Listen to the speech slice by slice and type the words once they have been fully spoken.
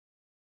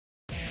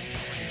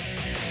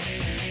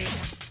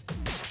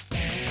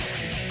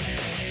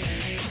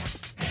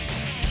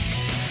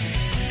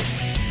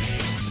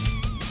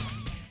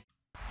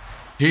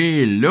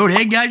Hello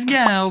there guys and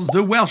gals,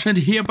 the Welsh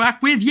Hunter here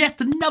back with yet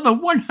another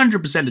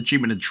 100%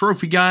 achievement and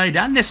trophy guide,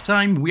 and this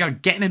time we are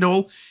getting it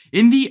all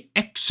in the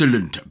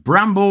excellent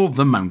Bramble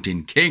the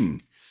Mountain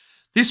King.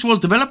 This was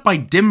developed by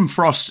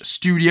Dimfrost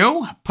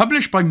Studio,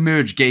 published by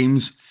Merge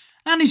Games,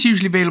 and is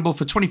usually available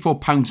for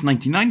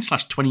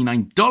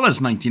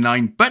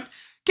 £24.99/$29.99, but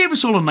gave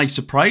us all a nice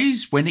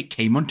surprise when it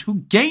came onto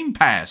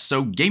Gamepass,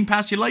 so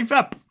Gamepass your life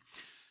up.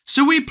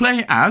 So we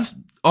play as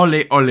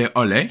Olle, Olle,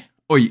 Olle,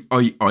 oi,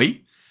 oi, oi,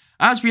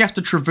 as we have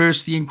to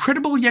traverse the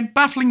incredible yet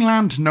baffling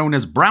land known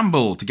as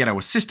Bramble to get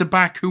our sister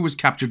back who was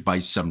captured by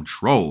some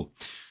troll.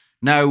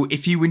 Now,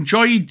 if you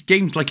enjoyed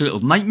games like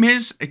Little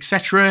Nightmares,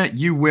 etc.,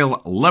 you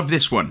will love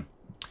this one.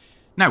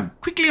 Now,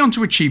 quickly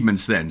onto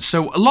achievements then.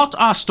 So, a lot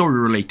are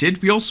story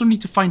related. We also need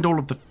to find all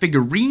of the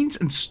figurines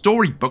and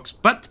storybooks,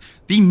 but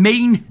the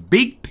main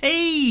big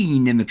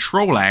pain in the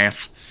troll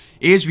ass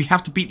is we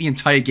have to beat the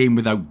entire game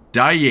without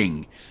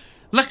dying.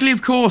 Luckily,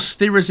 of course,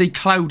 there is a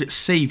cloud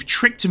save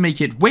trick to make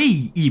it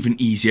way even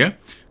easier,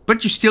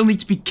 but you still need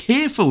to be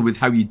careful with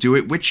how you do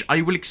it, which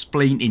I will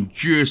explain in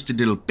just a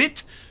little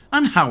bit,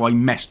 and how I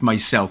messed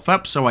myself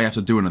up, so I have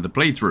to do another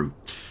playthrough.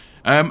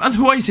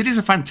 Otherwise, it is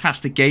a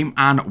fantastic game,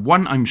 and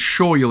one I'm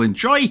sure you'll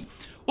enjoy.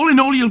 All in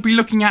all, you'll be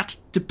looking at,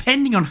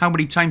 depending on how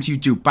many times you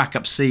do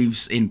backup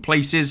saves in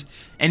places,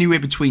 anywhere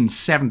between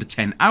 7 to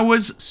 10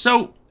 hours.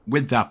 So,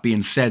 with that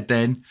being said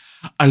then,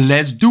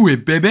 let's do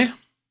it, baby!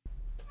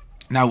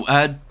 Now,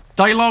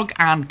 dialogue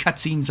and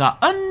cutscenes are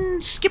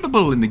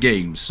unskippable in the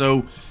game,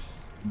 so,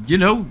 you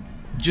know,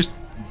 just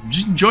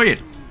enjoy it.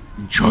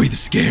 Enjoy the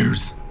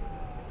scares.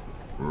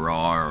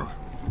 Roar.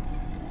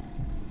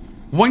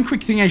 One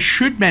quick thing I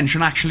should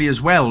mention actually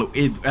as well,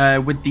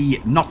 with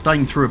the not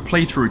dying through a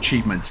playthrough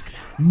achievement,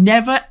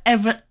 never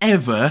ever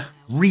ever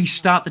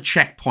restart the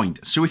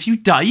checkpoint. So if you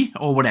die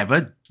or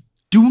whatever,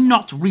 do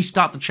not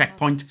restart the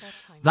checkpoint.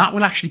 That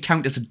will actually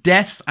count as a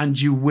death and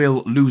you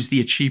will lose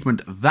the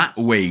achievement that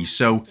way.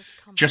 So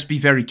just be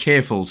very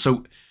careful.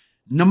 So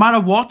no matter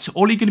what,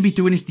 all you're going to be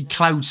doing is the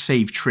cloud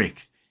save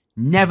trick.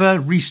 Never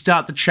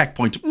restart the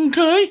checkpoint.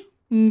 Okay?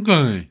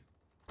 Okay.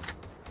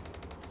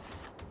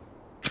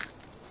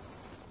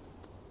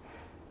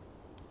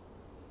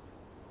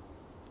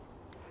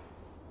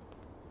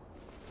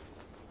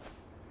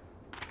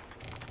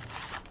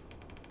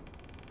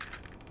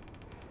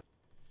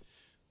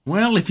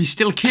 Well, if he's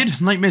still a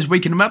kid, Nightmare's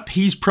waking him up,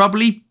 he's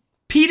probably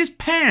peed his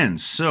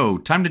pants. So,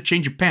 time to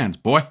change your pants,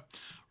 boy.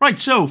 Right,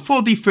 so,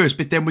 for the first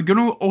bit then, we're going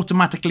to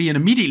automatically and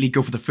immediately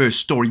go for the first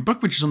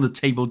storybook, which is on the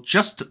table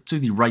just to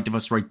the right of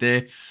us right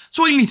there.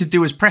 So, all you need to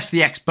do is press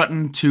the X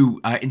button to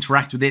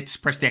interact with it,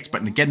 press the X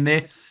button again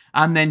there,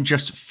 and then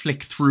just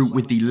flick through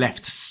with the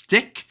left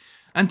stick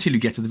until you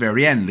get to the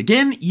very end.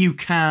 Again, you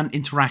can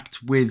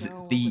interact with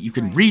you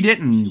can read it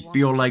and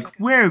be all like,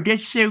 whoa,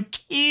 that's so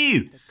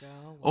cute.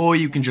 Or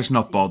you can just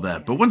not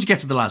bother. But once you get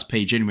to the last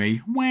page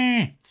anyway,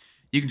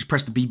 you can just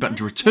press the B button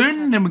to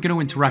return. Then we're going to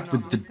interact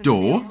with the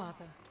door.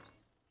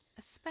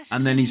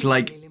 And then he's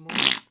like,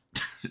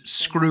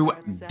 screw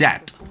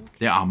that.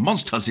 There are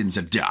monsters in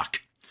the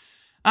dark.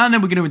 And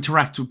then we're going to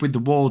interact with the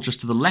wall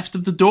just to the left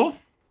of the door.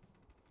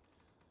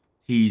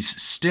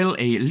 He's still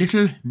a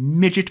little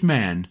midget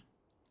man.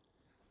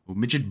 Or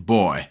midget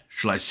boy,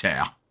 shall I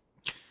say.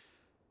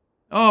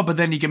 Oh, but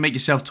then you can make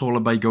yourself taller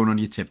by going on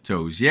your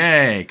tiptoes.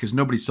 Yeah, because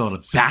nobody's thought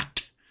of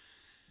that.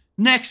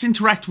 Next,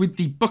 interact with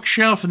the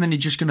bookshelf, and then you're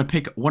just going to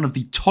pick one of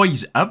the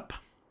toys up.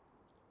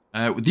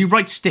 With the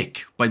right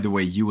stick, by the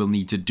way, you will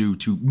need to do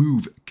to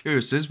move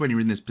cursors when you're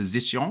in this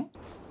position.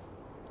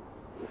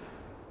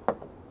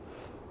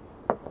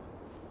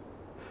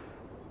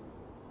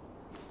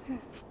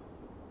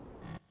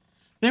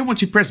 Then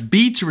once you press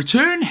B to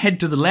return, head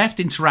to the left,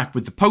 interact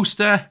with the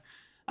poster.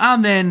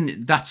 And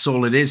then that's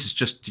all it is.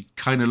 It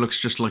kind of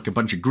looks just like a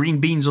bunch of green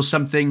beans or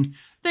something.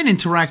 Then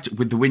interact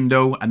with the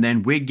window, and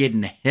then we're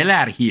getting the hell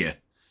out of here.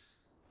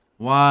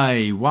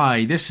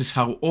 Why? This is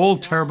how all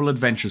terrible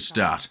adventures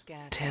start.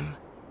 Tim.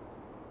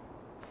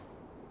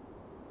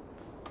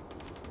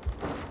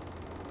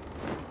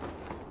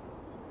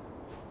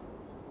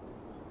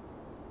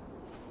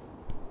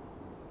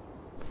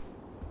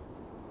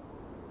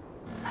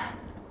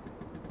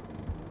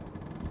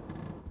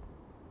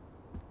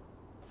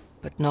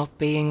 But not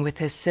being with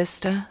his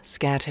sister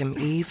scared him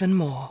even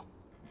more.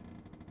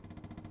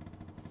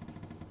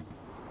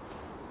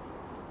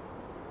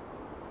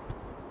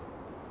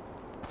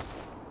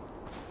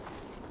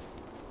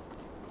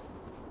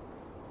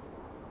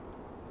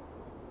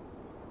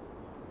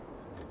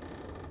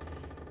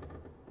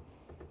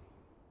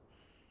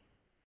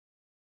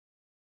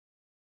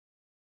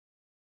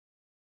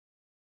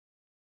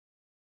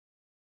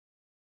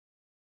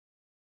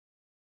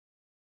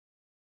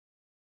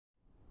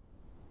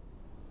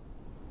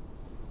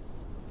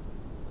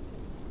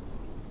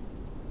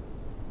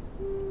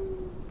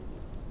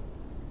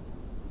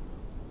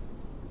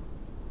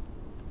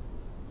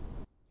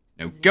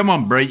 Now, come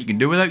on, Bray, you can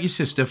do without your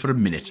sister for a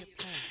minute.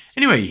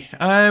 Anyway,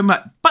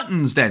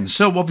 buttons then.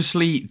 So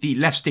obviously the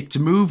left stick to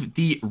move,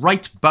 the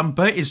right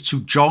bumper is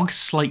to jog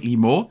slightly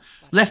more,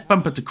 left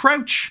bumper to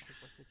crouch,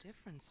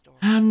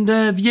 and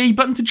the A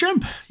button to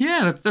jump.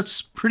 Yeah,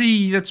 that's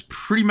pretty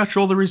much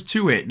all there is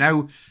to it.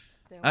 Now,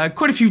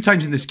 quite a few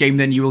times in this game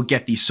then you will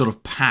get these sort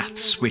of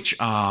paths which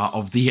are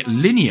of the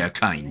linear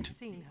kind.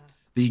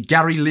 The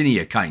Gary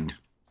linear kind.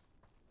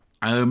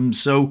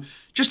 So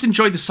just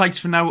enjoy the sights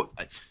for now.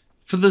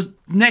 For the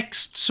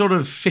next sort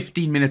of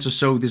 15 minutes or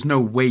so, there's no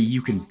way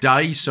you can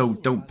die, so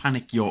don't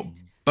panic your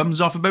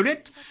bums off about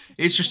it.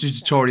 It's just a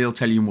tutorial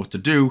telling you what to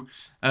do.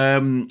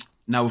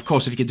 Now, of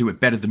course, if you can do it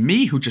better than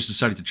me, who just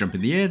decided to jump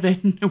in the air,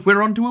 then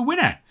we're on to a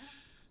winner.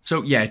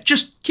 So, yeah,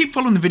 just keep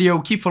following the video,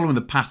 keep following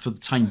the path for the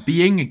time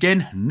being.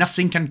 Again,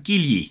 nothing can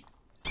kill ye.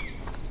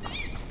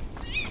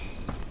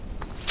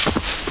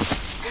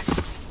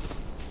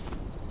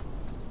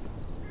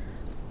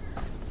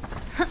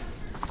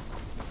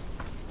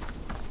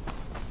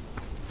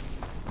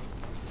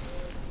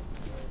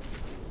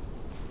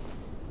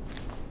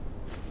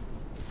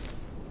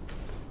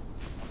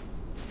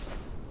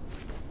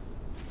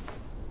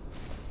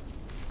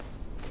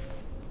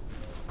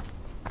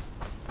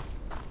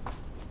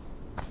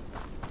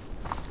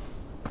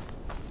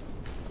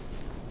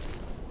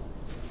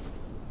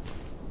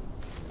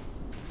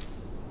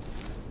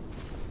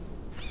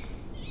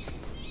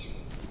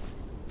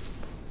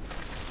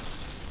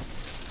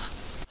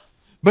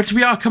 But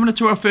we are coming up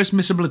to our first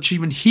missable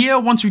achievement here.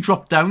 Once we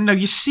drop down, now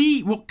you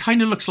see what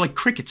kind of looks like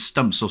cricket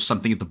stumps or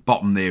something at the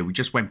bottom there. We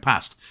just went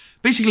past.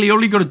 Basically,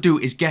 all you got to do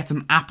is get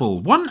an apple.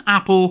 One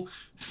apple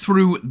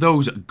through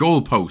those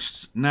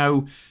goalposts.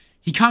 Now,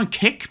 he can't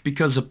kick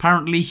because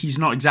apparently he's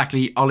not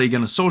exactly Olle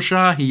Gunnar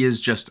Solskjaer. He is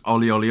just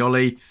Olle, Olle,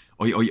 Olle,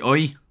 oi, oi,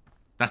 oi.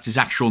 That's his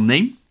actual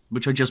name,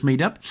 which I just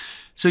made up.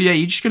 So yeah,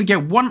 you just got to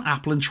get one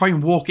apple and try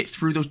and walk it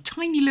through those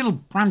tiny little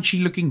branchy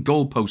looking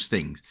goalpost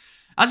things.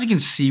 As you can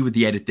see with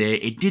the edit there,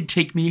 it did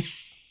take me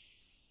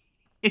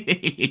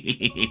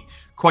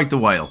quite the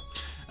while.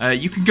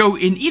 You can go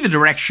in either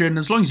direction.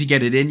 As long as you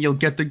get it in, you'll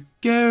get the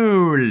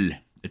goal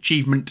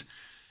achievement.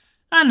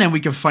 And then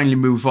we can finally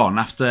move on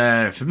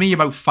after, for me,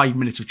 about 5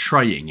 minutes of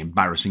trying,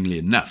 embarrassingly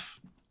enough.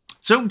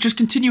 So just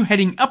continue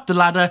heading up the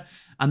ladder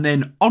and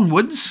then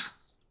onwards.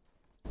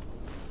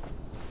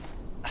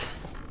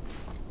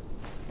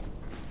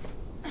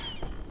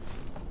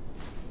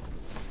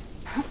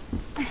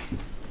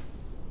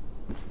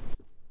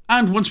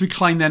 And once we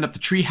climb then up the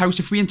treehouse,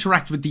 if we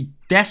interact with the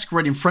desk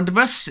right in front of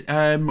us,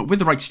 with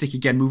the right stick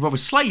again, move over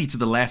slightly to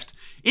the left,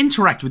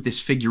 interact with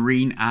this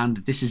figurine, and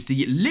this is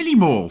the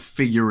Lilymore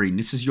figurine.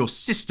 This is your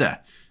sister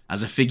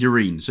as a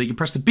figurine. So you can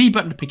press the B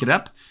button to pick it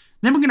up.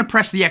 Then we're going to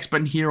press the X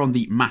button here on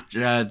the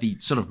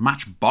sort of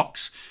match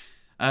box.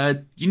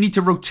 You need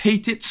to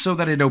rotate it so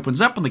that it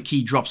opens up and the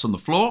key drops on the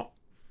floor.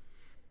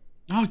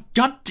 Oh,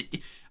 God,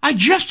 I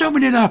just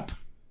opened it up.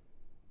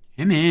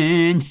 Come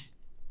in.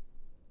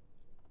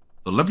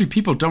 The lovely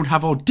people don't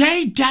have all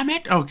day, damn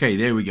it. Okay,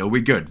 there we go.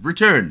 We're good.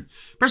 Return.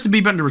 Press the B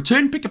button to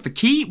return. Pick up the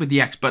key with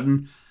the X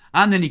button.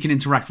 And then you can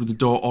interact with the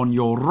door on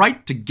your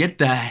right to get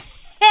the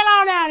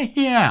hell out of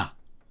here.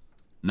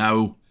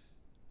 Now,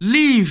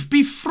 leave.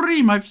 Be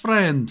free, my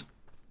friend.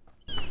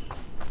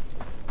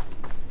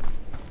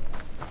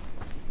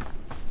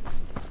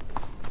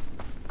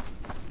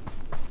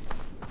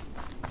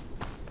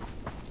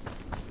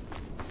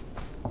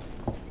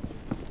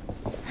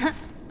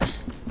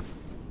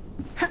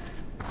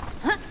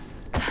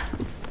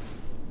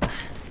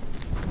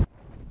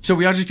 So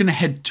we are just going to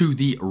head to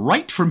the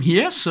right from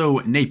here, so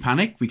no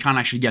panic. We can't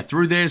actually get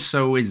through there,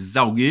 so it's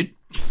all good.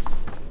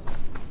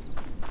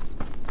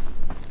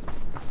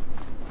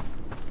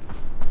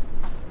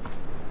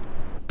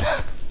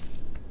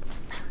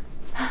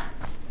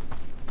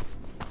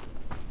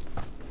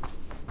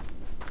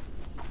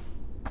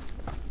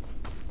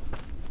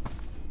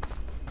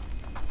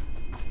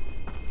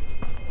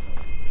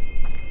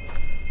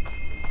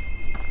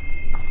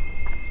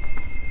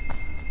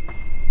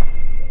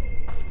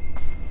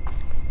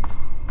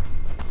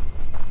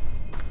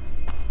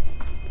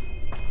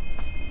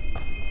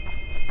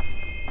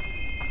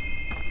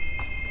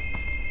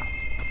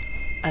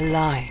 A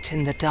light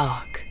in the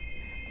dark.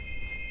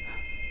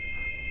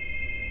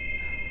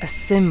 A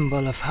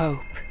symbol of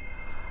hope.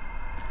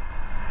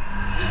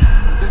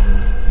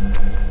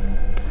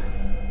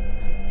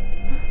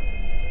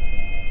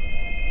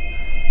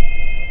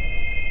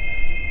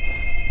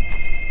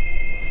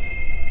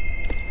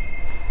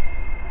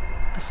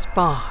 A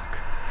spark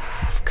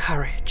of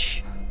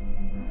courage.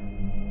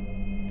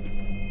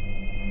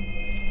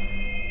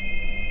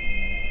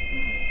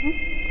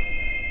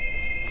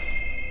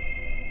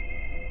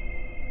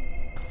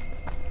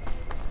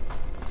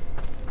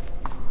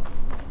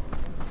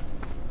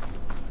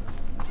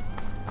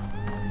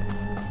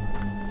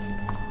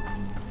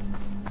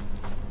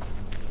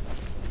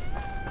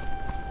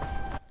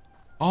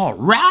 All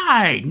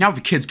right, now the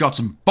kid's got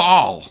some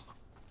ball.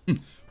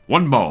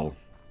 One ball.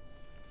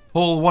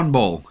 Pull one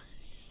ball.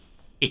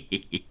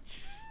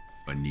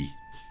 Funny.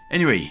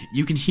 Anyway,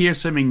 you can hear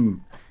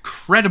something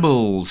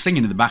incredible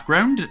singing in the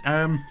background.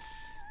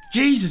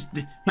 Jesus,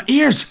 my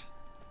ears.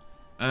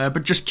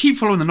 But just keep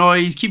following the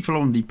noise, keep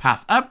following the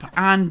path up,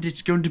 and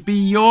it's going to be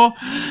your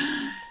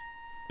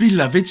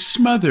beloved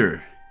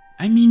smother.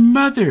 I mean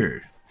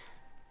mother.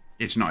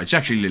 It's not, it's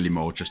actually Lily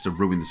Moore, just to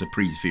ruin the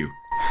surprise for you.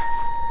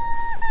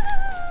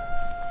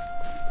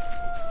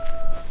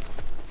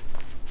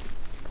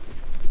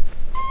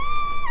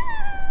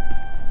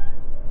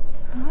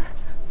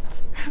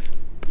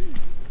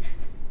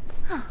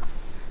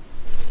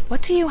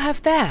 What do you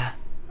have there?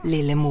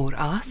 Lily Moore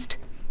asked.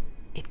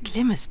 It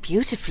glimmers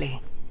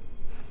beautifully.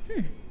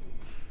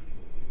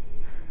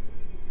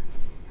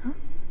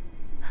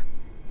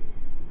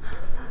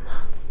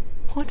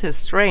 What a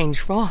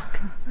strange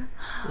rock.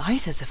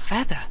 Light as a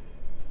feather.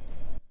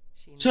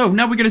 So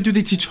now we're going to do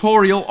the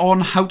tutorial on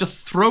how to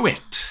throw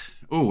it.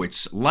 Oh,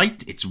 it's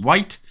light, it's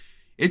white,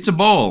 it's a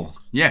ball.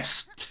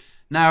 Yes.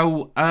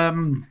 Now,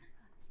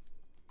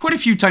 quite a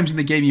few times in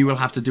the game you will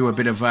have to do a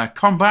bit of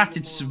combat.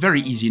 It's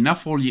very easy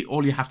enough. All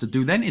you have to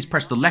do then is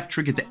press the left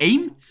trigger to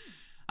aim,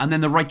 and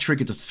then the right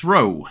trigger to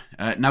throw.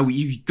 Now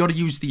you've got to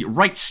use the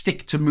right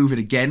stick to move it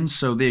again.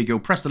 So there you go.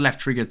 Press the left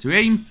trigger to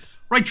aim,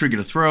 right trigger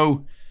to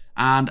throw,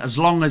 and as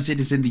long as it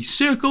is in the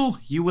circle,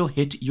 you will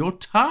hit your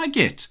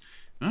target.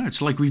 Oh,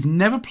 it's like we've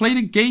never played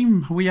a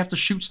game where we have to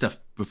shoot stuff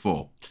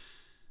before.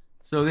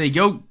 So there you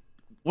go.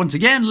 Once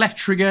again, left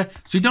trigger.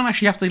 So you don't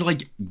actually have to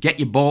like get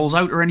your balls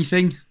out or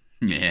anything.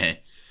 Yeah.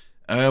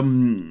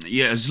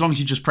 Yeah, as long as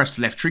you just press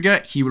the left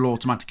trigger, he will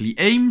automatically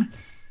aim.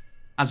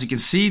 As you can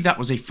see, that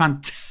was a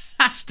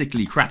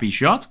fantastically crappy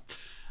shot.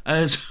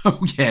 So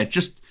yeah,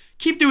 just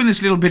keep doing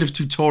this little bit of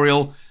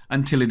tutorial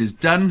until it is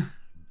done.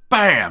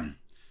 Bam!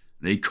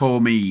 They call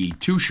me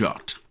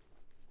two-shot.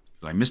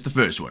 I missed the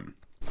first one.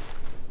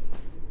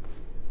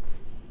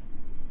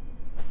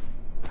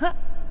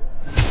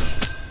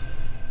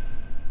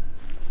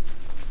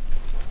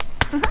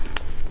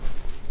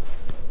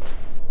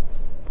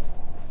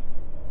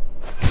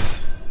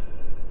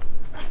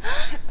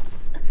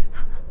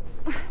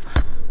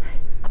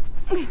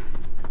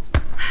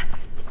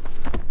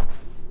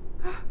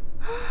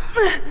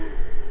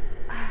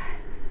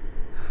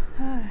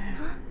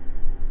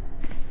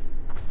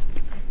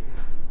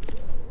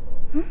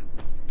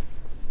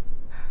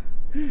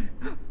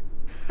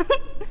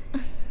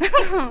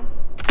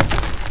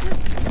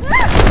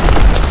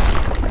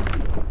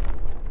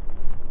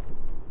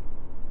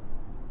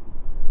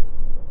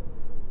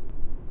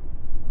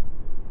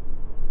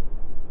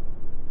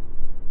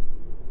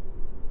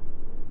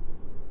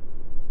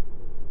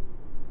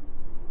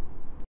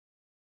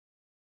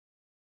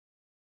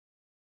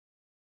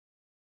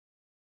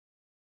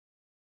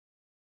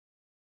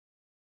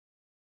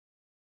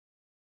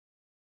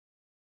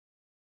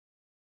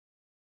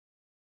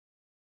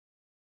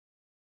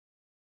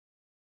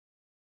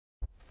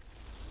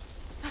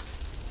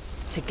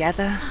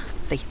 Together,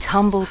 they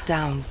tumbled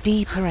down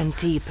deeper and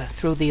deeper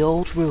through the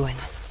old ruin.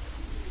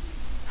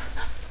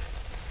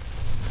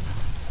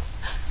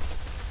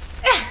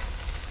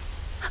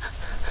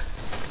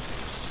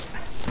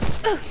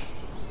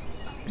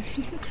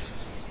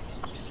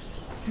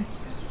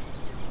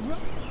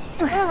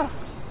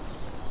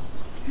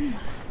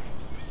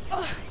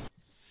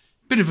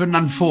 Bit of an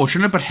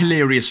unfortunate but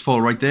hilarious fall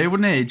right there,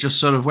 wouldn't it? It just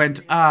sort of went,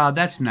 ah,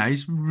 that's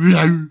nice.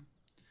 And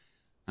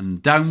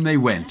down they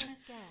went.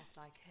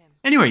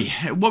 Anyway,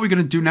 what we're going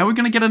to do now, we're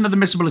going to get another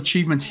missable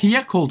achievement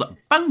here called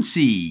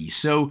Bouncy.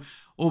 So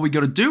all we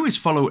got to do is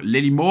follow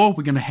Lily Moore.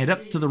 We're going to head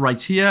up to the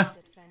right here,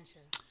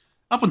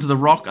 up onto the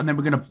rock, and then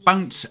we're going to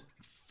bounce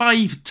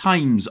 5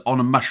 times on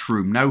a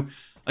mushroom. Now,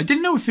 I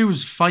didn't know if it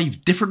was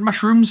 5 different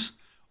mushrooms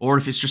or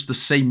if it's just the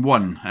same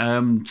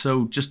one.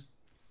 So just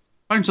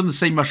bounce on the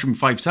same mushroom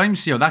 5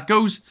 times, see how that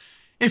goes.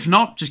 If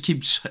not, just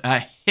keep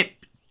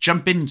hip,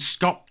 jumping,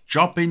 stop,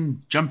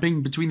 dropping,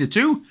 jumping between the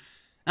two.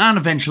 And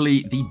eventually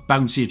the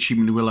bouncy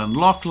achievement will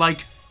unlock,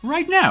 like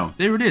right now.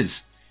 There it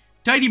is.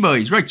 Tidy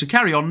boys. Right, so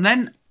carry on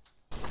then.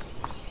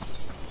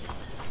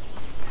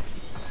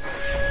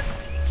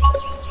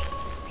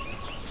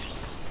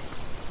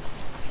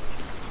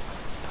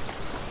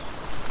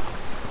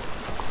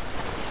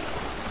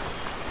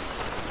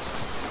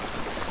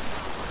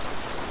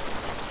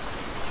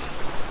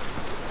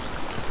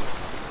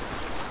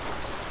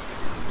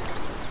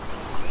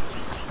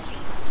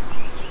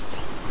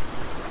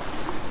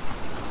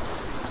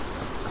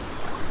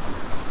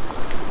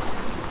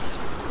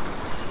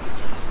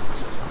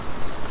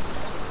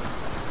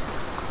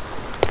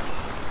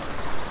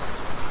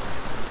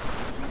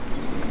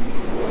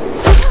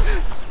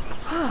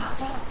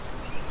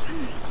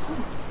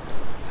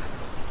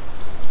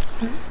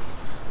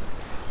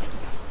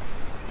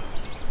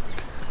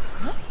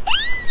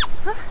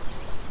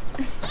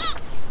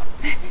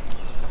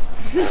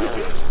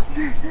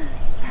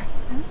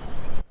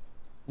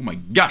 Oh my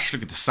gosh,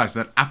 look at the size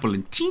of that apple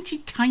in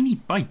teensy tiny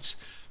bites.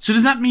 So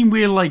does that mean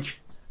we're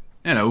like,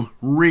 you know,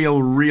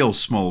 real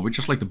small? We're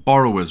just like the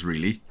borrowers,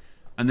 really.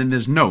 And then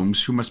there's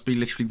gnomes who must be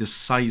literally the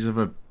size of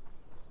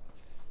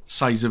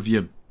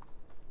your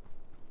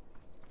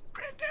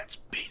granddad's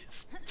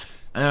penis.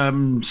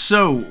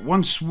 So,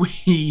 once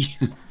we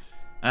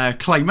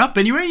climb up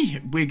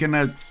anyway, we're going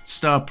to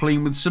start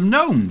playing with some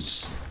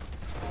gnomes.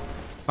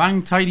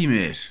 Bang tidy,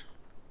 mate.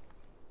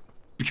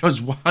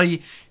 Because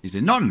why is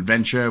there not an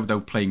adventure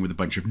without playing with a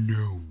bunch of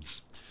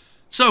gnomes?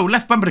 So,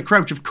 left bumper to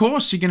crouch, of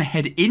course. You're going to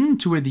head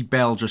into where the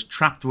bell just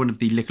trapped one of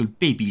the little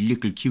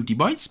cutie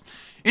boys.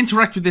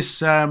 Interact with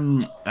this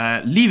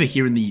lever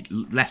here in the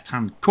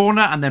left-hand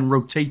corner and then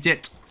rotate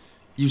it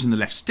using the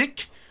left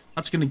stick.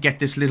 That's going to get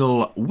this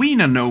little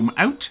wiener gnome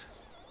out.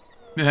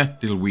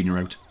 Little wiener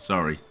out,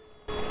 sorry.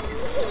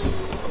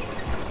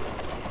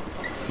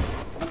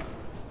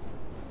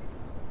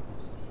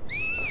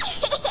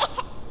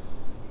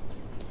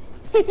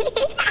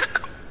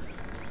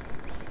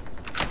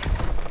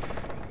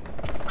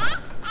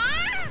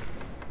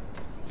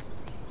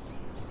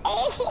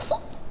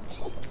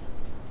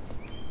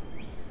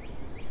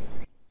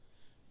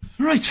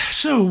 Right,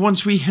 so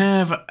once we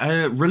have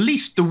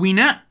released the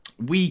wiener,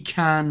 we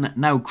can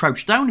now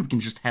crouch down. We can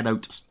just head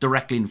out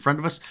directly in front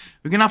of us.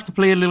 We're going to have to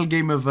play a little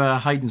game of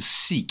hide and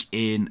seek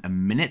in a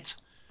minute,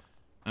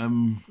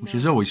 which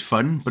is always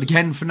fun. But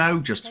again, for now,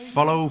 just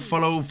follow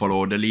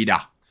the leader.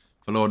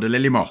 Follow the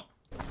Lilymore.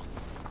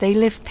 They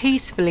live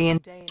peacefully in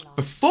daylight.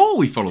 Before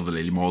we follow the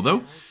Lilymore,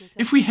 though,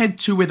 if we head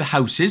to where the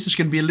house is, there's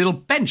going to be a little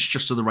bench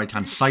just to the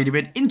right-hand side of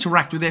it.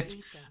 Interact with it,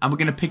 and we're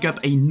going to pick up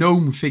a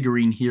gnome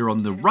figurine here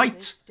on the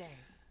right,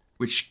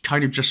 which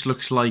kind of just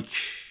looks like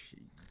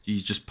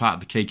he's just part of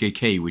the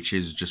KKK, which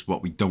is just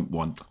what we don't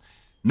want.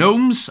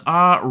 Gnomes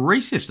are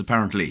racist,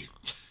 apparently.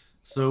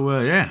 So,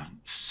 yeah.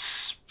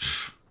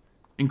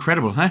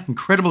 Incredible, huh?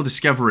 Incredible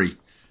discovery.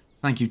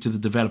 Thank you to the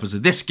developers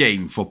of this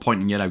game for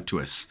pointing it out to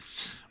us.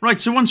 Right,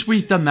 so once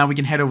we've done that, we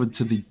can head over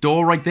to the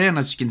door right there. And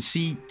as you can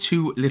see,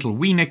 two little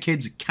wiener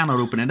kids cannot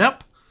open it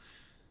up.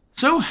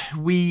 So,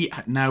 we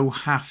now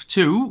have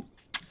to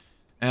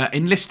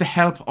enlist the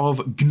help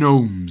of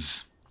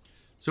gnomes.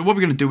 So what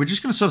we're going to do, we're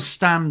just going to sort of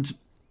stand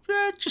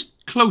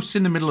just close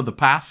in the middle of the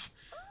path.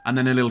 And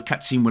then a little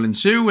cutscene will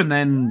ensue, and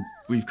then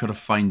we've got to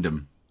find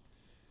them.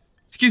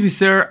 Excuse me,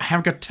 sir, I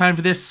haven't got time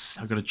for this.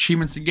 I've got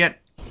achievements to get.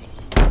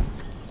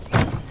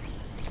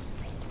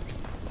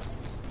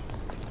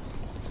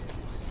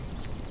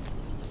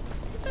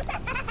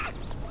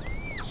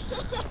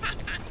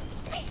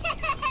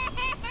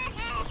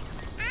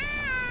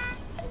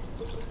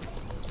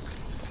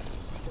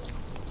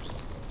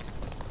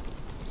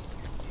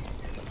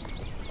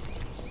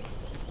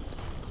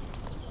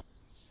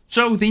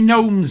 So the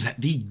gnomes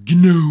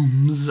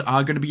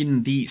are going to be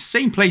in the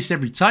same place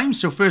every time.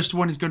 So first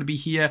one is going to be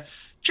here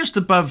just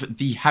above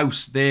the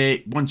house there.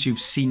 Once you've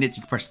seen it,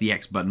 you can press the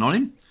X button on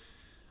him.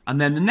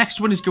 And then the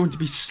next one is going to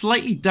be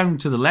slightly down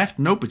to the left.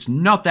 Nope, it's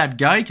not that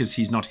guy because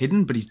he's not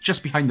hidden, but he's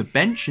just behind the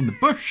bench in the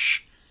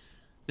bush.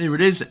 There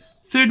it is.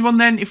 Third one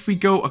then, if we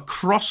go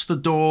across the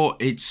door,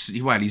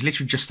 well, he's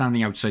literally just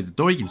standing outside the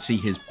door. You can see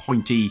his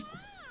pointy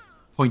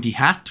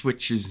hat,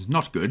 which is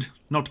not good.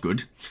 Not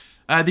good.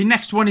 The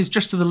next one is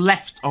just to the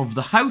left of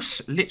the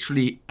house,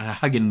 literally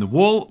hugging the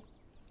wall.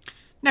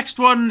 Next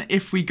one,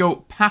 if we go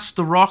past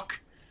the rock,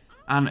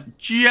 and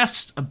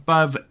just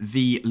above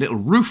the little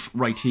roof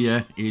right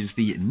here is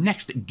the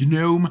next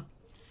gnome.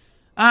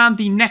 And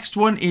the next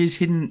one is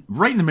hidden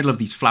right in the middle of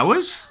these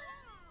flowers.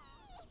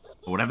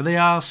 Or whatever they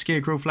are,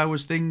 scarecrow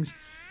flowers things.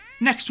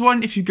 Next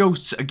one, if you go,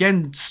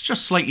 again,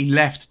 just slightly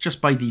left,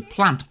 just by the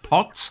plant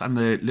pot and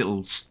the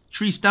little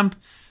tree stump.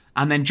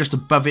 And then just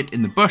above it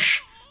in the bush.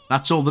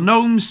 That's all the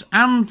gnomes,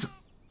 and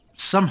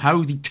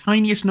somehow the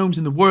tiniest gnomes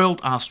in the world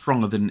are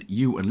stronger than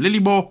you and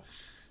Lilymore,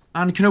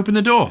 and can open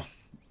the door.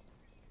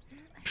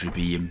 Should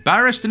be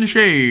embarrassed and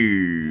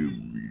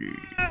ashamed.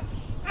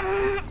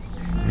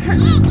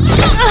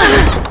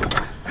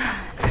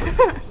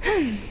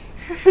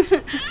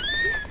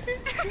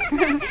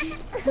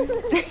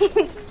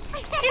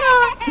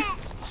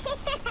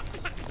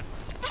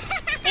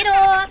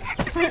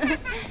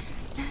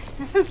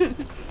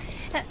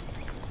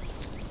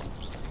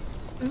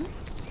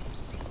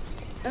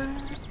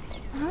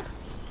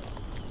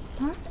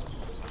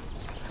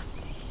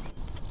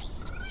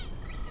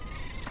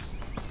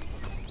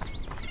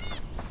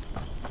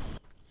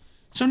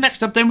 So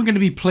next up then, we're going to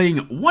be playing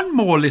one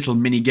more little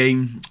mini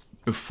game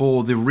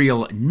before the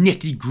real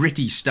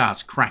nitty-gritty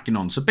starts cracking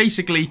on. So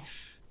basically,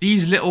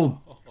 these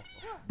little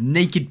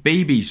naked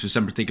babies, for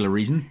some particular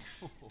reason,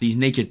 these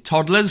naked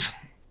toddlers,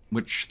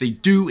 which they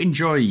do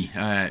enjoy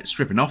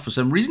stripping off for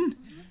some reason.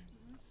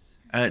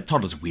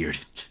 Toddlers are weird.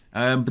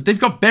 But they've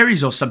got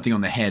berries or something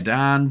on their head,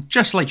 and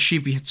just like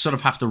sheep, we sort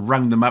of have to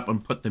round them up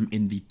and put them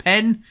in the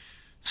pen.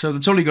 So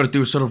that's all you got to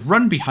do is sort of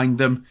run behind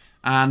them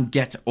and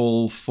get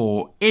all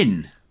four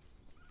in.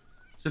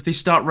 So if they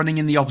start running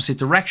in the opposite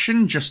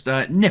direction, just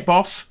nip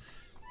off,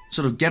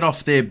 sort of get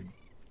off their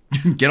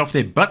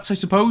butts, I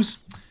suppose,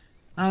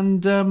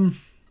 and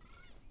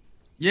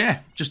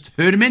yeah, just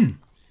herd them in.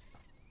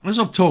 Let's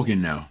stop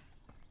talking now.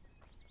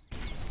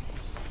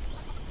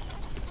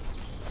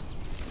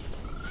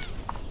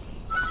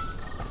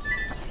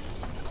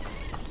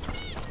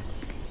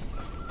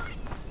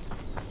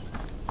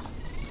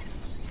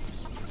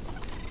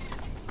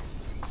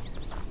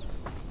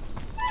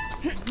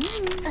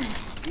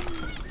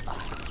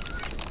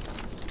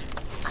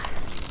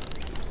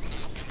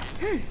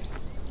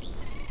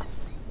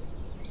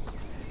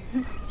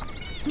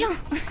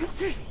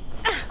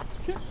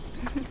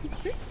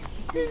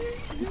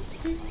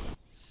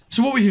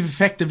 So what we've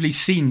effectively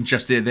seen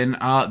just there then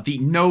are the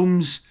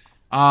gnomes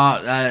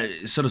are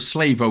sort of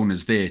slave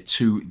owners there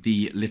to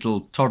the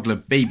little toddler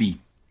baby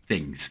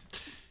things,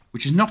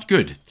 which is not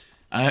good.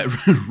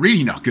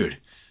 Really not good.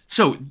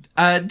 So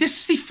this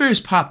is the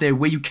first part there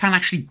where you can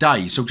actually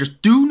die. So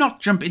just do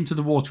not jump into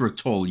the water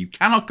at all. You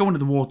cannot go into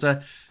the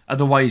water,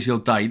 otherwise you'll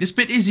die. This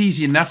bit is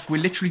easy enough.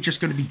 We're literally just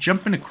going to be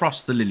jumping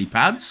across the lily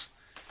pads.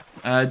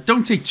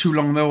 Don't take too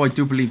long though. I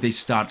do believe they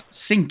start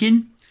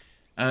sinking.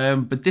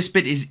 But this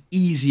bit is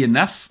easy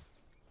enough.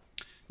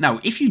 Now,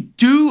 if you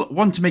do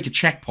want to make a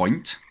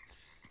checkpoint,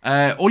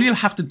 all you'll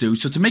have to do,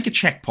 so to make a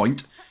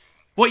checkpoint,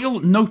 what you'll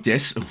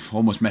notice,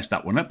 almost messed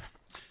that one up.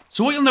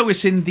 So what you'll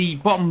notice in the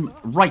bottom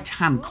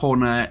right-hand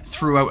corner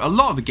throughout a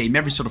lot of the game,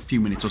 every sort of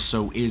few minutes or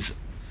so, is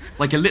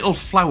like a little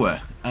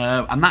flower.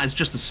 And that is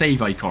just the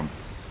save icon.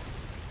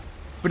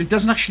 But it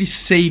doesn't actually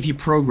save your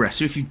progress.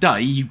 So if you die,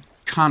 you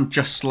can't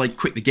just like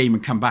quit the game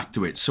and come back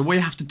to it. So what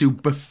you have to do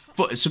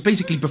before, so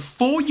basically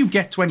before you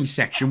get to any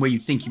section where you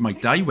think you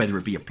might die, whether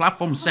it be a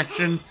platform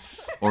section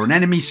or an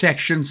enemy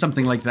section,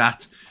 something like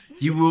that,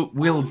 you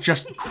will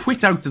just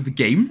quit out of the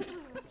game.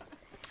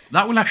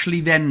 That will actually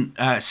then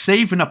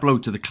save and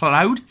upload to the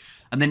cloud,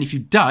 and then if you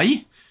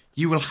die,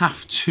 you will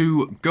have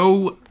to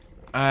go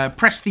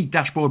press the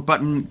dashboard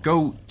button,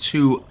 go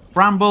to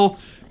Bramble,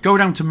 go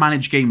down to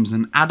manage games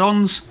and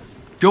add-ons,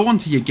 go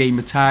onto your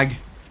gamer tag,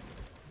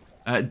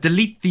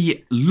 delete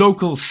the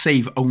local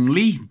save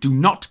only, do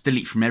not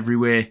delete from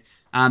everywhere,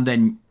 and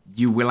then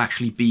you will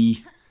actually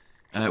be,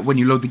 when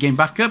you load the game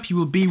back up, you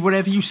will be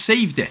wherever you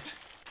saved it.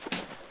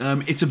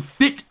 It's a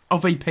bit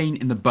of a pain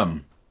in the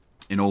bum,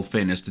 in all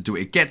fairness, to do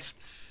it. It gets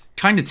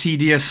kind of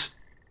tedious,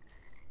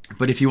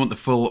 but if you want the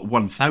full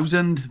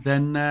 1000,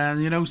 then,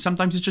 you know,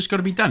 sometimes it's just got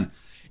to be done.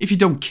 If you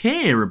don't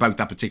care about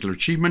that particular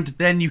achievement,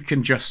 then you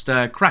can just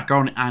crack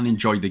on and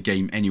enjoy the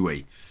game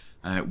anyway,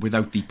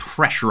 without the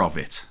pressure of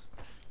it.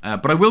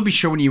 But I will be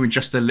showing you in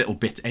just a little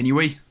bit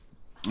anyway,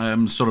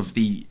 sort of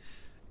the,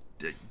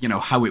 you know,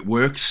 how it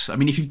works. I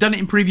mean, if you've done it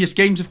in previous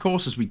games, of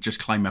course, as we just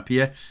climb up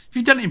here, if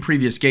you've done it in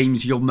previous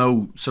games, you'll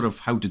know sort of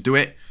how to do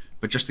it.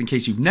 But just in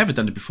case you've never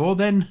done it before,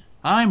 then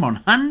I'm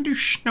on hand to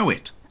show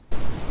it.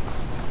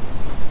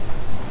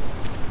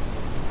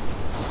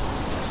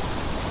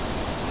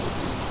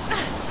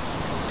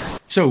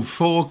 So,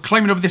 for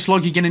climbing over this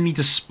log, you're going to need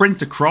to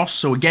sprint across.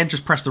 So again,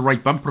 just press the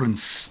right bumper and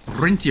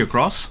sprint you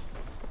across.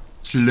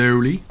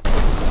 Slowly.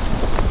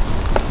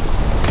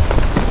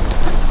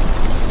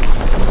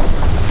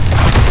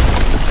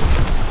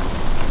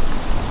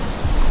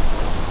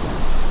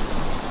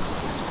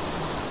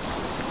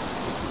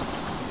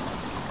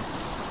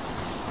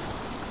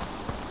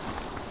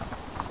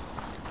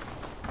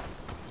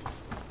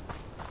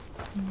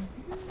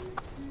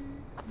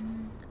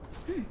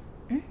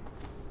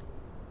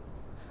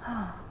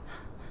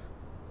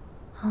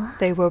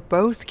 They were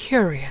both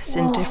curious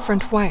in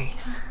different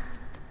ways,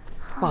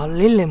 while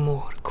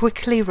Lillemor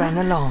quickly ran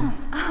along.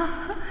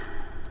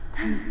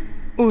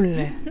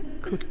 Olle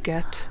could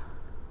get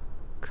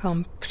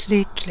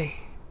completely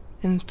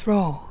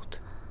enthralled.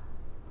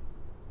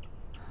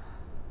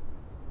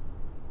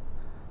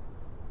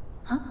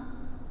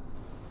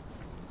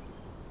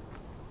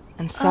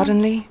 And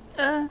suddenly,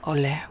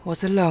 Olle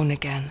was alone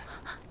again.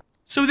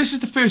 So this is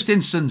the first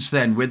instance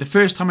then, where the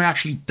first time I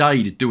actually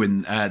died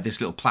doing this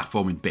little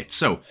platforming bit.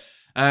 So,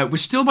 we're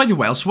still by the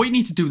well, so what you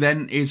need to do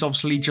then is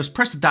obviously just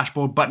press the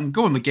dashboard button,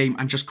 go on the game,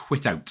 and just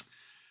quit out.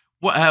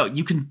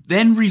 You can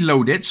then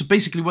reload it, so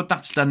basically what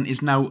that's done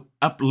is now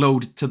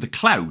upload to the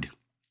cloud.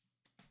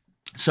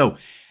 So,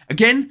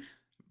 again,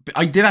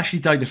 I did actually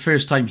die the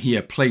first time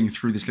here playing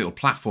through this little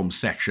platform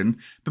section,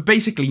 but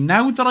basically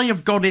now that I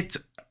have got it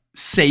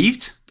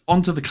saved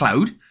onto the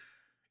cloud,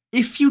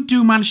 if you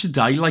do manage to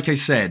die, like I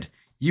said,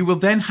 you will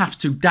then have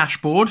to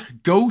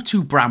dashboard, go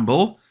to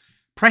Bramble,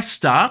 press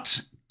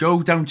start,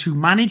 go down to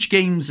manage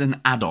games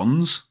and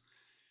add-ons,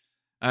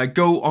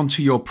 go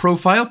onto your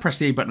profile, press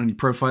the A button on your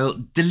profile,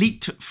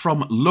 delete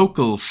from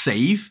local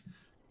save,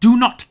 do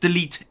not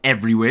delete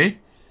everywhere,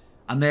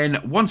 and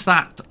then once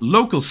that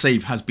local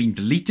save has been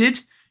deleted,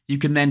 you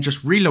can then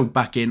just reload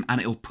back in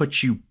and it'll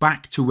put you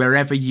back to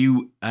wherever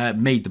you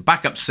made the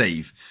backup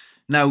save.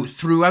 Now,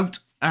 throughout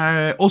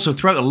a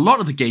lot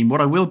of the game,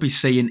 what I will be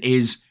saying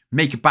is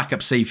make a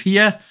backup save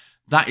here.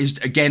 That is,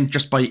 again,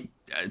 just by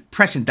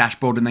pressing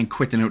dashboard and then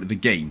quitting out of the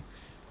game.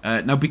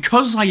 Now,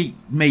 because I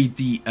made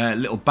the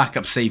little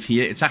backup save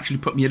here, it's actually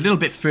put me a little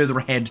bit further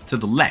ahead to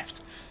the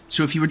left.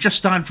 So if you were just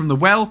starting from the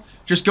well,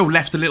 just go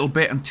left a little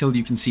bit until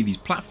you can see these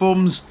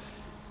platforms.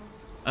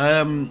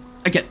 Again,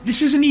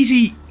 this is an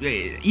easy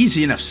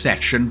enough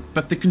section,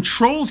 but the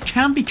controls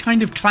can be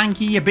kind of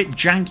clanky, a bit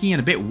janky, and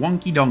a bit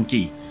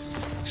wonky-donkey.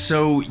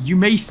 So you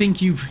may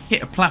think you've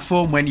hit a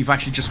platform when you've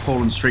actually just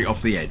fallen straight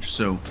off the edge.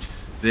 So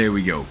there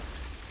we go.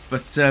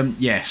 But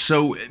yeah,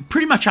 so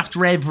pretty much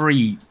after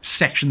every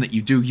section that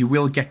you do, you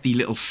will get the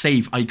little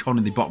save icon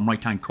in the bottom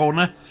right-hand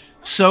corner.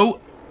 So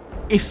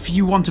if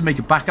you want to make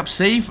a backup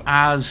save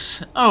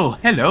as... Oh,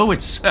 hello,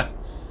 it's...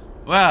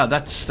 wow,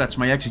 that's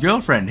my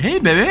ex-girlfriend. Hey,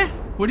 baby,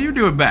 what are you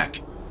doing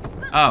back?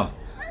 Oh.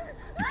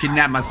 You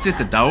kidnapped my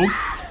sister, dog.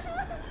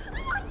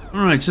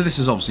 Alright, so this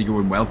is obviously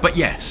going well. But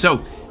yeah,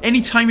 so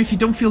anytime if you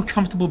don't feel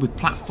comfortable with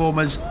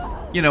platformers,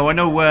 you know, I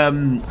know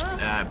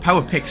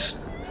Power Picks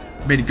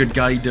made a good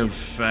guide of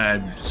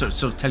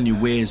sort of telling you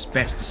where's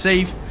best to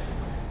save.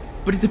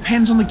 But it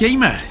depends on the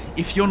gamer.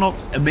 If you're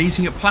not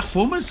amazing at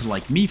platformers,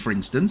 like me for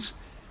instance,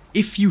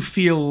 if you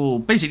feel,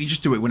 basically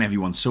just do it whenever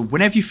you want. So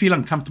whenever you feel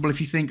uncomfortable, if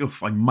you think, oh,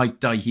 I might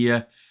die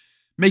here,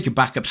 make a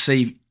backup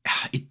save.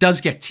 It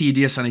does get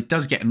tedious and it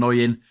does get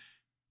annoying,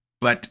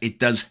 but it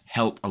does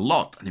help a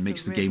lot and it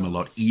makes the game a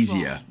lot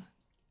easier.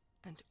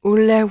 And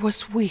Olle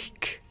was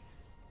weak.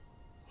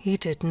 He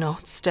did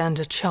not stand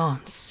a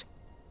chance.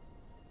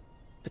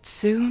 But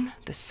soon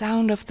the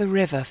sound of the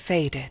river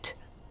faded.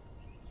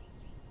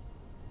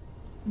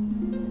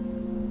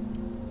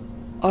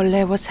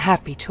 Olle was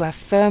happy to have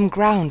firm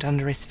ground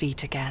under his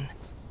feet again.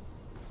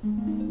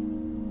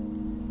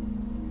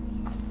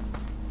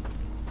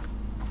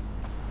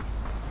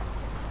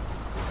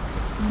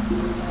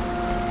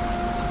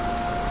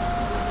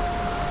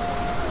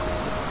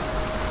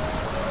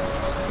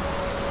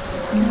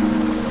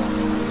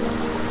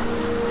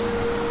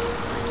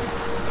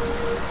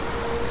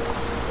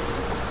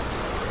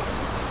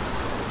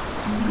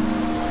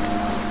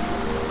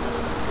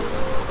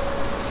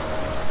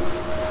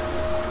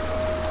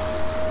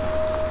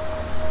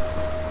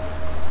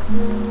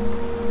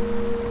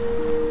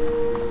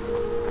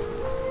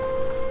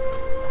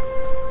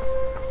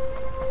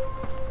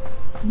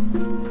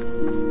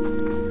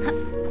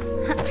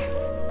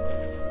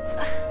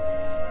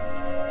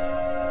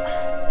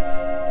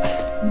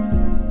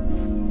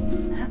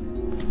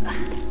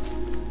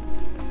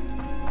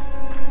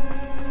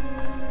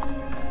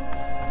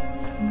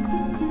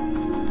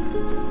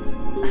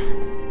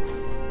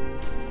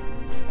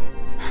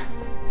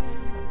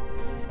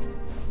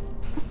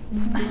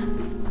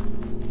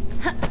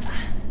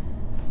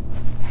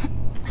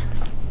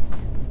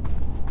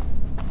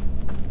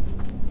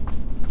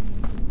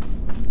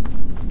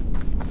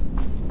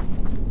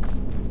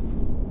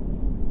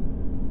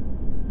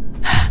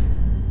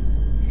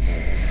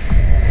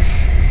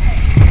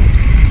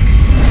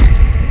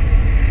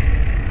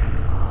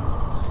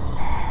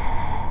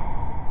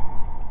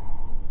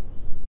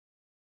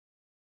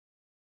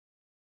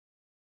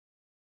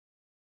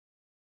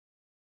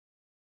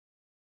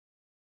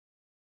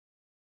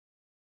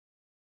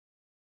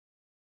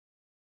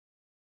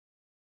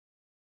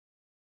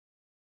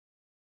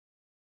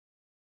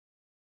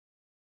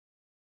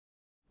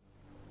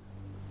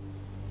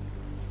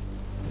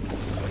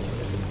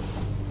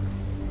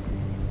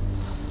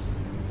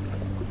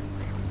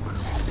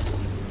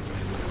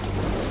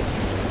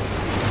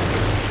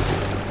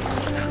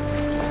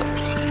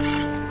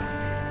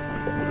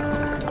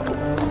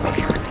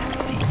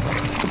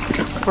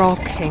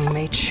 Frog King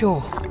made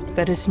sure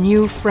that his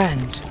new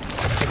friend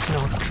did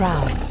not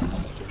drown.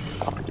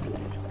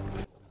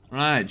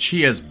 Right,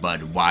 cheers,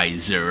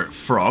 Budweiser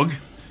Frog.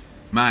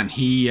 Man,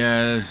 he,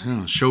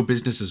 show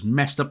business has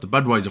messed up the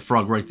Budweiser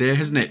Frog right there,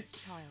 hasn't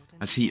it?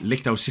 As he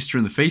licked our sister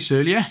in the face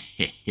earlier.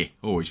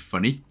 Always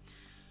funny.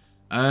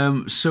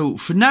 So,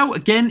 for now,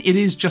 again, it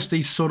is just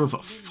a sort of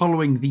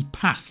following the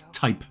path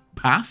type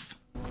path.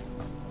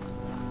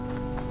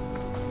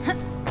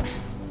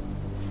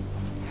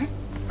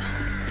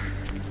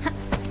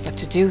 But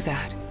to do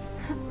that,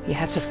 he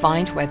had to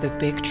find where the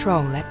big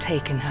troll had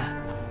taken her.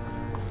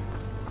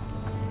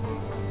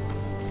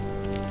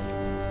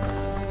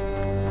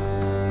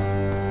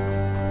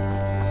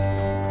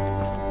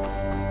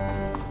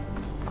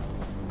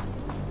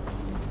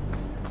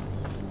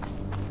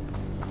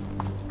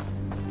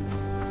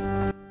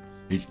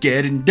 It's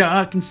getting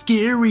dark and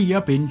scary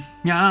up in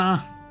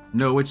here.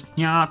 No, it's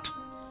not.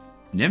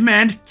 Never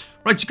mind.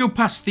 Right, to go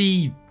past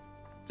the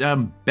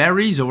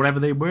berries or whatever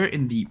they were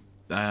in the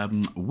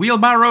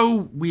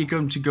wheelbarrow, we're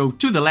going to go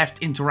to the left,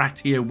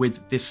 interact here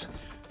with this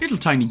little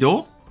tiny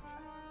door.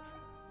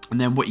 And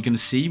then what you're going to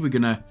see, we're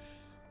going to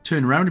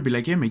turn around and be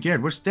like, oh my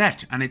god, what's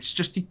that? And it's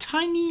just a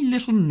tiny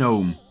little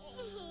gnome.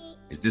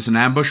 Is this an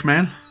ambush,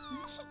 man?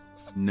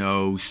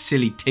 No,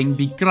 silly ting,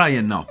 be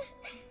crying now.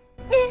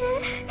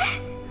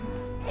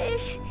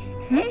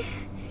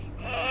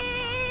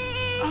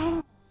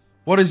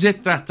 What is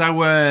it that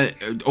our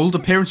older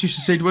parents used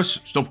to say to us?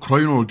 Stop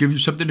crying or I'll give you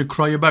something to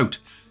cry about.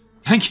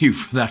 Thank you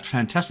for that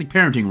fantastic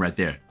parenting right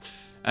there.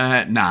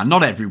 Nah,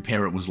 not every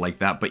parent was like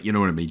that, but you know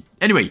what I mean.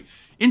 Anyway,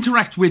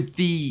 interact with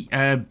the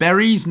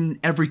berries and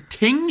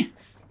everything.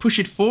 Push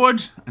it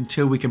forward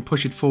until we can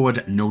push it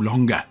forward no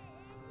longer.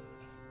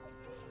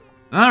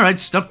 Alright,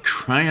 stop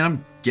crying.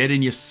 I'm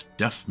getting your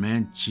stuff,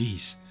 man.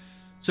 Jeez.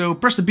 So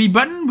press the B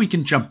button. We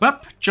can jump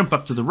up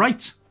to the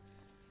right.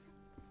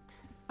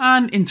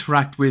 And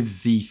interact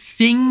with the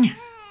thing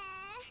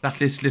that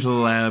this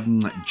little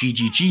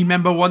GGG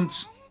member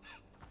wants.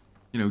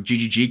 You know,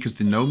 GGG because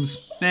the gnomes.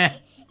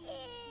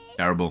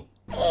 Terrible.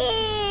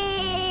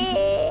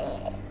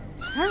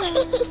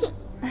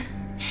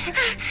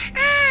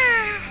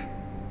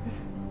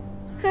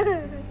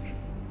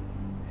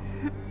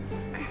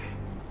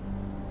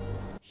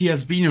 he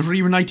has been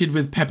reunited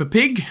with Peppa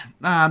Pig,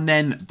 and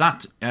then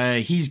that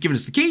he's given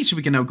us the key, so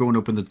we can now go and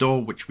open the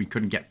door, which we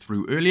couldn't get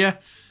through earlier.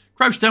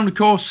 Crouch down, of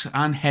course,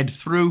 and head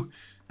through,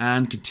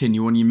 and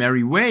continue on your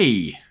merry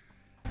way.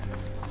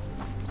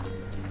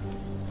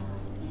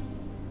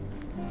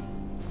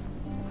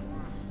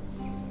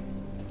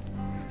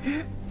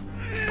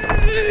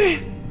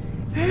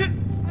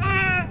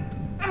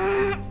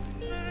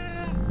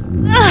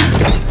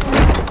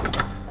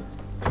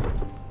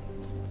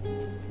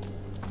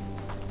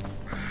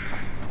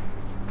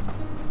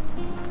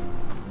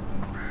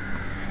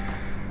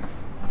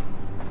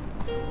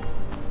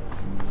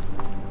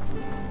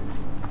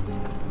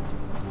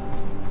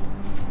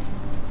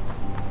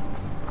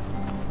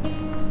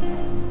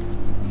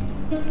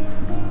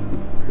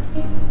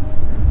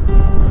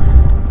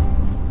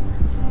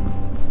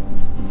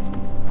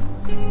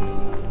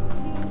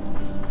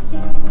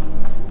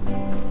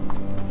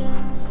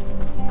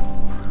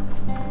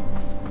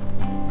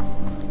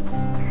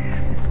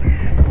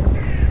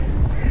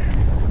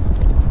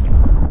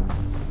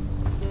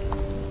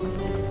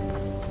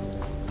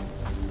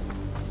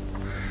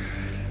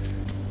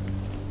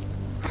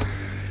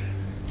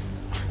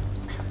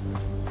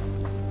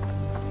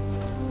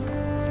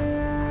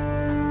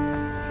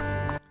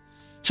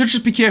 So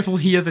just be careful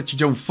here that you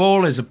don't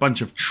fall. There's a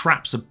bunch of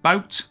traps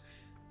about.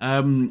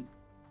 Now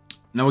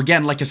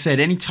again, like I said,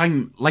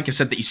 anytime,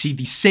 that you see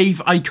the save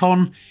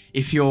icon,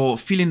 if you're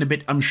feeling a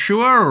bit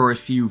unsure or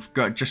if you've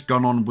just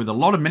gone on with a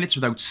lot of minutes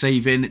without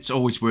saving, it's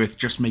always worth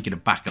just making a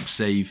backup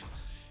save.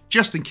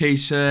 Just in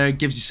case,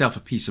 gives yourself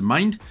a peace of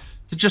mind.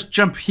 To just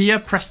jump here,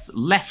 press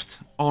left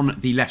on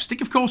the left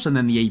stick, of course, and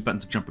then the A button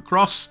to jump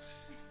across.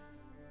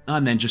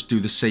 And then just do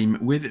the same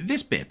with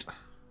this bit.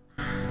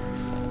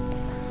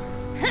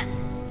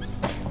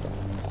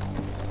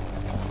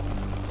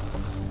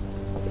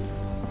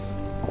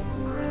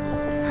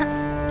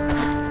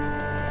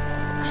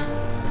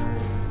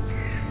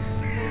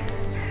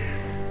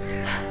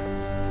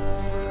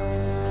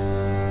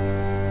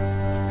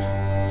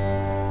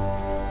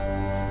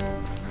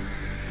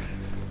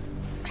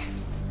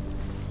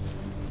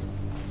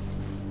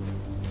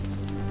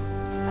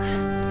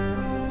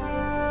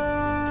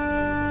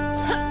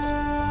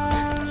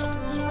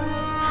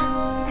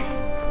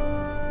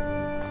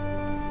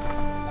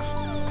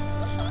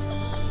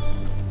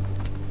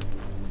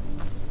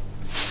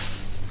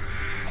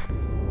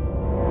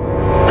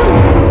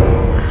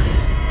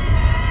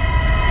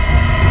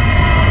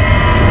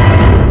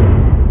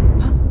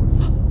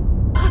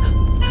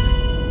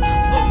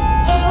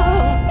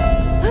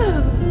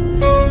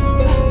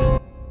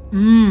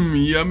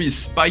 Yummy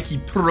spiky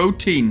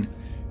protein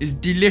is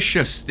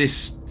delicious.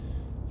 This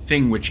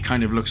thing which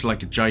kind of looks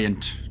like a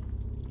giant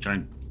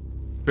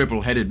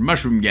purple-headed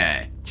mushroom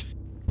guy.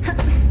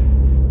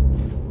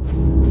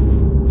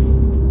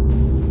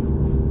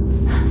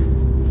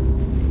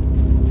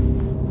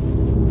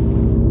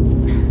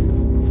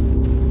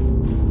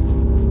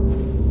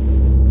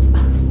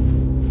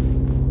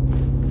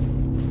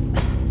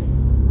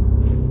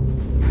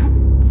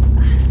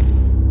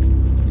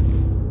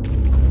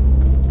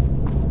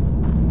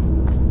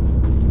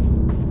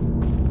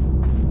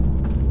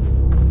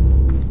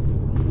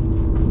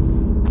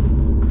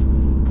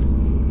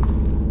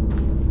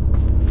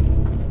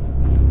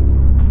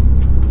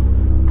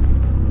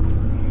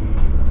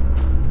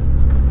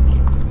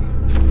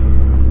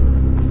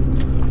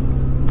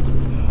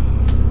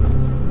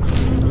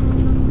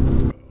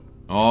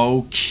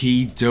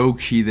 Okie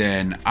dokie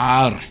then.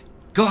 Are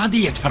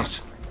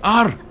gladiators,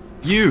 are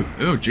you,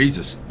 oh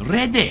Jesus,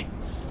 ready?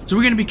 So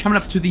we're going to be coming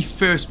up to the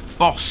first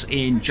boss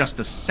in just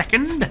a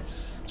second.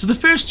 So the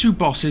first two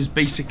bosses,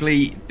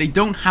 basically, they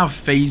don't have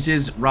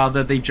phases,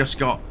 rather they've just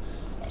got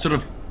sort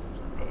of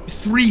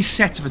 3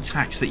 sets of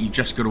attacks that you've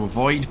just got to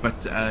avoid,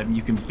 but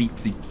you can beat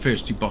the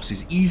first 2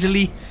 bosses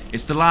easily.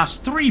 It's the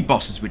last 3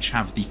 bosses which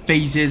have the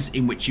phases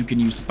in which you can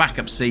use the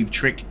backup save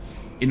trick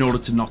in order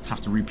to not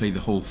have to replay the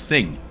whole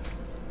thing.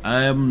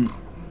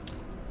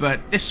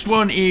 But this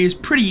one is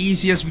pretty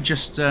easy as we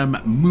just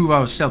move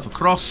ourselves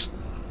across.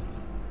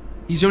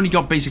 He's only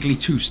got basically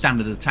 2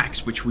 standard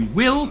attacks, which we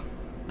will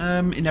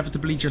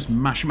inevitably just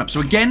mash him up. So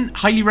again,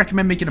 highly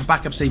recommend making a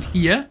backup save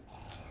here.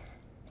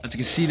 As you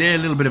can see there, a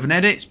little bit of an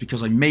edit. It's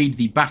because I made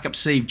the backup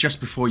save just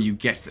before you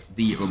get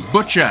the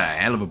butcher.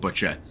 Hell of a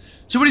butcher.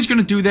 So what he's going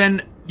to do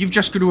then, you've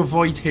just got to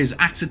avoid his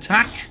axe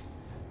attack.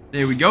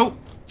 There we go.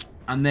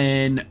 And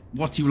then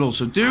what he will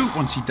also do,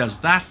 once he does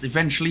that,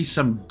 eventually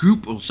some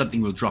goop or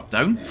something will drop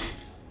down.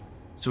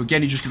 So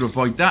again, you're just going to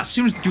avoid that. As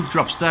soon as the goop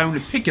drops down,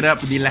 pick it up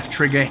with your left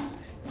trigger,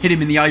 hit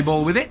him in the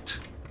eyeball with it.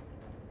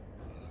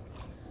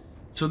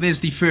 So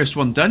there's the first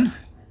one done.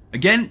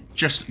 Again,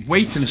 just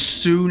wait, and as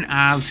soon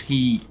as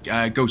he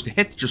goes to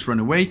hit, just run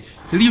away.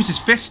 He'll use his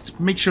fist.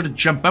 Make sure to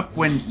jump up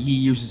when he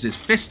uses his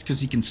fist, because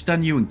he can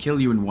stun you and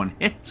kill you in 1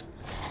 hit.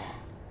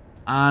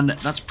 And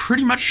that's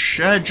pretty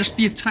much just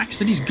the attacks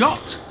that he's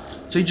got.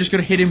 So you just got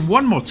to hit him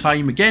 1 more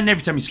time. Again,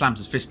 every time he slams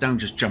his fist down,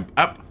 just jump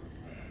up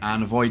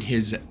and avoid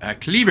his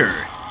cleaver.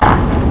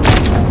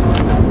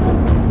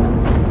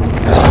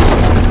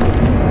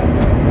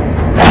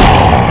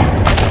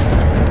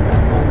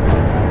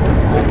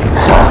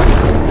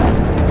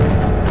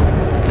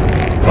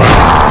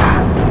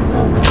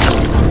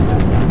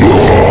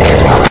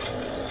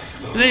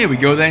 There we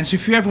go then. So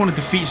if you ever want to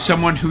defeat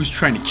someone who's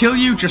trying to kill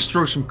you, just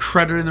throw some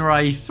credit in their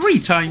eye 3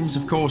 times.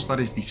 Of course, that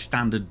is the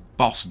standard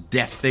boss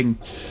death thing.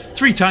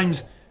 3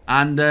 times.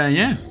 And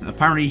yeah,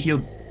 apparently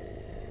he'll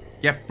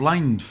get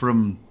blind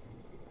from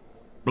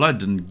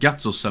blood and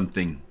guts or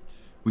something.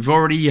 We've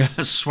already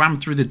swam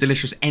through the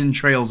delicious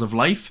entrails of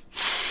life.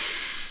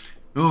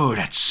 Oh,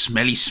 that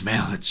smelly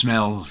smell. It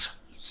smells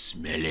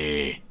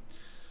smelly.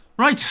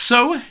 Right,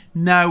 so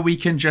now we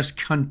can just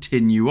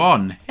continue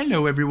on.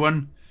 Hello,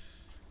 everyone.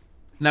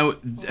 Now,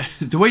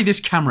 the way this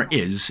camera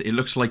is, it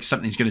looks like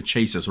something's going to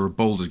chase us or a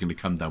boulder's going to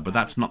come down, but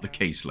that's not the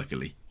case,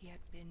 luckily. He had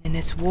been in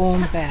his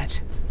warm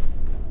bed.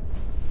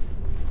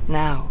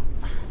 Now,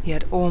 he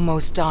had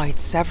almost died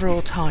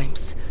several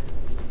times.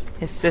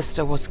 His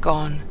sister was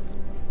gone,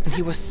 and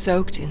he was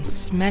soaked in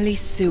smelly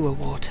sewer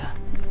water.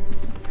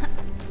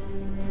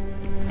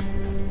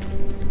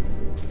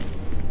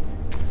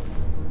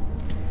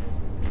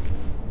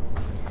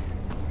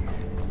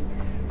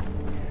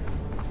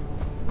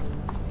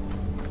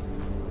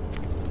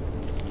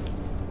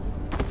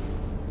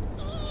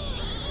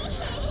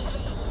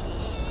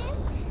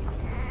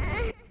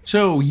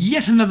 So,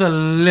 yet another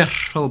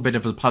little bit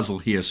of a puzzle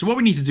here. So what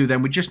we need to do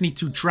then, we just need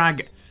to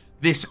drag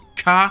this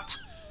cart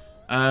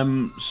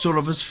sort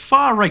of as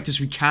far right as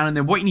we can. And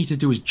then what you need to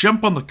do is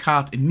jump on the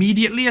cart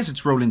immediately as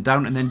it's rolling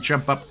down. And then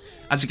jump up,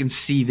 as you can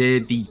see there,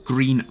 the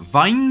green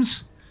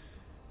vines.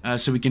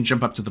 So we can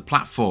jump up to the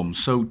platform.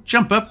 So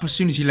jump up as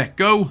soon as you let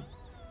go.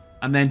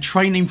 And then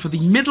try and aim for the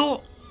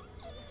middle.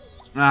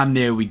 And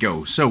there we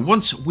go. So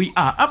once we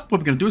are up,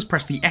 what we're going to do is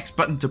press the X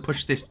button to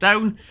push this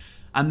down.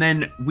 And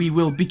then we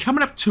will be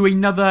coming up to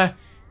another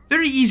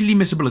very easily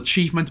missable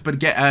achievement. But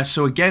again,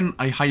 so again,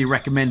 I highly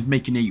recommend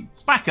making a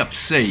backup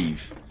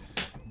save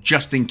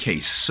just in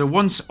case. So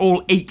once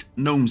all 8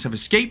 gnomes have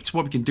escaped,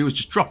 what we can do is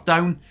just drop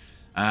down.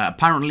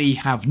 Apparently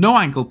have no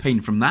ankle pain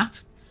from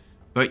that.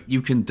 But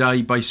you can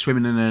die by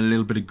swimming in a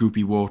little bit of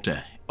goopy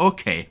water.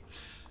 Okay.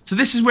 So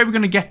this is where we're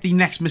going to get the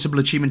next missable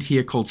achievement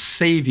here called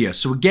Savior.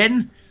 So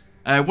again,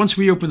 once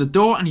we open the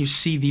door and you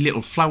see the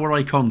little flower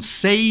icon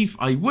save,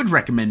 I would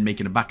recommend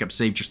making a backup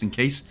save just in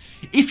case.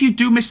 If you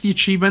do miss the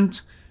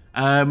achievement,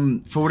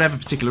 for whatever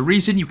particular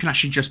reason, you can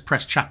actually just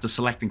press chat to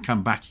select and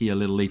come back here a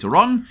little later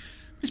on.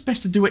 It's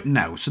best to do it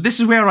now. So this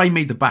is where I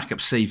made the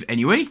backup save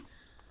anyway. And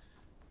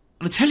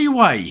I'll tell you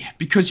why.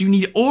 Because you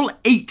need all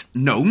 8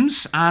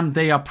 gnomes and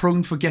they are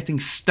prone for getting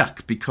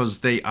stuck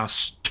because they are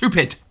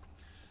stupid.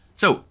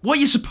 So what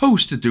you're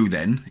supposed to do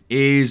then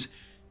is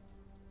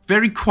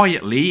very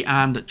quietly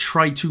and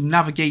try to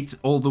navigate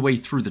all the way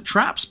through the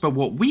traps. But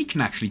what we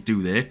can actually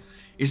do there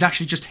is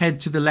actually just head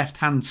to the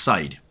left-hand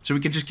side. So we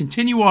can just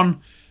continue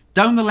on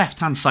down the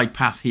left-hand side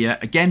path here.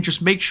 Again,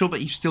 just make sure that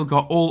you've still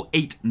got all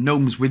 8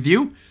 gnomes with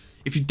you.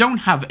 If you don't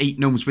have 8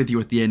 gnomes with you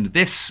at the end of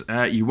this,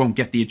 you won't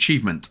get the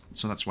achievement.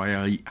 So that's why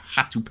I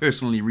had to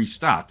personally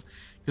restart.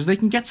 Because they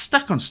can get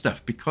stuck on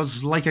stuff.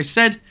 Because, like I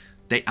said,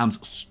 they are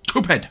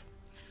stupid.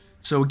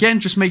 So again,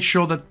 just make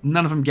sure that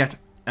none of them get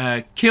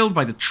killed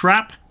by the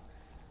trap.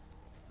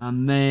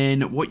 And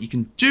then what you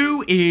can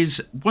do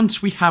is,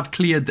 once we have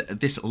cleared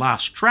this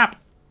last trap,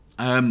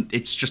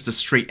 it's just a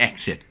straight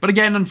exit. But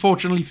again,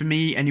 unfortunately for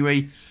me,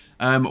 anyway,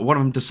 one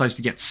of them decides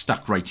to get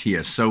stuck right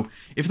here. So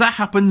if that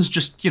happens,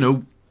 just, you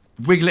know,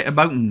 wiggle it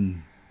about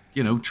and,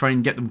 you know, try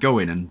and get them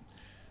going. And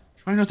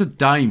try not to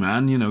die,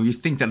 man. You know, you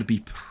think that'd be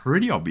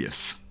pretty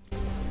obvious.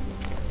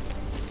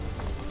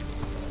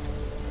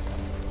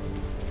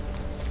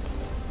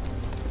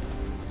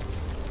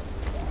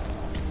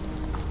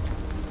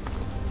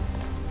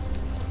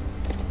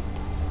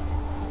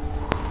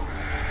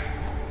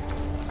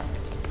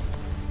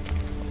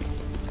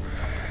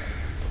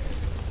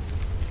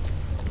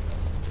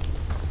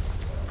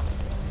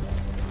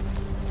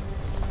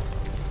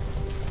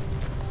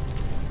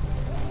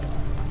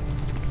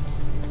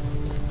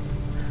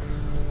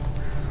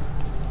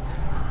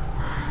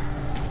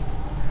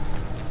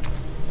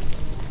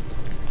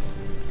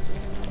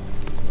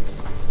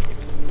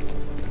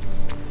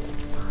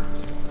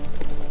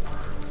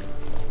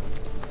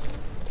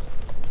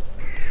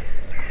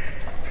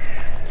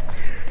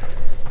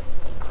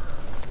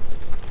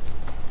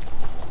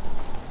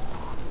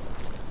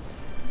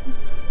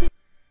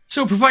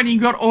 So, providing you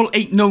got all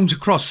 8 gnomes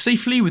across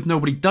safely with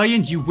nobody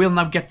dying, you will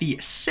now get the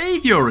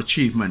Savior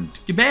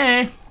achievement.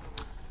 Goodbye.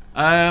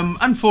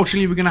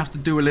 Unfortunately, we're going to have to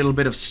do a little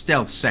bit of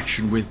stealth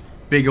section with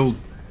big old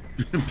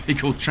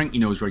chunky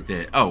nose right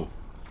there. Oh.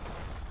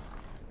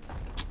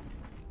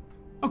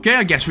 Okay,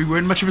 I guess we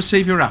weren't much of a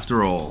savior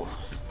after all.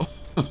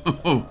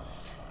 The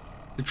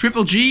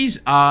triple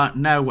G's are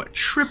now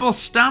triple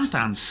stamped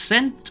and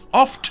sent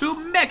off to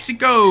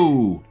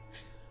Mexico.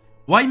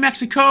 Why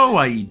Mexico?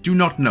 I do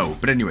not know.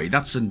 But anyway,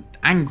 that's an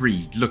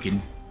angry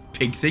looking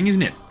pig thing,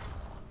 isn't it?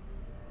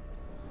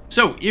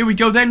 So, here we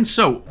go then.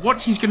 So,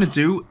 what he's going to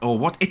do, or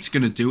what it's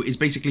going to do, is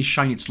basically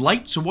shine its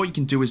light. So, what you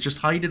can do is just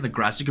hide in the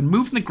grass. You can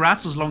move in the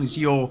grass as long as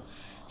you're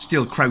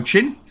still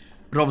crouching.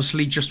 But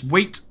obviously, just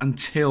wait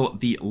until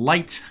the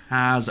light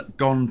has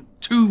gone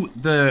to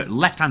the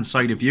left-hand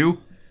side of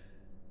you.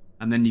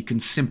 And then you can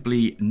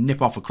simply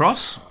nip off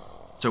across.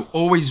 So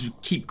always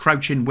keep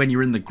crouching when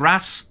you're in the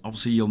grass.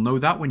 Obviously, you'll know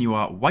that when you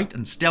are white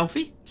and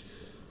stealthy.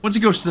 Once it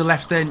goes to the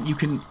left, then you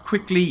can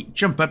quickly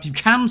jump up. You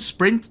can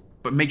sprint,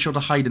 but make sure to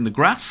hide in the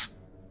grass.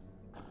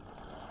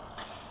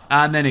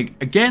 And then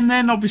again,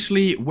 then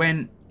obviously,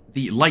 when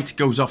the light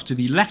goes off to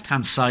the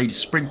left-hand side,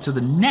 sprint to the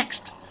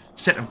next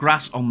set of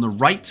grass on the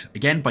right.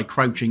 Again, by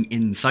crouching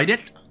inside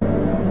it.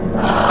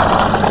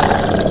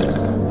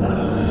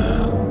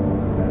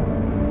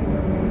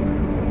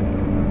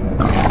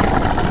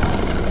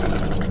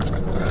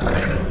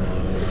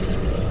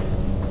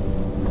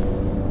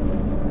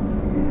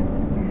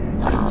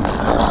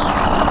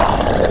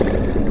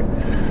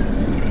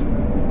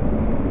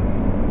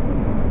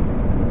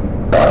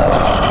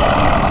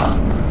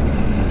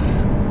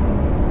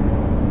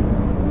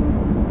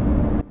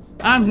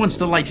 And once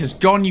the light has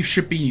gone, you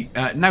should be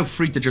now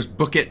free to just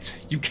book it.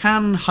 You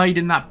can hide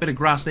in that bit of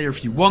grass there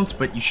if you want,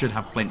 but you should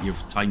have plenty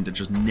of time to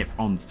just nip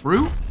on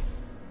through.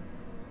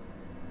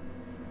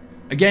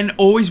 Again,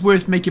 always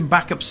worth making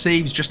backup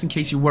saves just in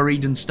case you're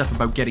worried and stuff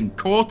about getting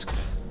caught.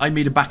 I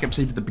made a backup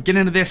save at the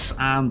beginning of this,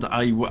 and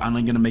I'm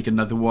going to make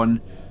another one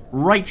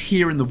right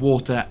here in the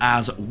water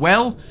as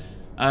well.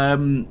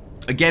 Again,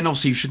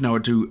 obviously, you should know how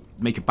to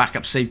make a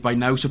backup save by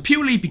now. So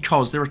purely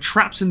because there are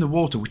traps in the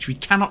water which we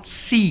cannot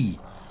see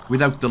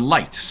without the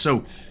light.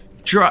 So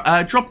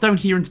drop down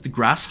here into the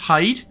grass,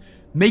 hide,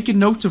 make a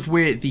note of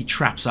where the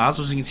traps are.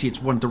 So as you can see, it's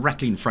one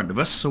directly in front of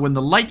us. So when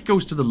the light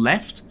goes to the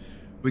left,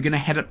 we're going to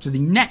head up to the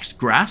next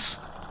grass,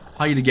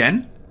 hide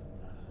again.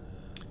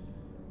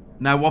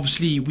 Now,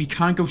 obviously, we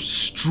can't go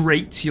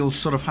straight. You'll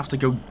sort of have to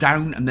go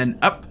down and then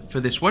up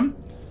for this one.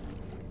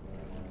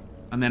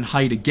 And then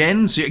hide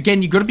again. So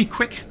again, you've got to be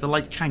quick. The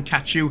light can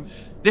catch you.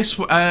 This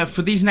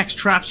for these next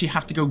traps, you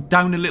have to go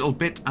down a little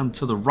bit and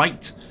to the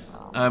right.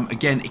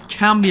 Again, it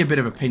can be a bit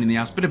of a pain in the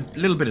ass, a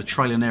little bit of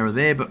trial and error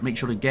there, but make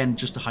sure again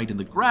just to hide in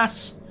the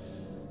grass.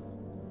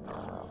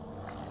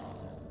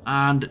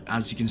 And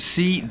as you can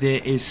see,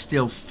 there is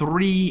still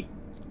 3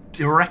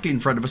 directly in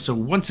front of us. So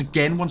once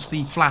again, once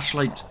the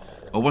flashlight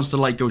or once the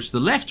light goes to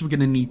the left, we're going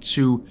to need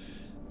to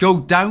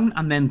go down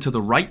and then to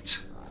the right.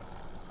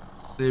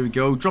 There we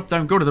go. Drop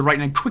down, go to the right,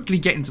 and then quickly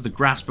get into the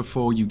grass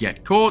before you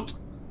get caught.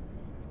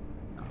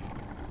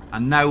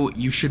 And now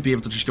you should be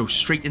able to just go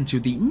straight into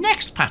the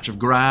next patch of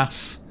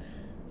grass.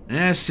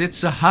 Yes,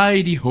 it's a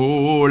hidey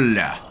hole.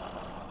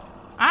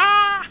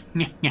 Ah,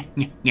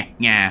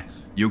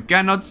 you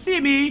cannot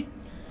see me.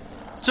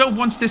 So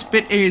once this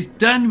bit is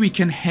done, we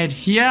can head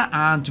here,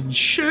 and we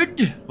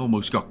should...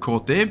 Almost got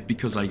caught there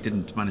because I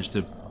didn't manage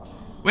to...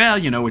 Well,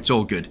 you know, it's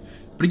all good.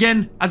 But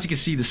again, as you can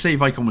see, the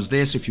save icon was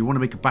there, so if you want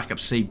to make a backup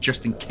save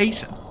just in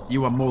case,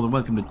 you are more than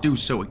welcome to do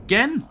so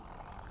again.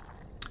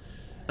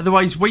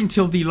 Otherwise, wait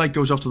until the light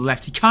goes off to the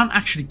left. He can't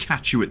actually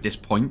catch you at this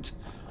point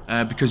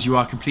because you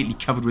are completely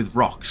covered with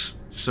rocks.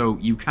 So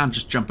you can't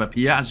just jump up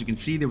here. As you can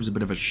see, there was a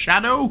bit of a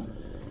shadow.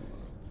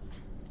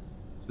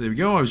 So there we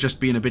go. I was just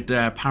being a bit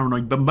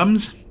paranoid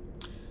bum-bums.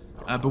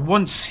 But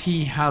once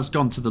he has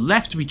gone to the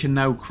left, we can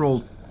now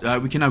crawl.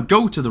 We can now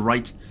go to the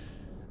right.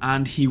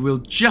 And he will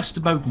just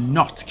about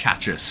not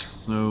catch us.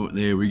 So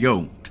there we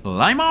go.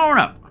 Climb on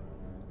up.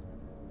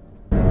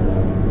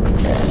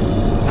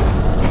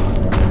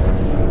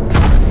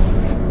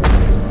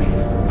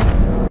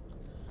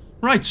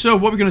 Right, so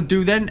what we're going to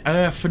do then,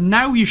 for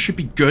now you should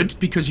be good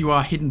because you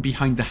are hidden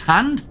behind the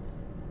hand.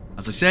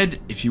 As I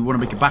said, if you want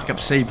to make a backup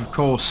save, of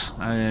course,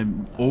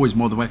 always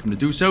more than welcome to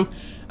do so.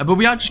 But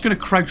we are just going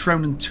to crouch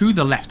around and to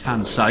the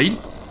left-hand side.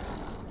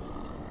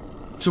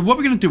 So what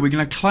we're going to do, we're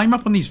going to climb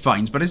up on these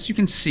vines, but as you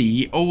can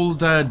see, old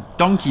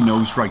donkey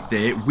nose right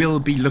there will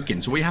be looking.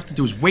 So what you have to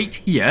do is wait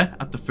here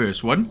at the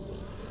first one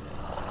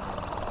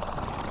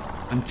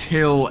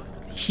until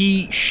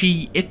he,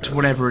 she, it,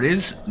 whatever it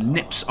is,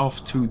 nips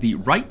off to the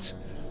right.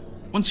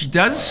 Once he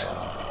does,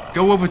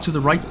 go over to the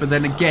right, but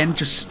then again,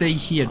 just stay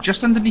here,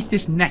 just underneath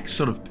this next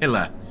sort of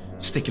pillar,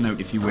 sticking out,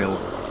 if you will.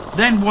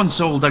 Then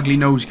once old ugly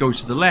nose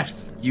goes to the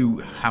left, you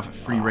have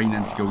free reign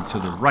then to go to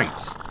the right.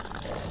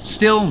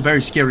 Still,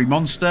 very scary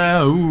monster.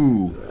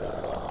 Ooh,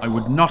 I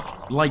would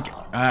not like,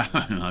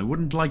 I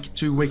wouldn't like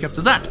to wake up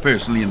to that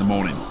personally in the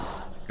morning,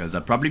 because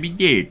I'd probably be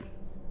dead.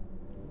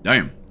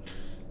 Damn.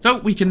 So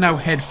we can now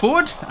head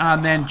forward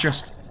and then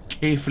just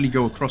carefully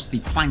go across the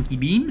planky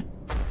beam.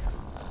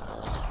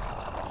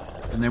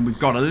 And then we've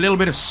got a little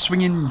bit of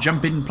swinging,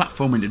 jumping,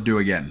 platforming to do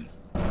again.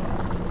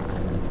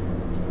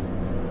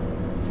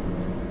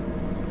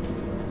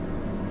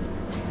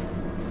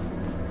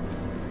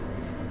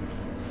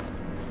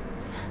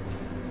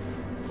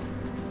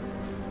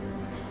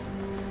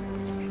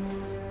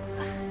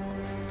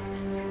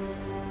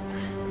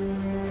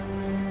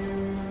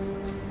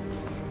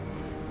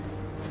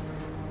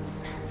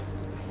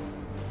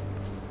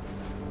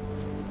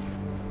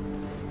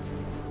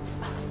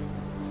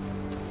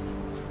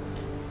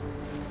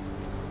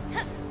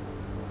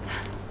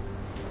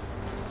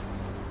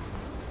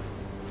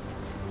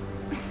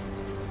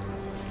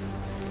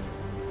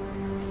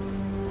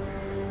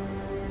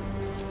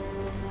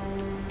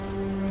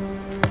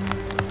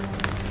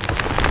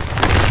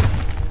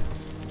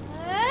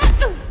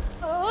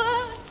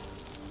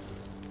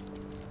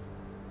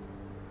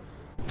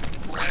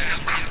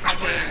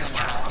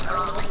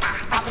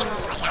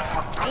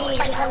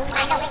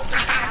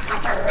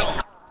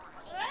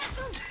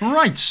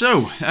 Right,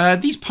 so,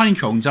 these pine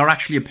cones are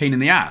actually a pain in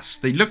the ass.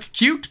 They look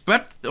cute,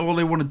 but all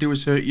they want to do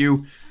is hurt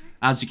you.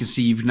 As you can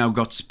see, you've now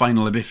got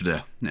spinal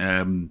bifida,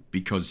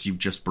 because you've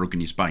just broken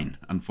your spine,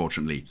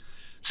 unfortunately.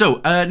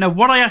 So, now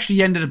what I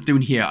actually ended up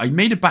doing here, I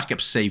made a backup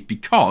save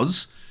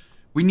because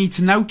we need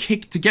to now to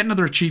get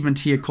another achievement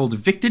here called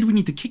Evicted, we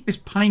need to kick this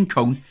pine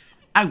cone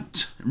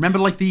out. Remember,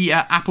 like, the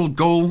apple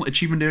goal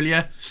achievement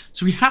earlier?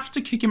 So we have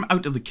to kick him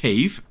out of the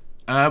cave,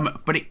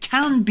 but it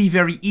can be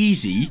very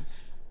easy.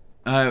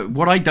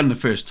 What I'd done the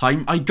first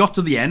time, I got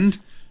to the end,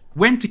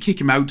 went to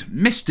kick him out,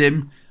 missed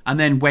him, and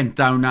then went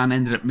down and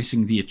ended up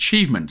missing the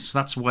achievement. So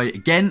that's why,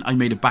 again, I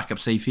made a backup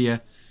save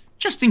here,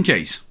 just in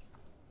case.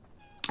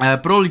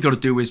 But all you got to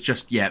do is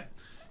just,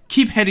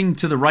 keep heading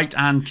to the right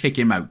and kick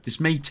him out. This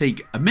may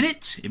take a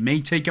minute, it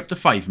may take up to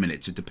 5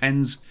 minutes. It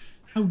depends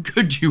how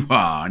good you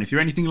are. And if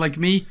you're anything like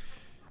me,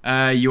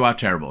 you are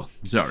terrible.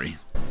 Sorry.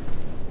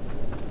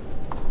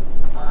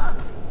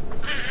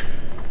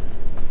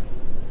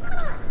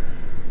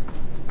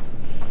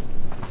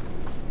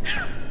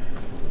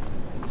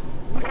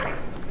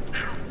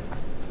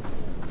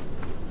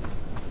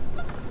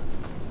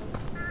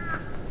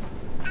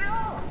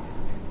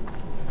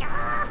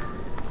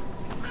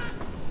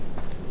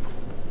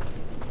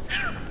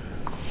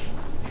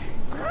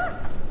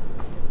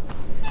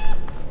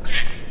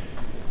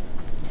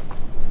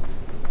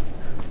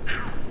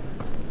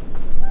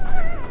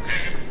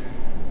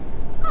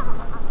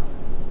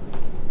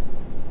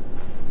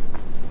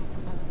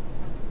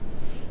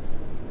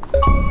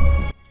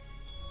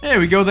 There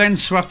we go then,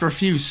 so after a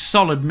few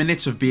solid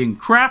minutes of being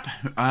crap,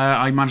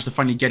 I managed to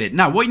finally get it.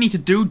 Now, what you need to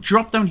do,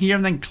 drop down here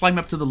and then climb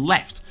up to the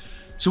left.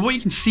 So what you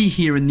can see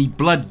here in the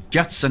blood,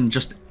 guts, and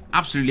just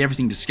absolutely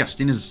everything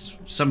disgusting is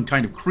some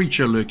kind of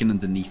creature lurking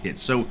underneath it.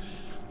 So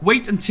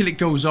wait until it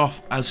goes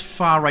off as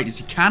far right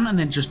as you can, and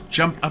then just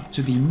jump up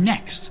to the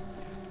next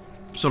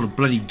sort of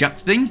bloody gut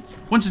thing.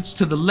 Once it's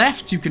to the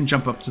left, you can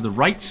jump up to the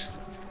right.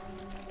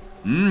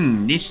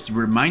 This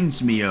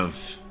reminds me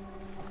of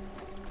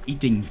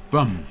eating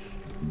bum.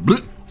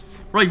 Blech.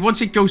 Right, once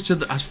it goes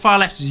to as far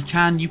left as you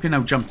can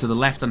now jump to the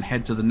left and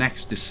head to the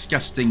next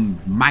disgusting,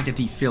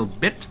 maggoty-filled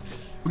bit.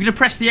 We're going to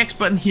press the X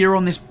button here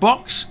on this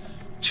box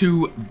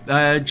to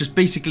just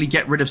basically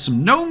get rid of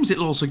some gnomes.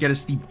 It'll also get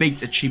us the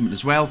bait achievement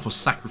as well for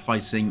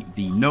sacrificing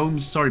the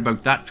gnomes. Sorry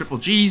about that, triple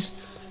G's.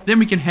 Then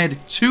we can head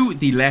to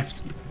the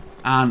left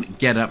and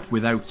get up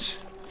without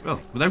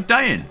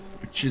dying,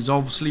 which is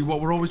obviously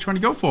what we're always trying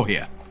to go for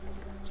here.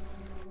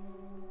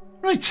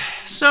 Right,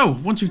 so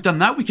once we've done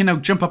that, we can now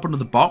jump up under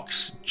the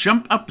box,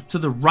 jump up to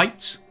the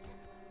right,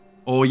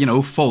 or, you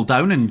know, fall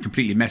down and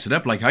completely mess it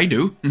up like I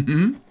do.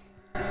 And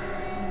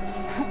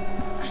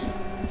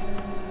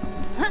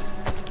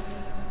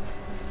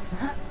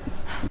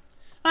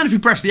if we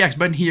press the X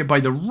button here by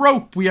the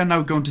rope, we are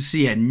now going to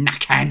see a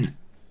Nakan.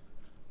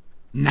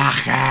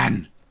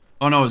 Nakan.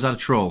 Oh no, is that a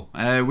troll?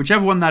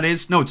 Whichever one that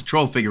is. No, it's a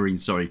troll figurine,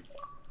 sorry.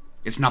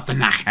 It's not the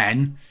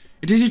Nakan.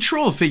 It is a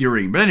troll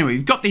figurine. But anyway,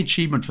 we've got the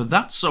achievement for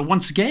that. So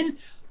once again,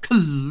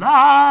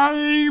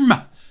 climb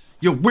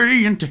your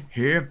way into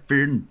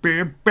heaven,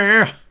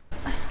 baby.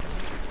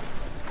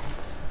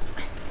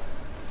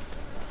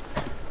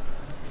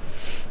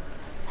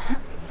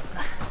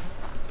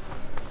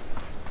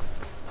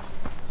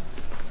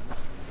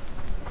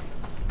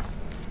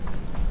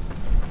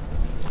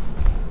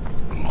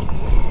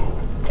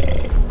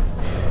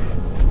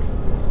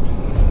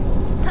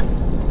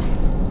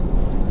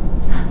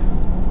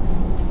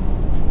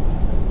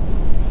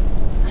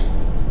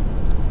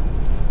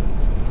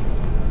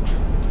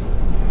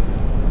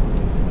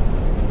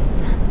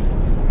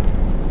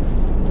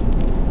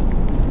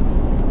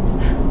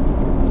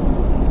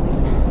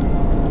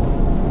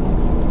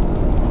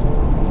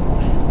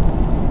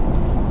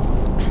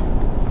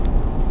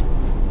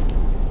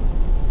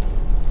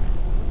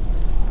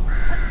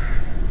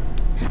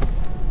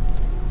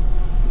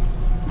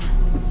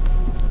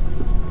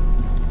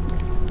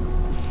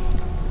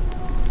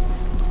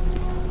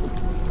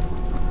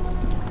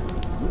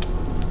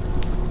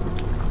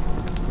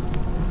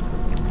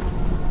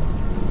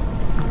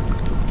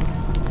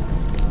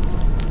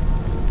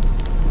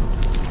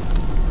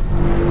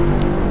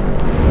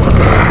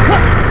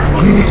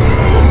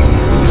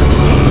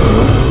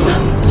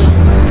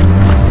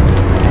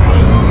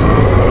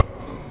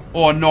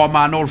 Oh no,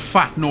 man, old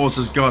fat nose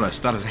has got us.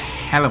 That is a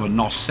hell of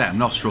a set of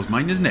nostrils,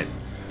 mine, isn't it?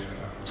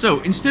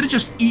 So, instead of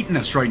just eating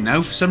us right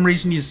now, for some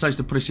reason he decides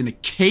to put us in a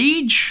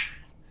cage.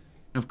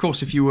 And of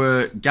course, if you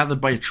were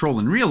gathered by a troll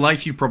in real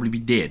life, you'd probably be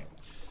dead.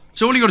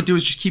 So all you got to do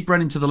is just keep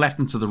running to the left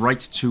and to the right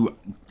to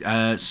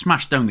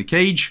smash down the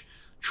cage.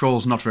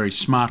 Troll's not very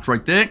smart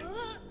right there.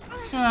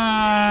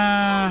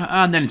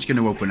 And then it's going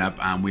to open up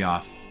and we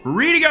are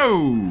free to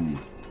go.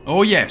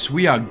 Oh yes,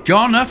 we are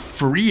gonna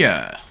free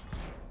her.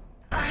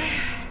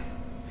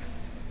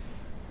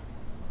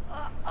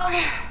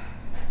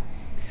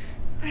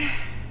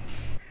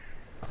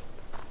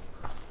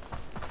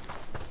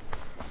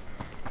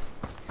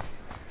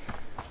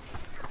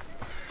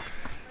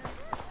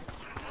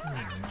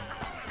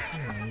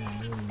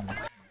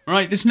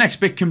 Alright, this next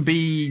bit can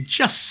be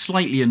just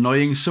slightly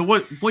annoying. So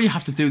what you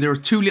have to do, there are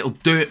two little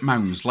dirt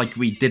mounds like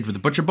we did with the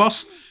butcher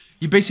boss.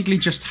 You basically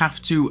just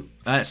have to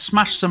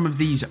smash some of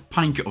these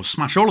pine cones, or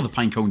smash all of the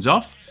pine cones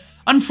off.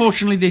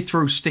 Unfortunately, they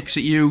throw sticks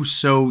at you,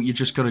 so you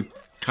just gotta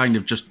kind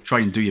of just try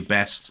and do your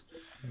best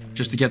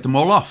just to get them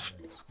all off.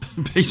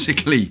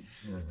 Basically.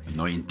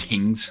 Annoying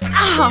things.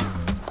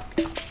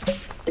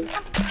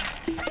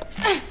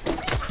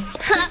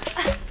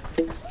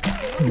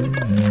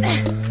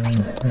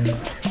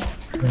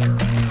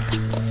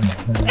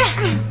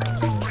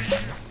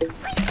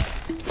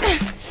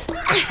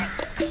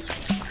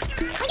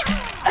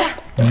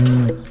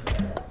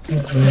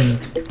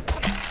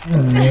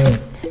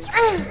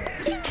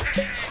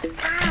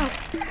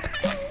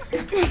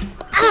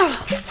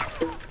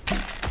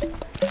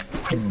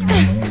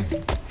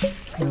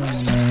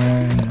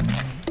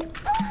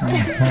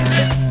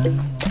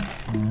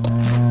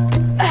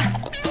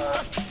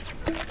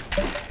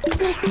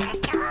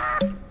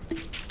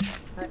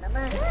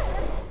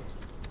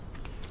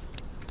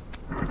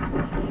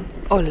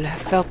 Olle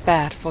felt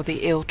bad for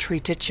the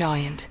ill-treated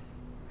giant.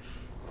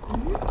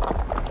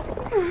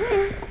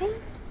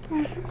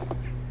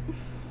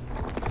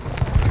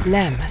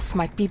 Lem's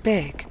might be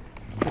big,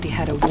 but he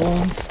had a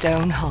warm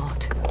stone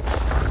heart.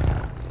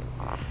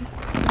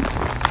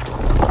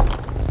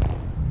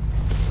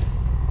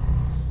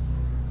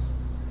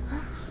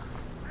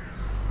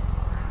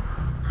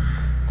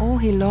 All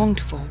he longed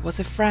for was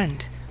a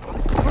friend.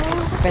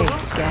 His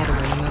face scared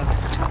away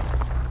most.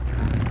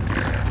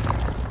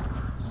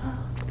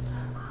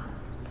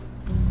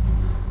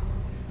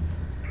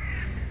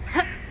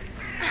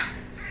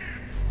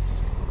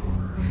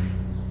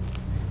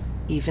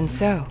 Even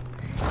so,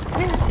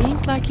 it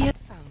seemed like he had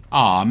found...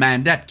 Aw,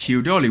 man, that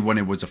cute. All he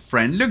wanted was a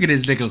friend. Look at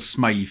his little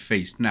smiley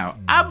face now.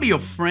 I'll be your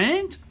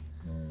friend.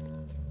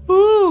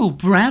 Ooh,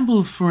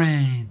 Bramble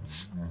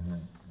friends.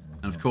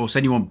 And of course,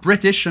 anyone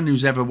British and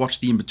who's ever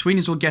watched The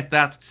In-Betweeners will get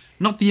that.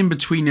 Not The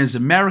In-Betweeners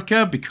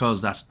America,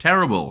 because that's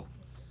terrible.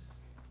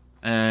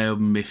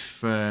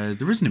 If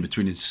there is an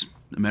In-Betweeners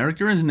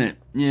America, isn't it?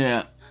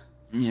 Yeah.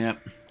 Yeah.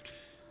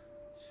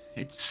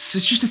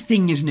 It's just a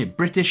thing, isn't it?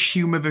 British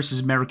humour versus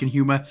American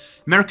humour.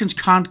 Americans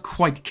can't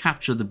quite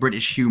capture the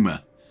British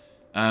humour.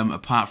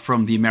 Apart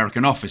from The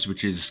American Office,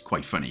 which is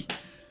quite funny.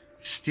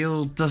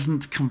 Still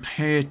doesn't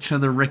compare to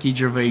the Ricky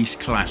Gervais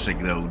classic,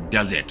 though,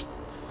 does it?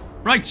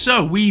 Right,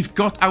 so we've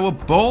got our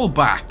ball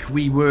back.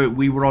 We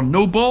were on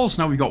no balls,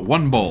 now we've got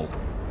one ball.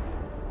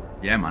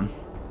 Yeah, man.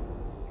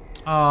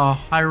 Oh,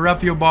 I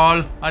love you,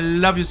 ball. I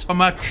love you so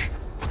much.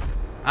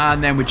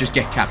 And then we just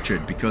get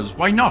captured, because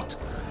why not?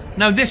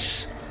 Now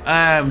this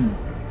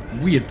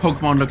weird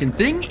Pokemon-looking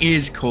thing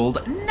is called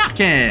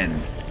Nakken.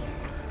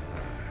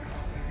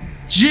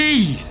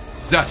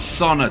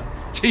 Jesus on a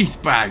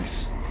teeth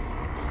bags.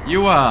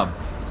 You are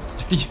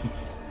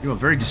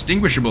very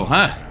distinguishable,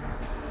 huh?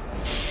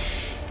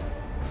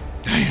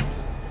 Damn.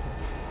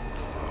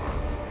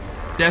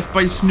 Death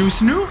by Snoo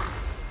Snoo?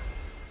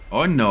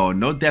 Oh no,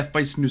 no death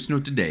by Snoo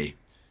Snoo today.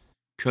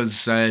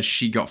 Because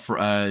she got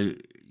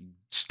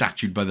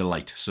statued by the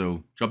light.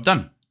 So, job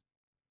done.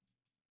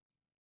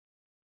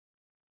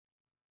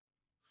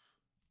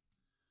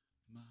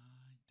 My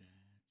dad says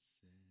that's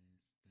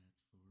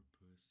for a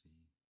pussy.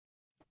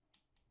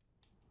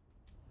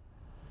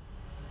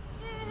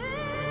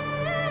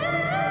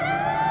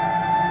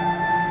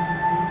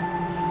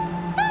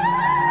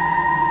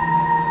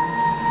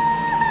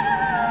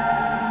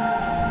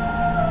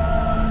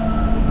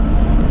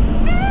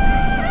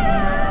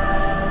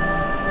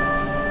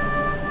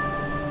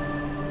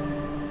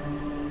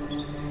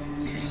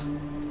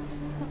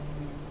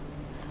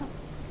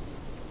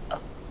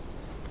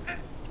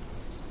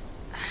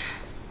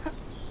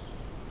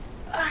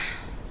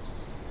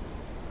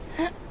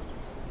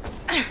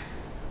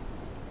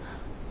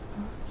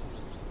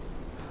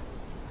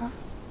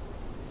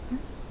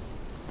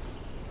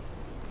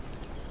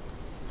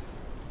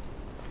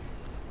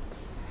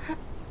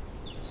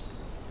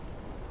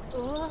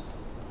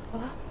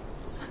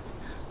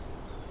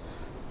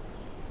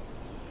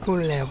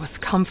 Olle was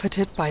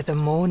comforted by the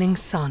morning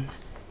sun.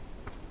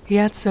 He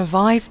had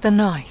survived the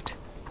night,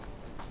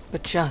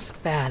 but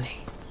just barely.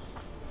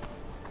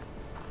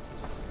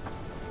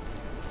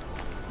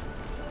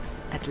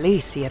 At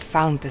least he had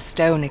found the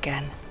stone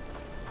again.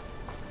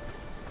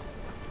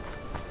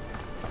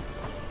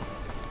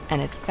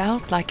 And it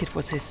felt like it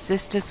was his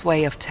sister's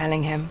way of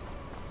telling him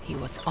he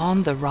was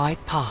on the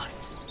right path.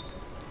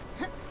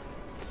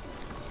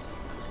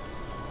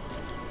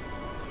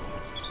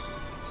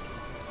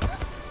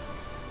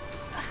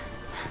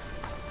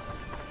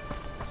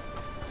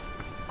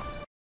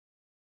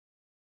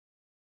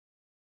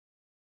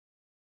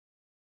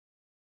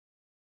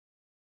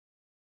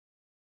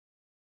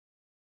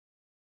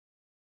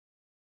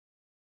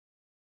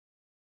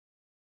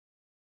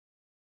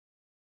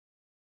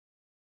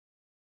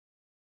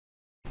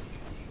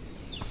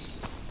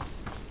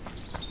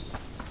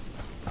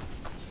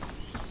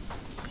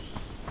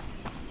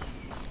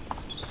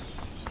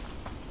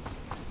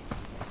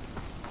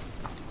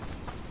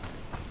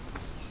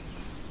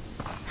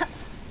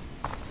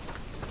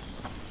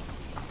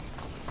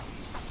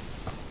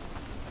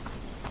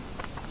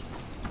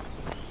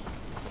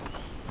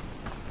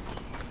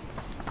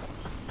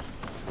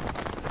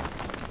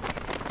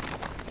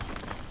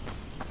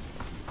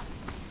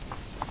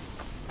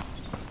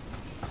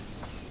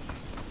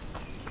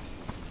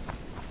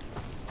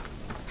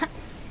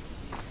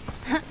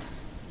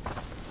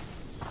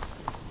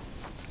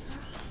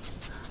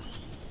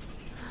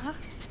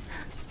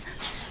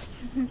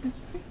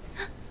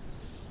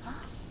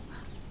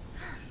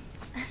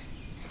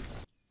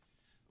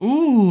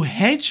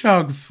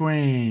 hedgehog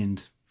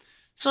friend.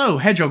 So,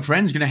 hedgehog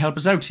friend's going to help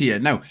us out here.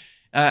 Now,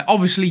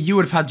 obviously, you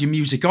would have had your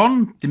music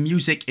on. The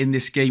music in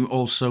this game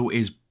also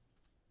is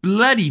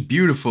bloody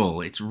beautiful.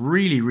 It's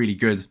really, really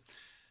good.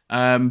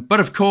 But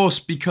of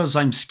course, because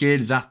I'm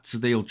scared that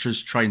they'll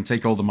just try and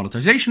take all the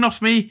monetization off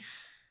me,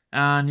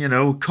 and, you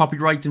know,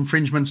 copyright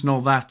infringements and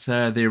all that,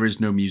 there is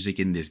no music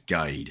in this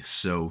guide.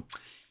 So,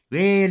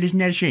 well, isn't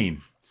that a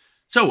shame?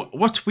 So,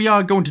 what we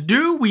are going to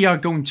do, we are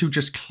going to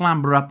just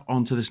clamber up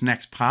onto this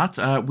next part.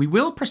 We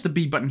will press the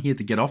B button here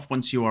to get off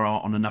once you are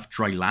on enough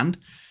dry land.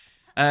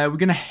 We're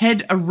going to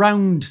head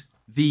around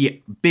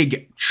the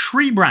big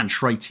tree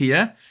branch right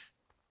here.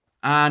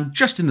 And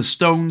just in the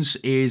stones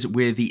is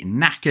where the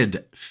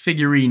knackered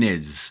figurine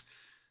is.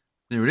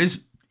 There it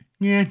is.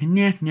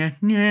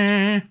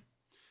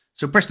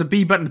 So press the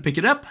B button to pick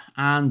it up,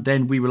 and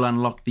then we will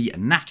unlock the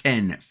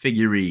Naken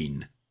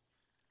figurine.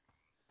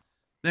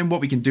 Then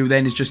what we can do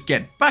then is just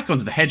get back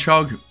onto the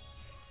hedgehog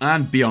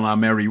and be on our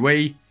merry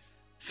way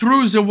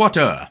through the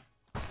water.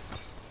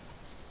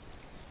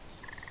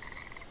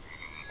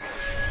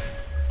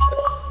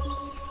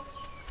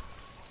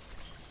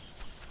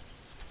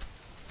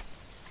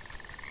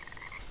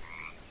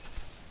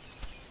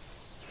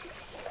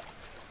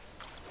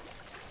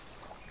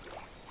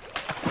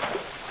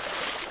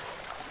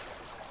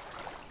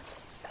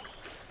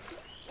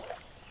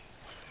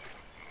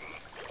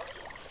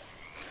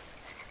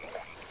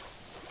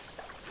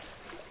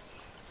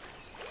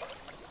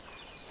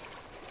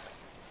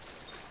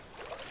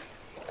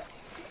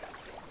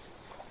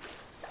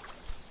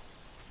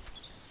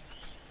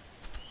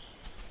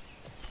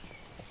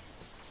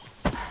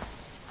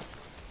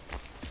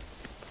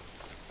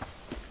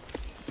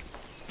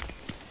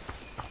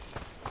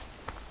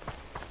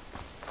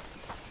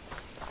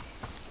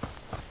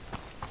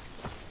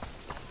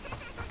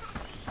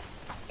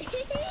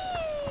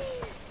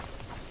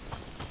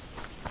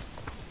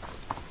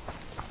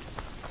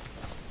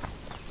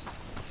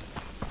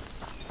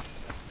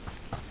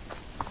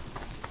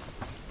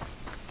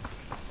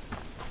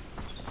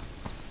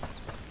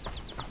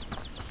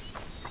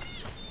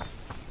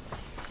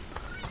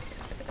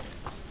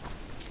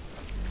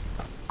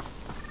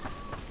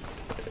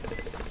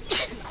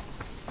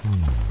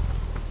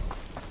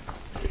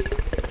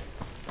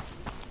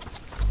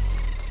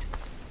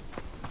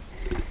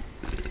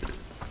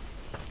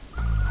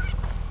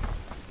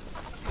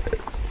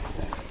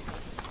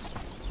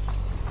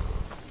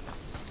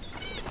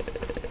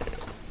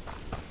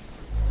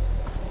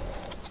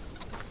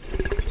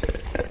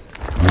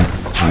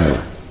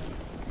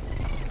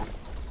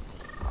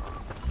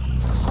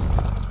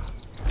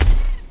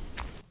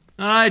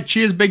 Alright,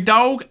 cheers big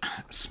dog.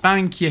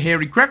 Spank your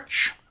hairy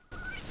crutch.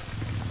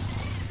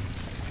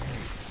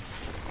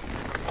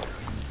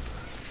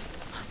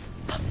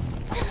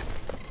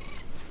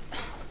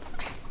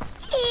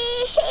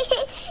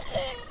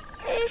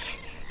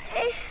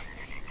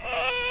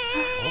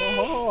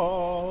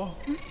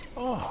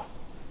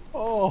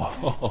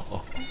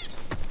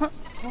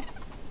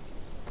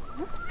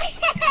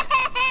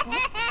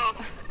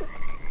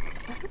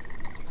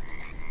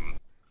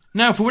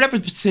 Now, for whatever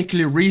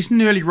particular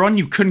reason, earlier on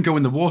you couldn't go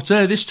in the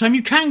water. This time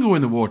you can go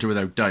in the water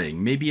without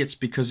dying. Maybe it's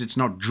because it's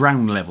not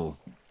drown level.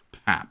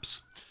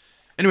 Perhaps.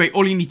 Anyway,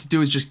 all you need to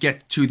do is just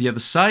get to the other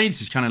side.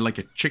 This is kind of like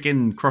a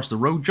chicken cross the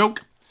road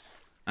joke.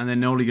 And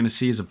then all you're going to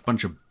see is a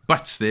bunch of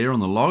butts there on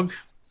the log.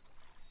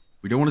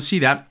 We don't want to see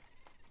that.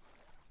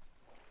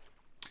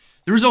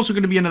 There is also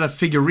going to be another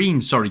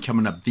figurine,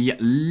 coming up. The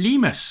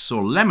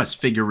Lemus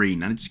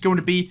figurine. And it's going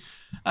to be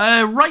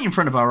right in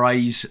front of our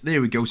eyes.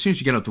 There we go. As soon as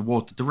we get out of the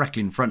water,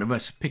 directly in front of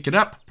us. Pick it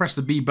up. Press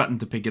the B button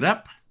to pick it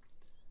up.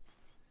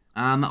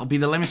 And that'll be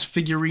the Lemus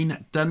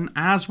figurine done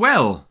as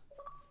well.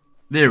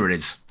 There it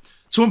is.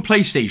 So on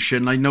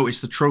PlayStation, I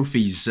noticed the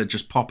trophies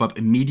just pop up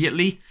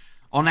immediately.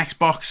 On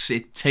Xbox,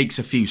 it takes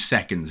a few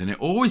seconds. And it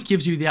always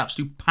gives you the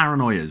absolute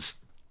paranoias.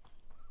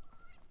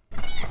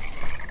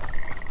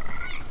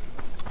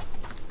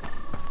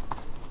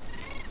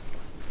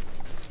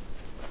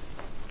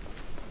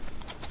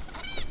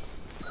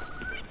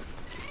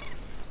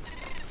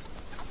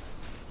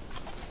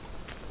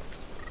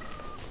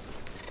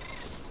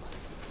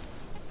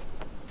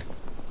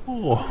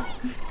 Oh.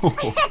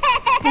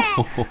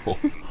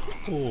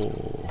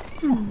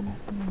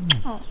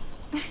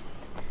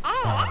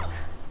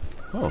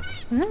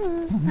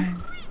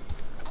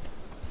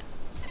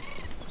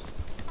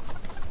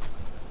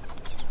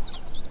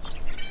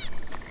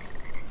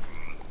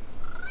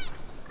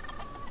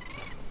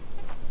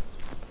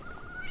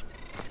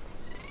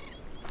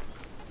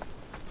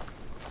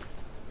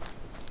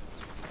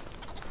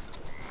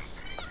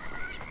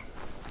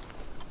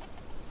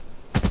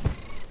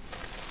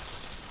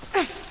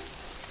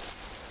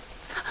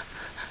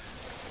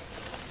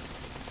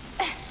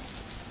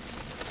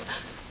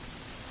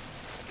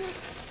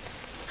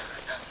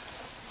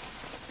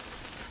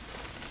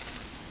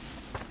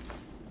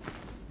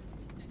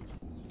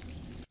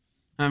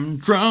 I'm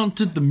drawn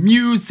to the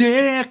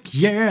music,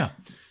 yeah.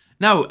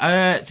 Now,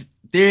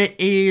 there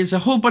is a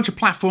whole bunch of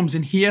platforms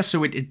in here,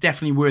 so it's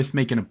definitely worth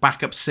making a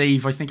backup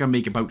save. I think I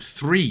make about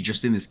 3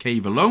 just in this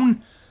cave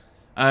alone.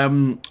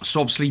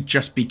 So obviously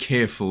just be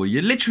careful.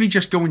 You're literally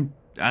just going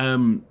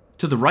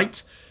to the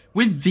right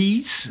with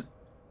these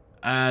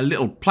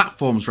little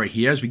platforms right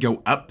here as we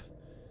go up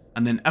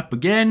and then up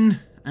again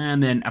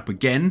and then up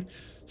again.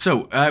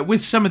 So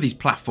with some of these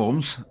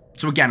platforms,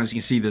 so again, as you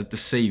can see, the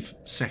save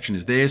section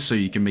is there, so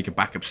you can make a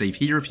backup save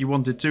here if you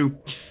wanted to.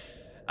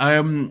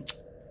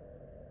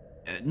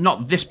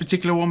 Not this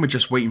particular one, we're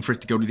just waiting for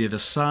it to go to the other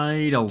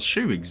side. I'll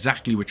show you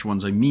exactly which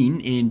ones I mean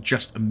in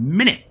just a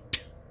minute.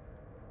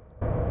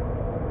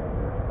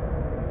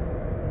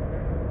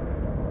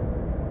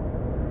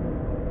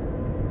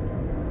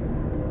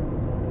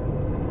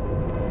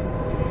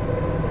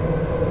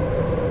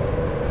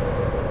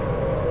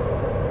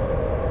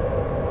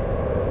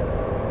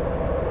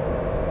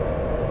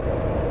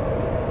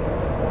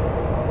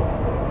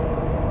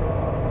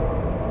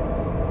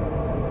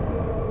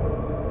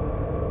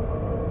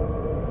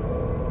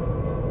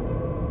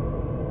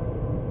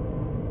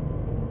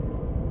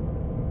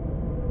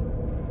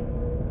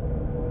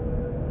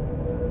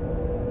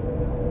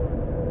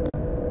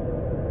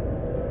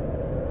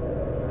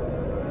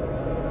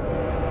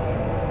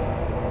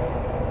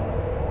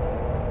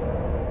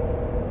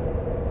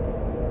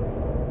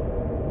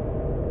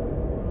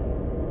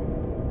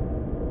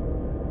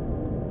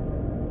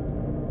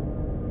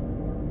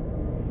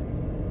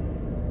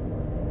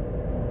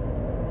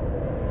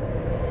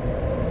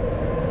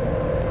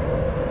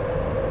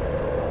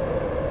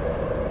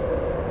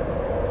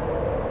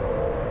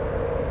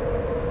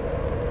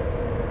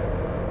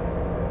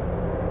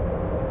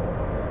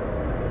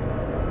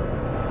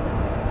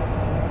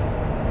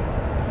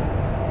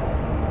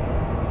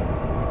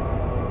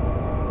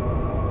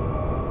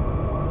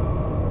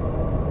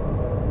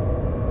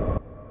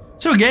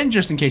 So again,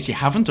 just in case you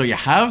haven't or you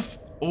have,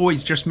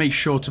 always just make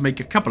sure to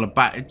make a couple of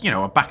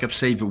a backup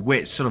save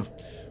where sort of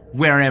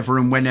wherever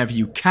and whenever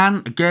you can.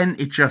 Again,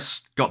 it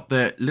just got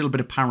the little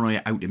bit of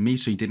paranoia out in me,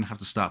 so you didn't have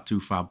to start too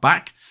far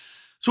back.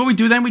 So what we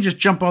do then, we just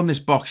jump on this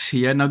box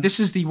here. Now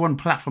this is the one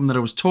platform that I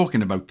was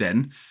talking about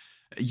then.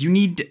 You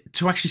need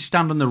to actually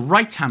stand on the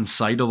right-hand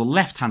side or the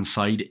left-hand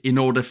side in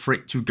order for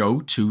it to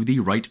go to the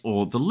right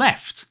or the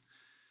left.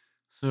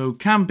 So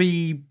can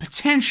be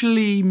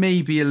potentially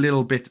maybe a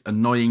little bit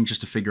annoying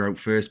just to figure out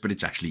first, but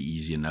it's actually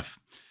easy enough.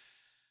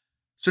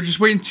 So just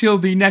wait until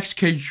the next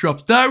cage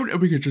drops down and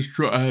we can just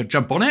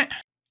jump on it.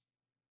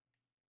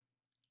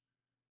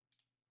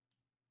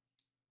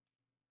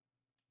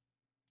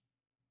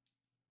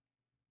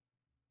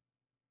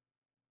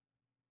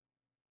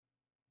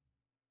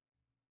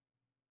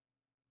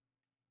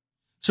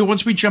 So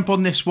once we jump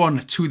on this one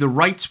to the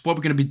right, what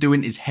we're going to be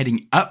doing is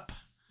heading up.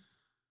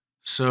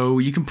 So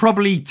you can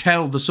probably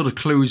tell the sort of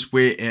clues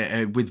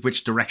with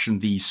which direction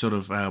these sort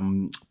of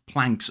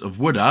planks of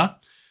wood are.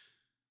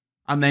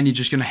 And then you're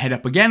just going to head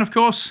up again, of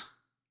course.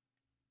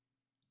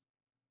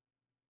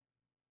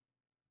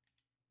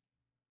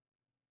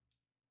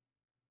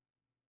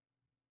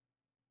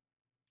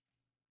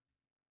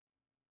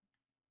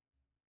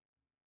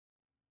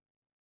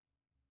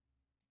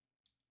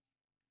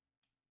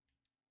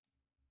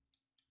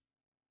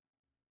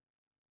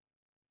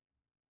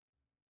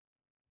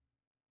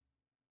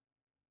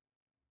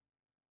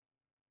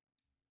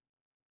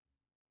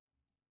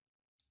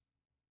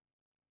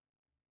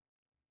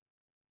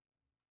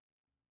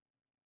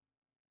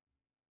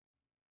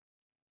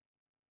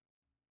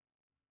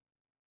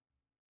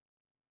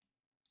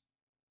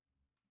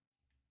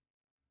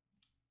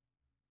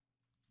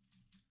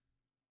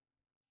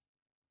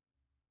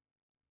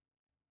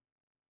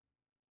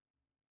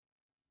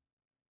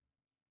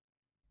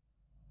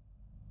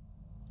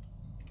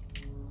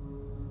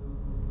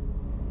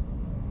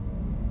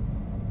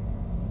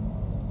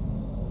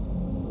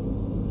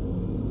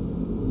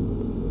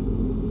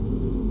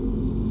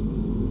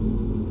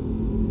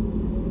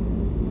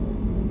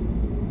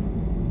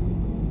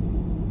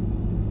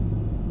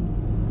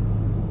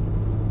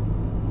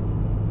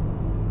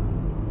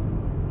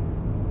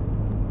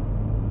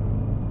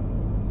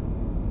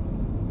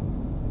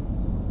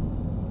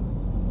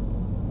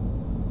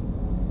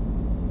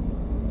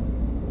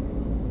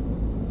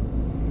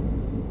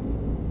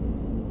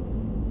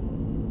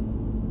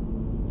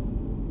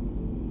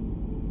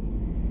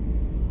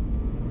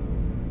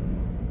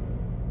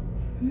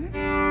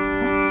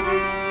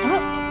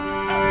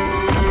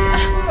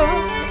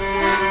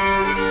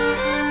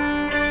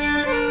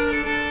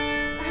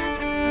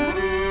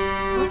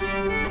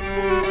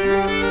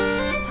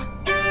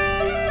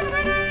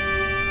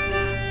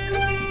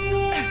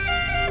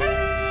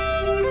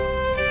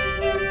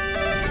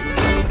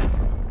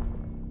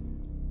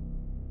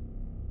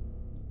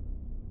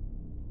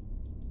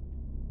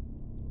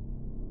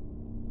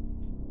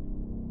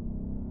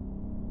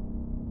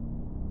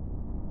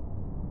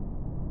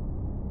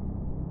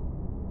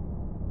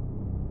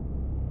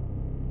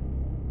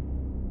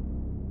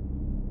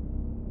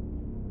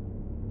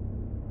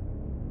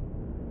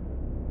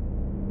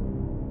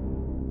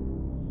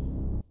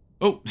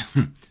 Oh,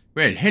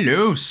 Well,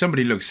 hello.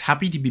 Somebody looks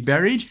happy to be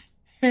buried.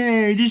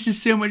 Hey, this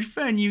is so much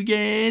fun, you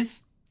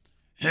guys.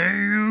 Hey,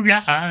 you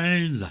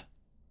guys.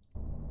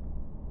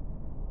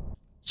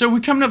 So we're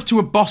coming up to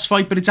a boss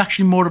fight, but it's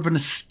actually more of an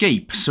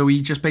escape. So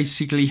we just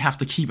basically have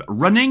to keep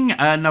running.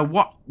 Now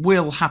what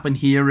will happen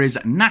here is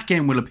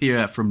Nakin will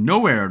appear from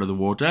nowhere out of the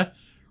water.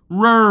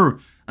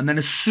 Roar! And then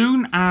as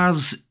soon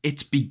as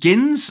it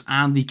begins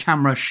and the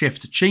camera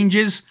shift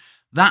changes,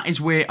 that is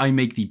where I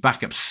make the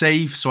backup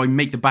save. So I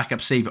make the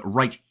backup save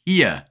right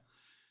here.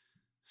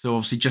 So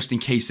obviously just in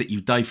case that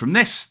you die from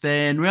this,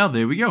 then well,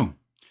 there we go.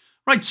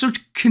 Right, so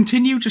just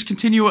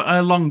continue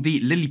along the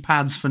lily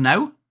pads for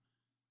now.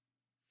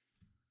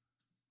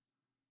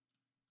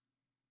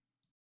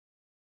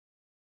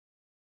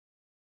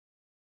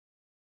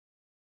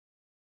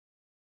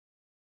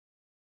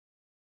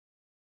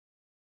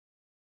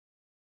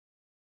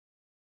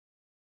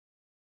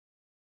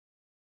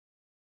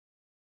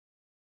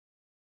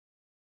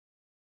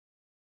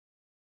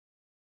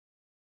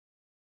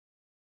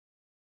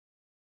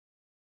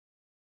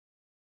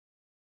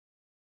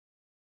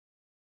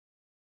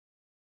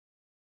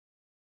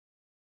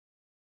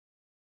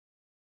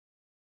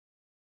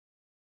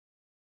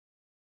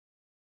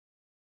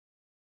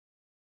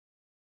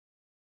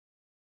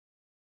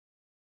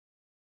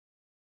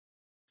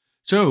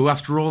 So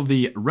after all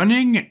the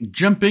running,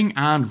 jumping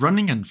and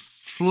running and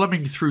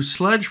flubbing through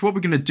sludge, what we're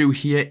going to do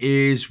here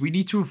is we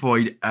need to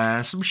avoid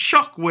some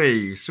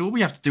shockwaves. So what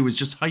we have to do is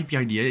just hide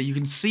behind here. You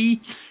can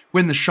see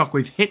when the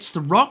shockwave hits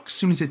the rock. As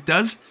soon as it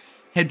does,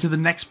 head to the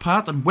next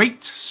part and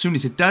wait. As soon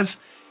as it does,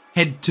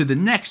 head to the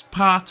next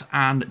part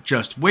and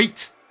just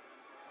wait.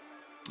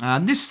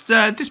 And this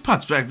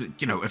part's,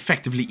 you know,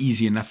 effectively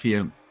easy enough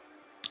here.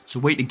 So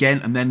wait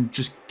again and then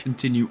just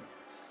continue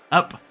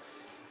up.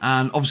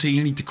 And obviously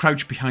you need to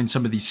crouch behind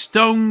some of these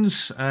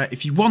stones.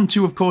 If you want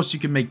to, of course, you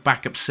can make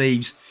backup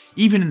saves,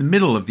 even in the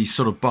middle of these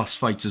sort of boss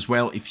fights as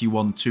well, if you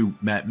want to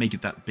make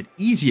it that bit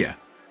easier.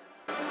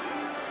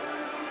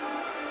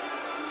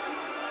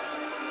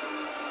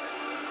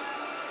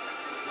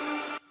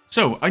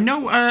 So, I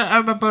know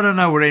I'm about an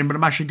hour in, but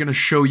I'm actually going to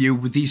show you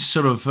with these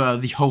sort of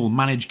the whole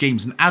manage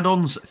games and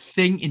add-ons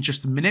thing in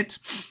just a minute.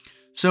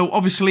 So,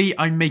 obviously,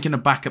 I'm making a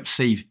backup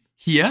save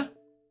here.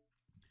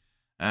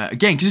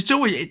 Again, because it's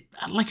always,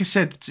 like I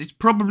said, it's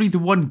probably the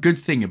one good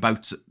thing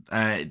about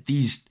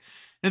these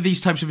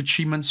types of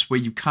achievements where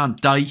you can't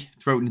die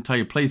throughout an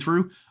entire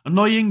playthrough.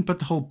 Annoying, but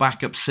the whole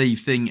backup save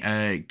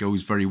thing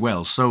goes very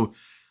well. So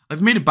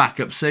I've made a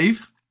backup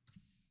save,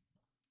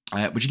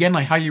 which again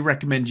I highly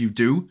recommend you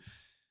do,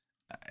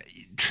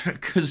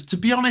 because to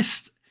be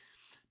honest,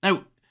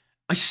 now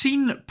I've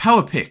seen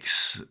Power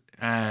Picks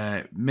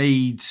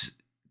made.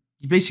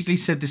 He basically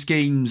said this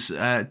game's 2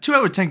 out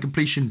of 10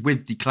 completion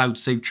with the cloud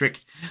save trick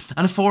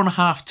and a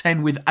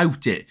 4.5/10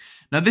 without it.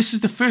 Now, this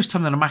is the first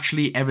time that I'm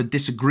actually ever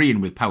disagreeing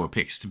with Power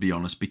Picks, to be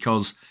honest,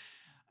 because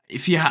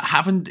if you're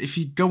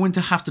going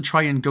to have to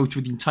try and go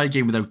through the entire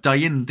game without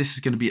dying, this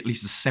is going to be at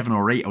least a 7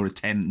 or 8 out of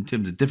 10 in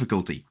terms of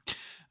difficulty.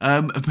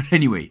 But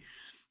anyway,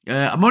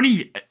 I'm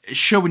only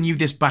showing you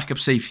this backup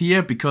save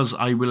here because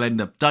I will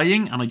end up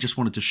dying, and I just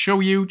wanted to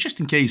show you, just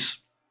in case.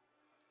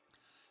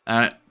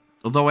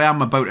 Although I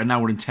am about an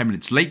hour and 10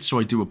 minutes late, so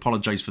I do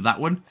apologise for that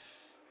one.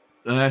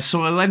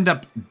 So I'll end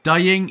up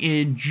dying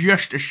in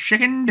just a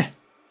second.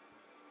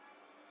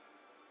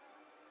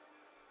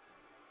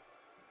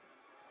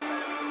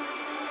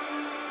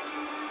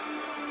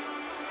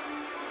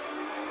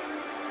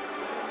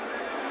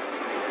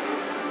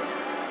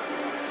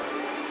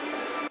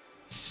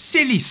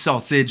 Silly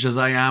sausage as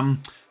I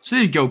am. So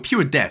there you go,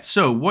 pure death.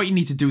 So what you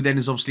need to do then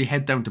is obviously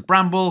head down to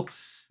Bramble,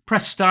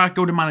 press start,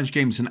 go to manage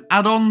games and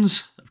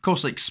add-ons. Of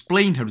course, I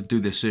explained how to do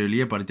this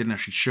earlier, but I didn't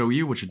actually show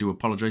you, which I do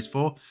apologize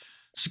for.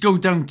 So go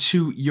down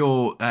to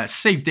your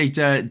save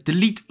data,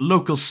 delete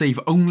local save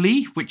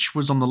only, which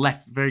was on the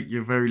left,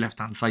 your very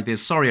left-hand side there.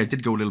 Sorry, I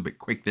did go a little bit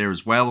quick there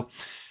as well.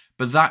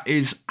 But that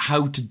is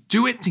how to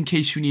do it, in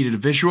case you needed a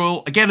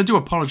visual. Again, I do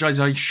apologize,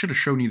 I should have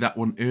shown you that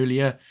one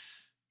earlier.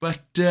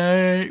 But,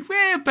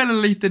 well, better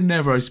late than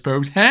never, I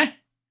suppose, huh?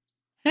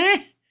 Huh?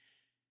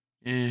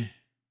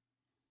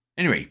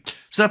 Anyway,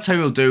 so that's how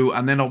you'll do,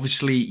 and then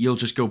obviously you'll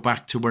just go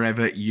back to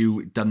wherever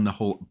you done the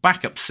whole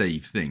backup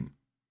save thing.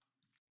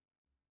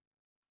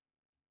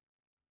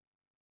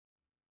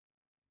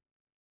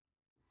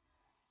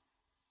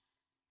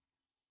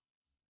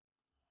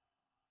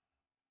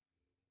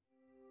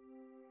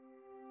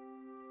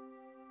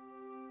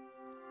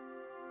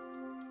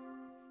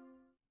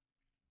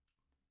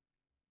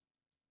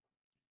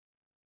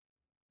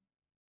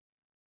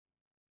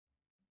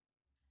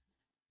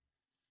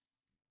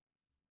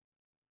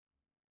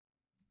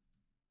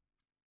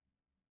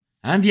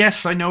 And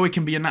yes, I know it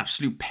can be an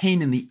absolute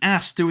pain in the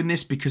ass doing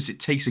this because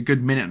it takes a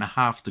good minute and a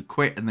half to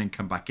quit and then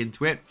come back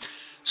into it.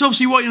 So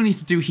obviously what you'll need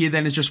to do here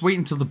then is just wait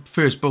until the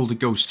first boulder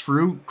goes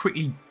through,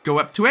 quickly go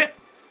up to it.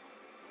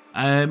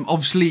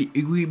 Obviously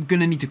we're going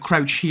to need to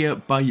crouch here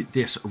by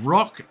this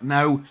rock.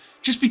 Now,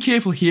 just be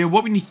careful here.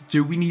 What we need to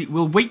do,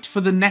 we'll wait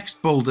for the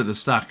next boulder to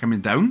start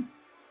coming down.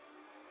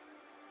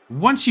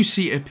 Once you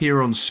see it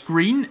appear on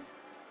screen,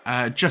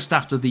 just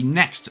after the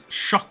next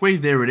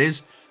shockwave, there it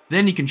is,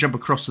 then you can jump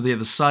across to the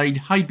other side,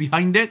 hide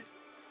behind it.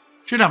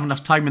 Should have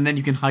enough time, and then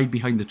you can hide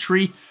behind the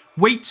tree.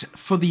 Wait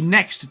for the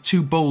next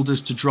 2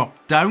 boulders to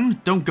drop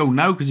down. Don't go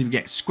now, because if you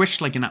get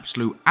squished like an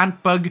absolute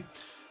ant bug.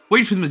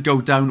 Wait for them to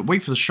go down,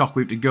 wait for the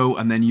shockwave to go,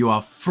 and then you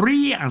are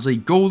free as a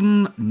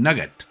golden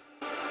nugget.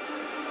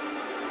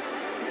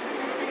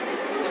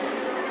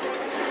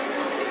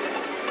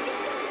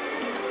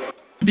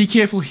 Be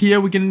careful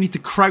here, we're going to need to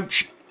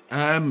crouch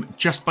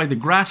just by the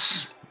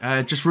grass.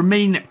 Just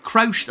remain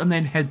crouched and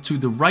then head to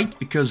the right,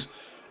 because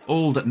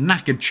old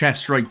knackered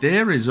chest right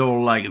there is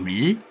all like,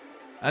 bleh,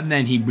 and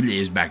then he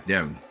blares back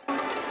down.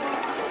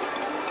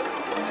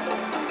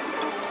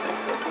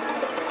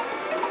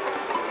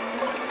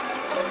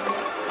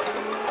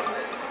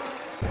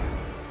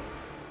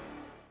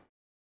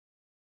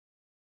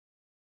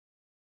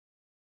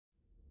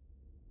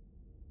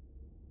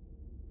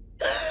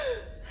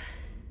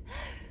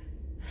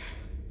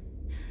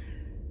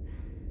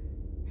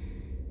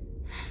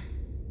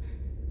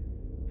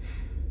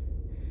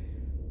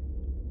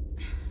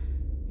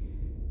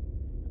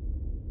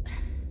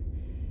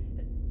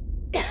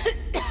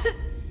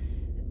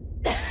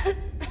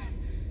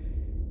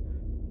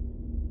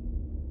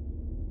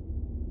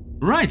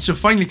 Right, so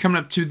finally coming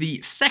up to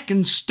the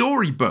second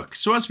storybook.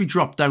 So as we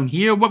drop down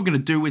here, what we're going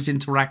to do is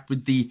interact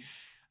with the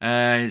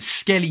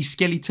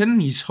skeleton.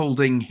 He's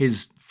holding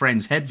his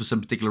friend's head for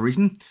some particular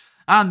reason.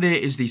 And there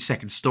is the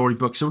second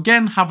storybook. So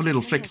again, have a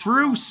little flick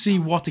through, see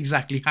what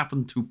exactly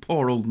happened to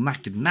poor old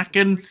Nacken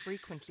Nacken.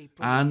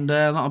 And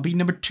that'll be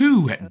number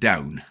 2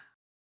 down.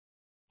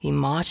 He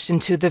marched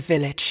into the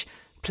village.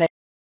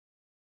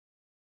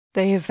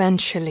 They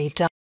eventually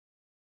died.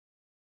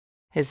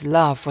 His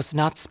love was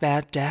not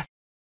spared death,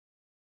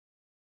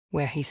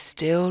 where he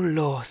still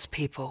lures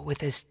people with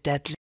his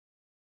deadly.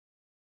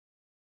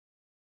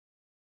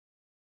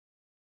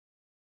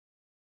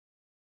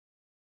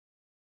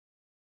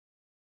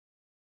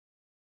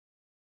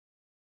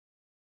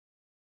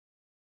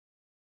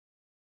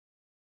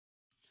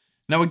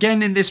 Now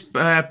again, in this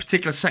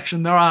particular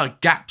section, there are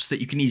gaps that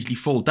you can easily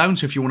fall down,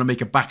 so if you want to make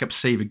a backup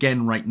save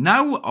again right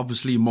now,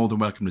 obviously you're more than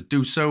welcome to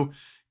do so,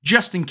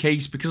 just in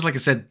case, because like I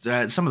said,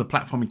 some of the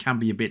platforming can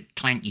be a bit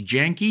clanky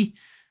janky,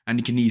 and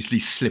you can easily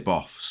slip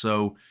off,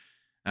 so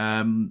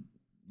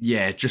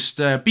yeah, just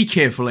be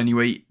careful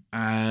anyway.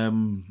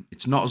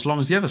 It's not as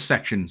long as the other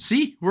section.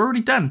 See, we're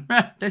already done.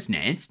 That's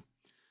nice.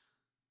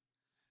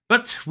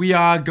 But we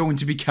are going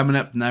to be coming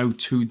up now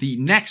to the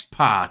next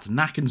part.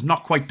 Nacken's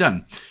not quite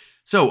done.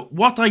 So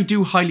what I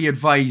do highly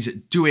advise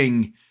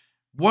doing,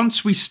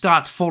 once we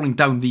start falling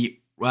down the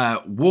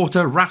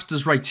water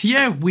rafters right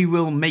here, we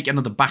will make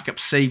another backup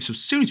save. So as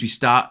soon as we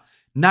start,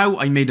 now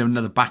I made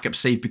another backup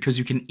save because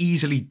you can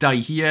easily die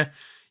here.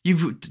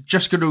 You've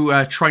just got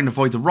to try and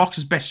avoid the rocks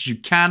as best as you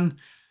can.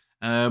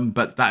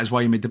 But that is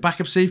why you made the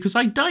backup save, because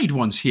I died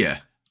once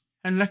here.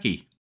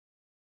 Unlucky.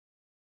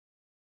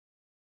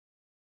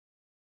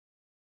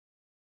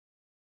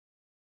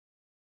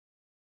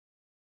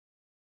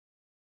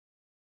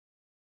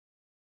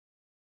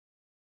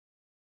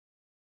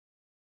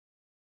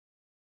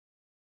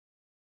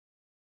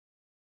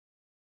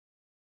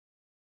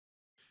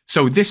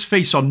 So this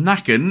face on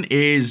Nacken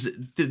is,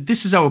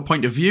 this is our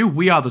point of view.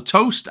 We are the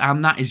toast,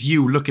 and that is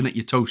you looking at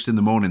your toast in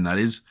the morning, that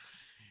is.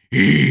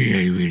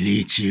 I will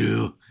eat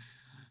you.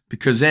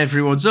 Because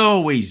everyone's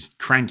always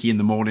cranky in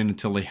the morning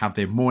until they have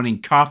their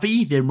morning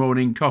coffee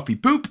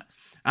poop,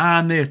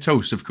 and their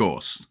toast, of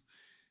course.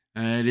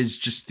 It is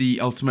just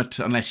the ultimate,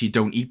 unless you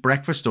don't eat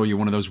breakfast, or you're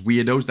one of those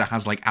weirdos that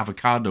has like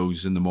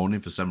avocados in the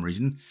morning for some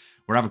reason,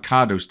 where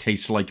avocados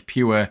taste like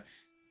pure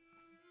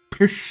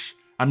pish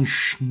and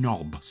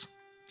schnobs.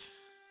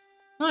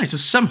 Right, so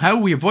somehow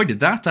we avoided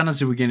that, and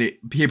as we're going to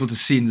be able to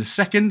see in a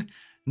second,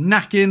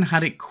 Nacken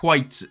had it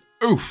quite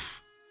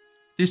oof.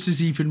 This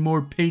is even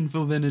more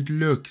painful than it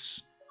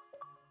looks.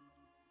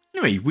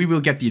 Anyway, we will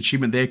get the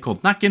achievement there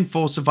called Nacken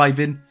for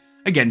surviving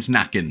against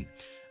Nacken.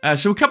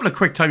 So a couple of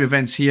quick time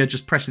events here,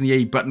 just pressing the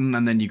A button,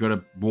 and then you got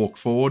to walk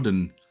forward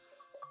and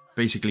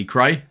basically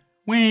cry.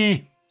 Wah.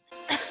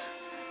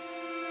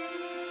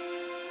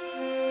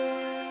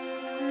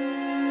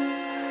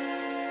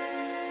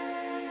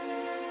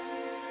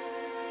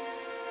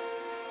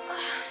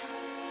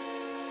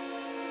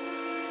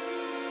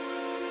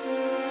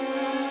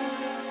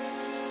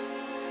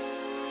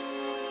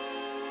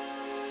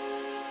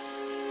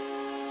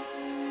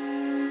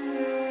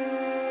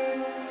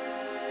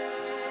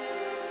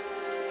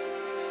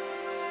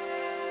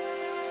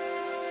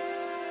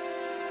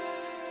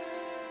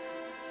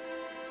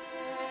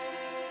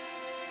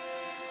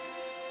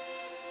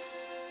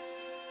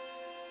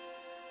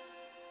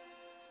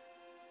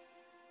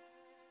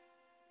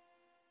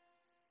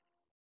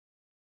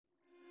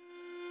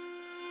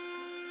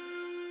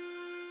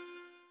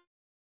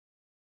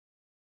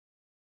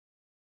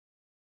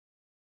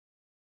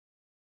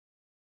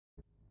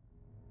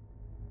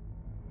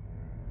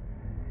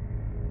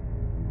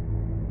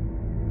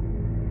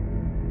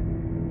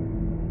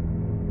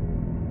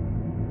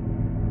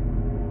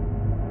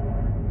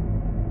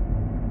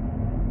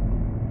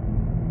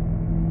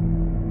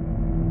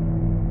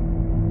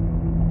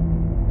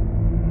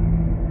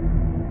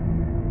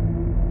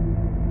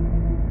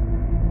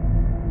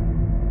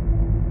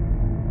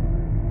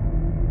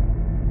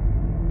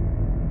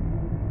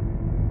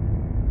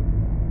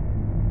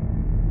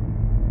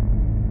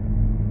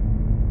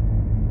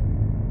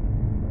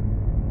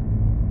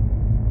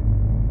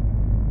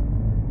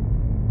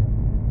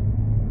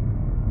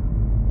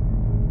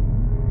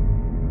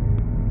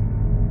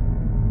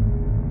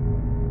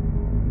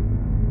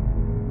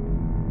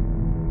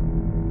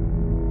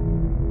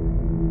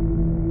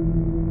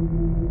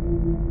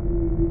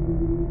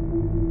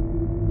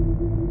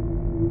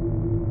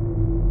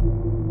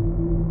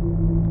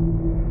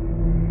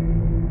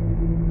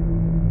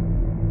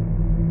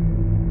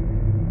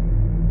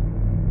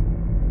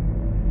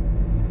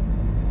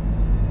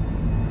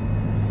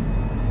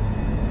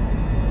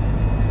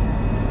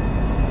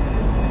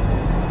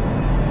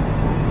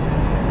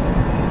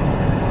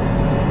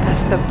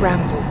 The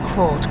bramble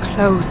crawled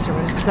closer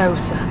and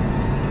closer.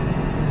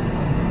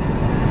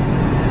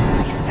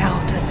 He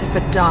felt as if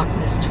a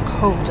darkness took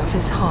hold of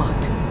his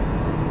heart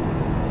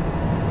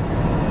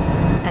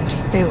and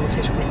filled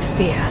it with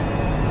fear.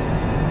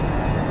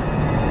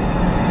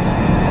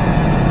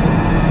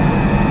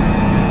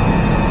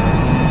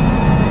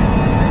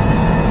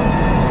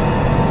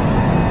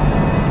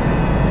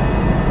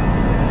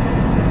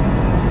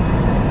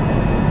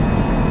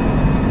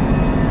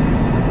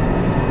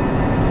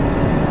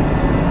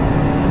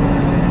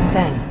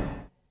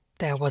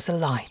 There was a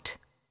light.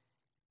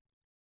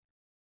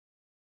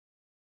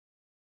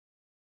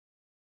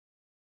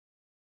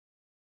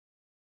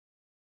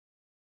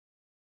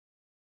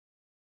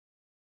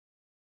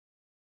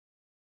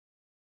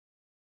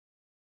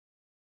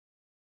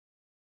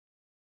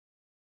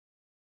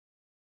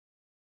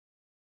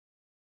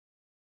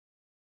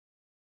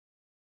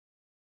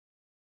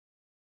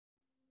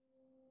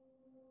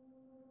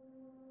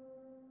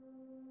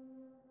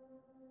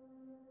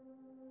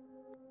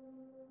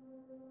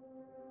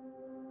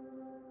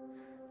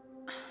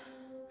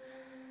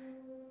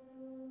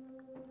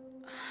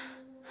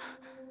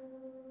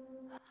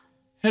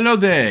 Hello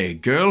there,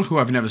 girl who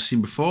I've never seen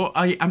before.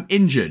 I am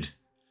injured.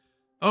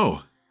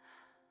 Oh.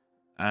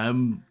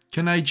 Can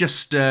I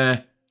just,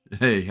 Hey,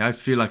 I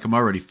feel like I'm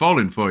already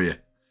falling for you.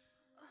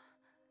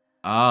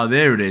 Ah,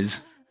 there it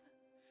is.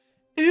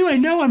 Ooh, I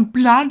know I'm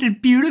blonde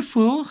and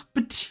beautiful,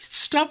 but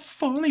stop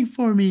falling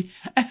for me.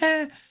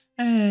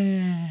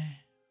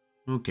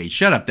 Okay,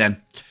 shut up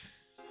then.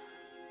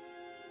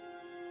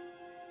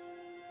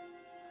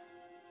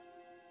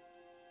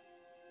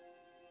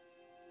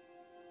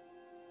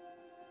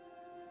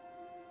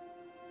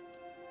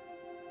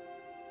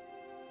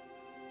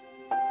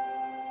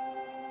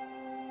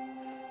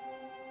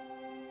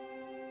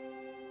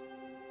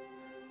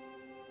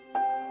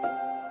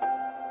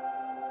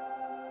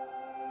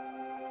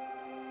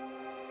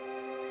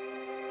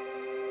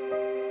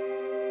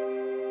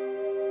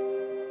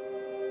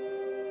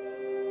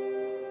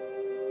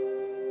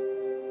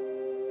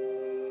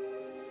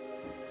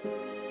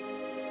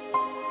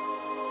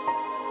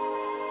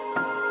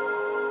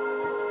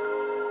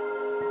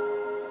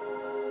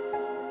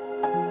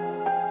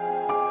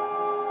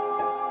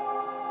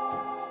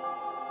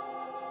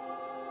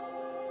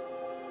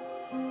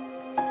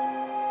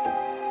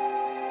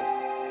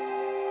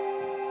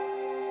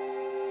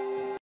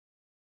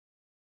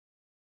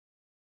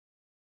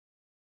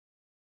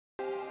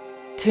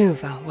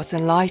 Tuva was a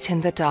light in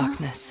the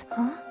darkness.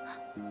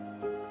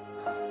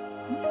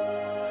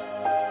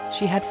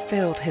 She had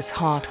filled his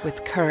heart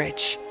with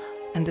courage,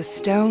 and the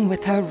stone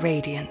with her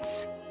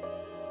radiance.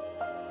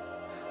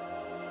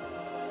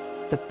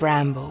 The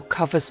bramble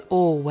covers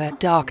all where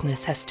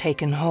darkness has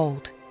taken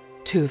hold,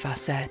 Tuva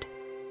said.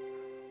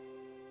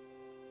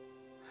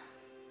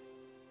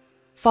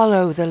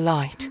 Follow the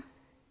light.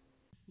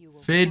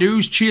 Fair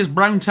dues, cheers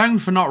Browntown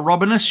for not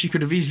robbing us. She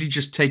could have easily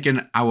just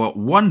taken our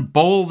one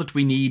ball that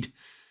we need,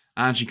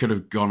 and she could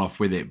have gone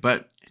off with it.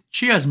 But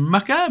cheers,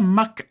 mucker,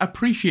 muck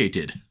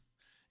appreciated.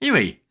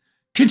 Anyway,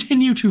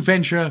 continue to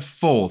venture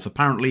forth.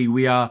 Apparently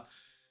we are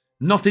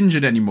not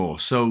injured anymore,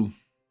 so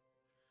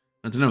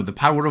I don't know, the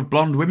power of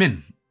blonde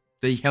women.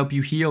 They help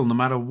you heal no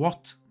matter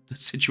what the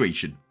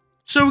situation.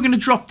 So we're going to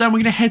drop down, we're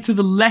going to head to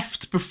the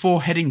left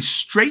before heading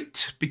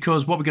straight,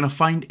 because what we're going to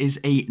find is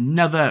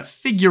another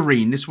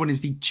figurine. This one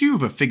is the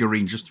Tuva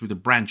figurine, just through the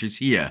branches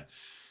here.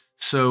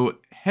 So,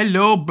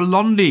 hello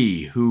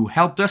Blondie, who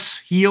helped us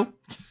heal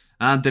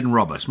and didn't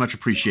rob us. Much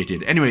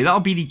appreciated. Anyway, that'll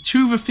be the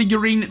Tuva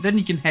figurine, then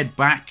you can head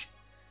back.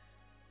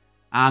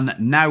 And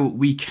now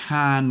we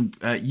can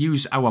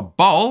use our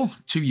ball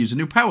to use a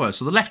new power.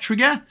 So the left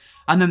trigger,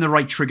 and then the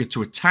right trigger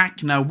to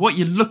attack. Now, what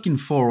you're looking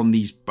for on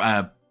these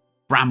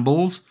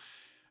brambles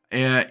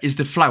is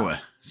the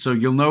flower. So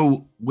you'll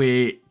know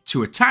where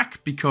to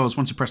attack, because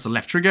once you press the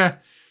left trigger,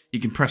 you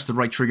can press the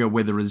right trigger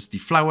where there is the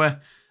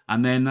flower,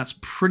 and then that's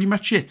pretty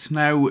much it.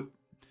 Now,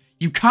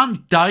 you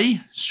can't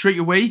die straight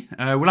away.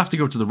 We'll have to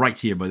go to the right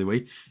here, by the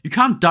way. You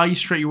can't die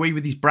straight away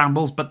with these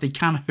brambles, but they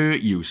can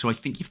hurt you. So I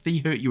think if they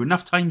hurt you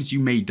enough times, you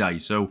may die.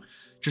 So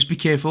just be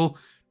careful.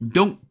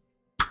 Don't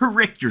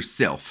prick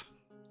yourself.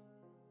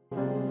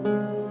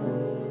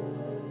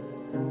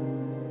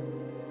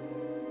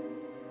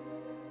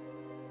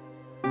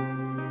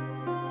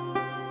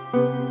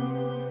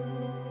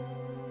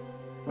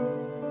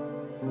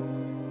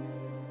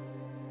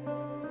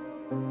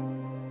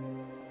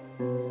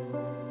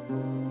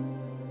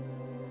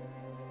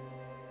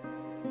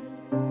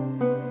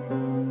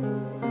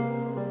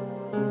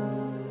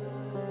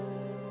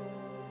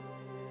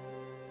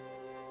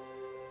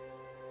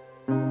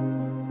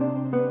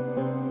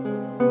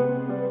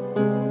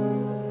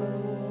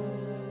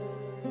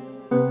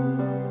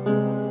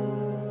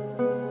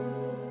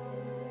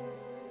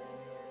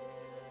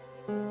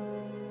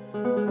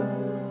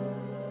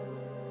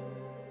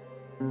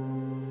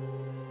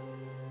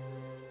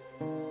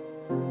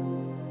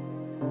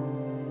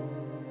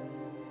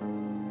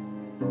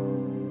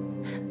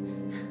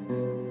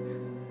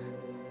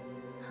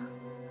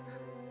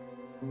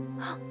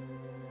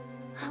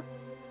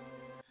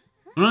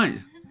 Right.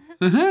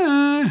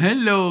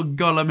 Hello,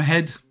 Gollum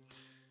head.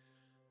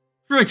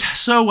 Right,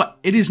 so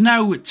it is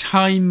now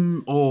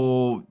time,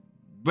 or...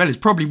 Well, it's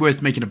probably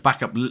worth making a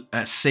backup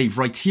save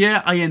right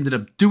here. I ended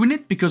up doing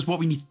it because what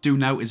we need to do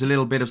now is a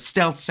little bit of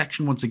stealth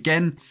section once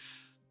again.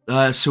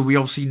 So we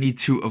obviously need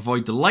to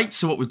avoid the light.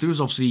 So what we'll do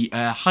is obviously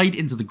hide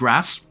into the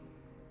grass.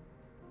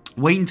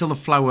 Wait until the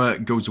flower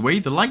goes away,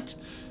 the light.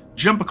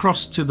 Jump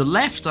across to the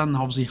left and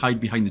obviously hide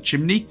behind the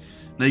chimney.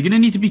 Now you're going to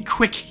need to be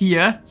quick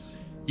here.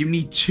 You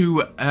need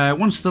to,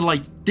 once the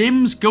light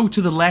dims, go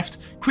to the left.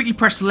 Quickly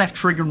press the left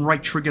trigger and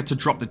right trigger to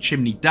drop the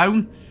chimney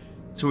down.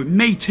 So it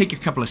may take a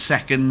couple of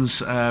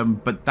seconds,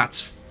 but that's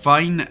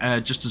fine,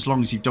 just as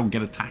long as you don't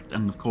get attacked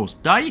and, of course,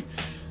 die.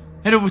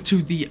 Head over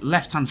to the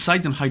left-hand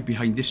side and hide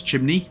behind this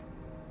chimney.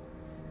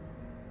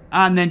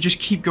 And then just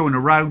keep going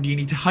around. You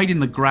need to hide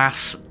in the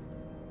grass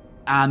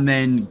and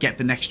then get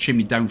the next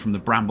chimney down from the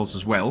brambles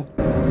as well.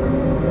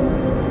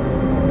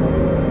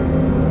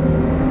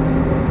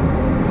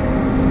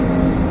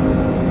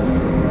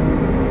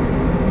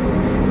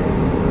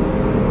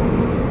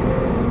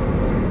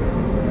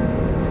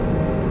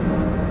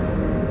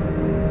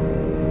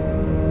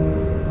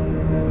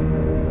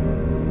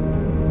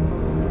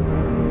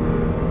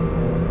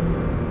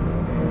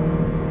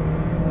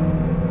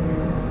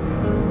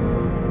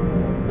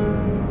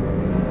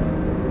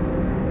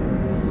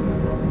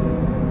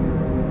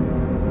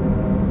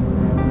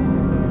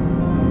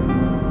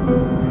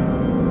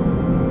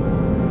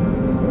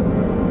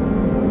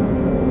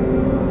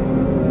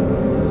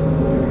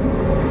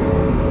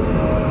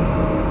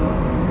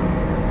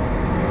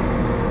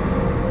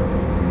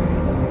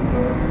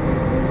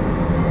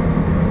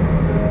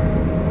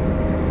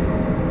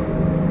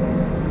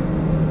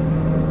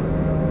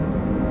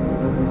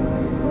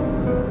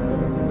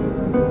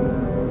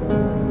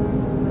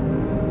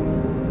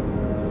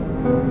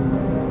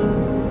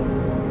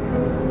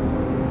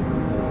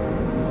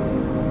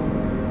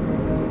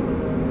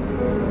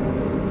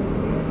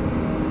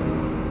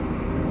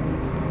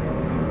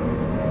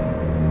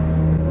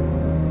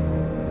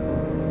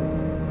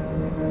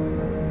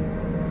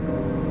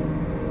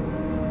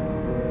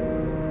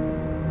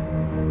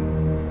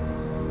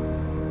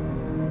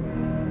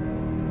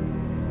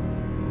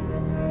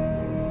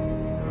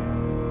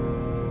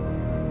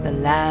 The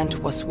land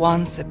was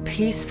once a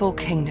peaceful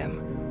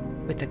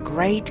kingdom with a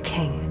great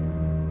king.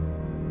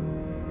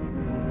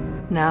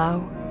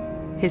 Now,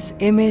 his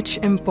image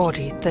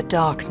embodied the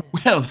darkness.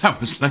 Well, that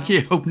was lucky.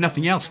 I hope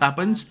nothing else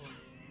happens.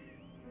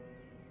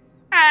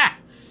 Ah!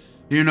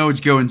 You know it's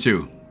going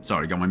to.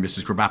 Sorry, got my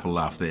Mrs. Crabapple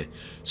laugh there.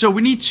 So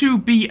we need to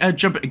be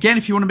jumping. Again,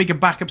 if you want to make a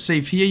backup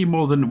save here, you're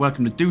more than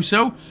welcome to do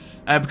so.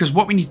 Because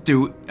what we need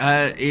to do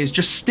is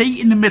just stay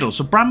in the middle.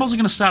 So brambles are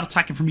going to start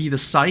attacking from either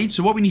side.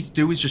 So what we need to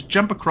do is just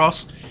jump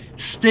across,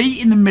 stay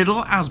in the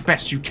middle as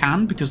best you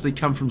can, because they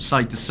come from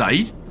side to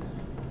side.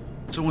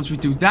 So once we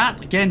do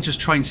that, again, just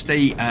try and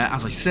stay,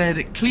 as I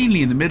said,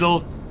 cleanly in the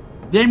middle.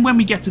 Then when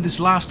we get to this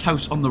last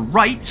house on the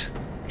right,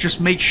 just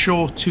make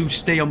sure to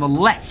stay on the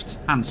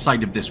left-hand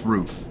side of this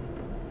roof.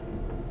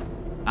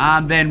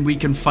 And then we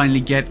can finally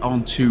get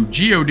onto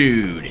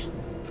Geodude.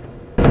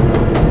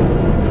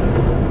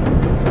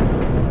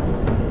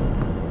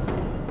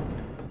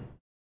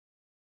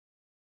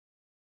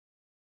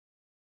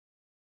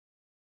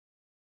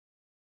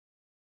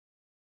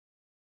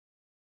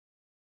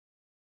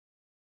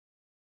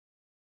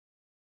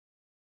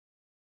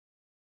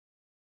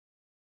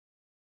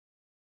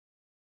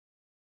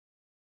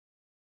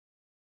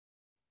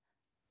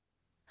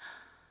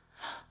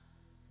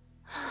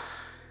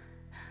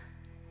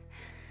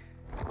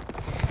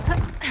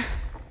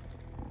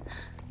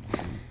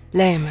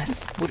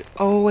 Lemus would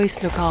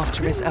always look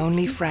after his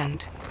only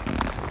friend.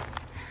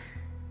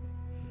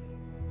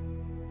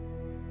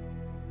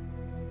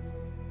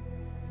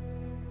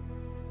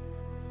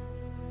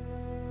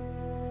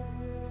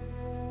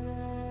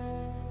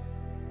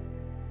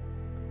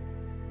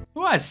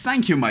 Well,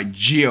 thank you, my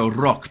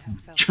Geo-Rock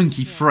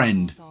chunky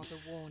friend.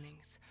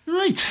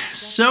 Right,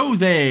 so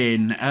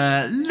then,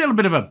 a little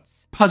bit of a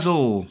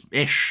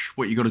puzzle-ish,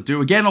 what you got to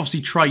do. Again,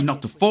 obviously try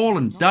not to fall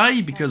and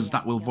die, because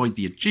that will void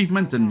the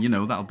achievement, and, you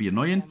know, that'll be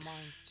annoying.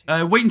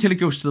 Wait until it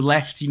goes to the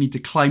left. You need to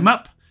climb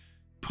up,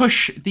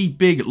 push the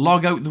big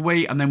log out the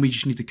way, and then we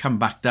just need to come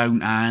back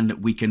down,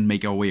 and we can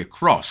make our way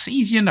across.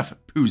 Easy enough,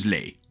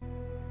 Poosley.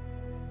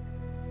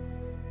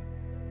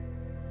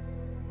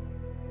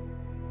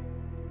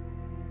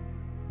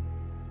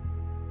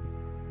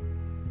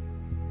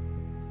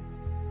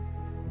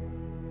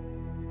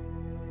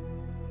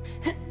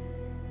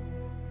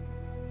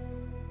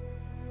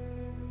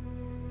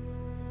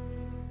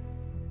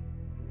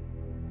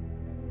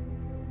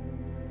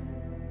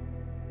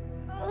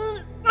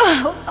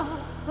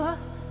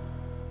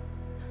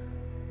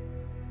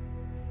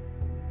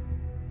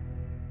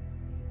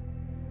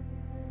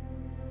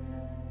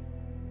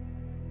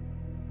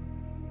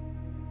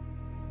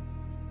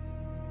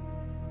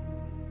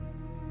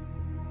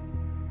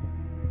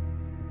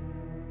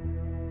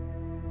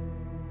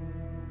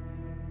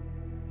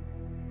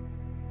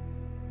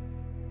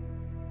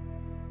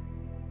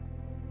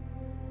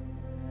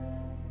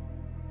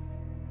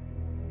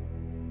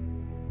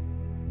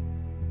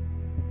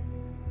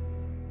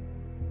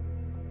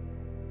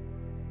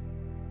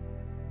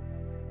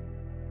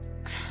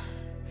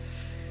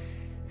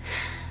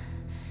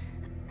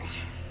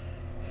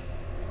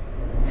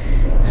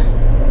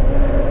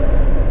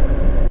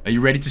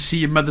 you ready to see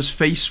your mother's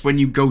face when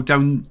you go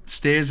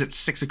downstairs at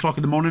 6 o'clock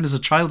in the morning as a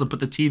child and put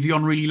the TV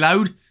on really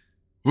loud?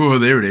 Oh,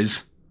 there it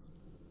is.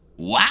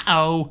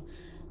 Wow.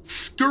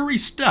 Scurry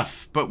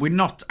stuff, but we're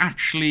not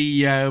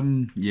actually,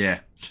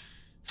 yeah.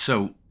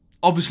 So,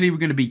 obviously we're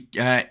going to be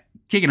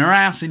kicking her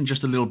ass in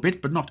just a little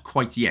bit, but not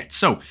quite yet.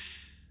 So,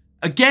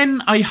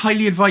 again, I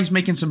highly advise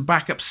making some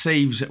backup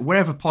saves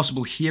wherever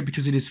possible here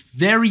because it is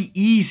very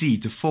easy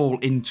to fall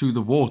into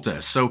the water.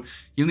 So,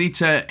 you'll need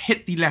to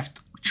hit the left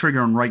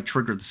trigger and right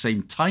trigger at the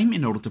same time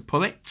in order to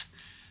pull it.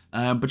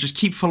 But just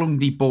keep following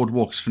the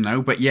boardwalks for now.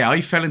 But yeah,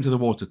 I fell into the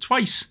water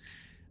twice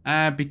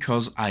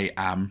because I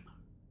am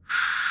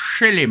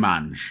silly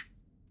mange.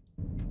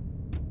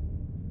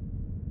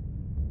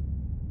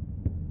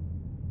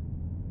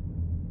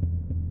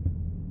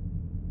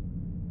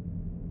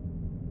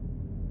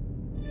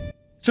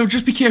 So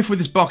just be careful with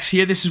this box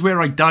here. This is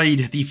where I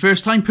died the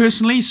first time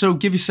personally. So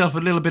give yourself a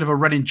little bit of a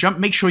running jump.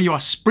 Make sure you are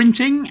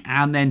sprinting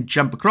and then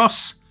jump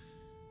across.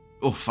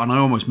 Oof, and I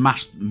almost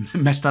messed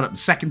that up the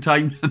second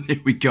time. And there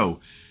we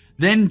go.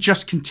 Then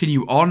just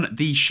continue on.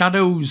 The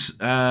shadows,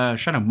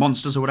 shadow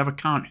monsters or whatever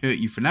can't hurt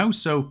you for now.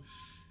 So,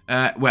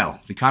 well,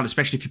 they can't,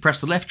 especially if you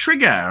press the left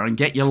trigger and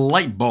get your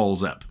light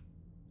balls up.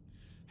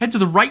 Head to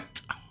the right.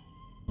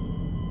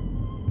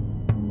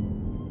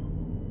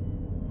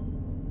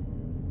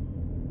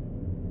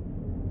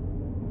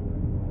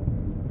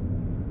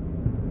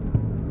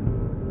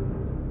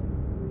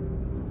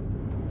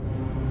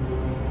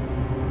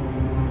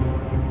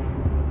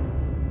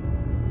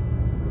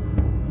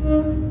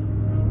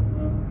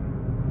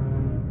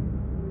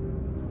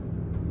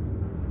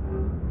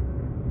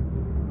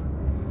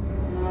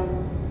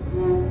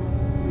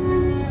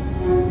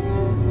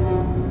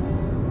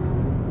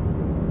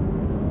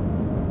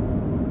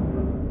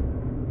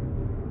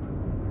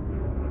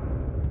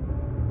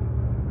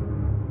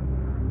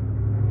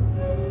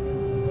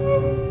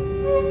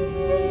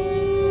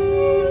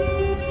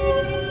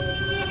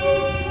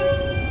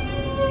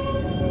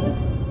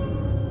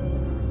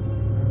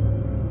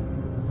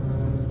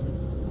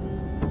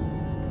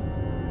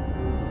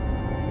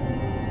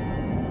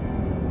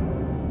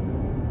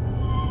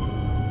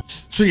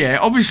 So yeah,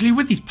 obviously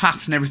with these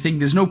paths and everything,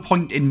 there's no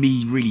point in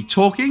me really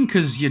talking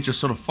because you're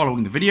just sort of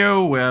following the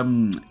video.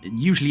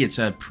 Usually it's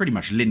a pretty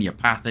much linear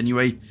path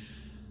anyway.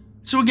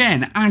 So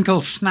again,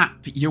 ankle snap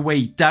your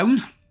way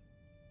down.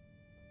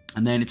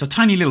 And then it's a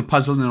tiny little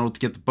puzzle in order to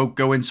get the boat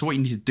going. So what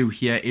you need to do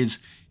here is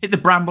hit the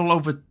bramble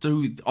over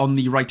on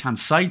the right hand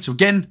side. So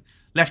again,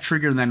 left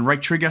trigger and then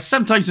right trigger.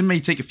 Sometimes it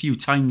may take a few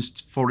times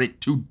for it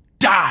to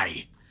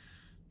die.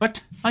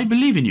 But I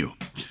believe in you.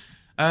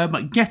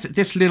 Get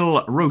this little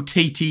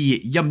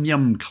rotatey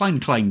yum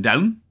climb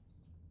down.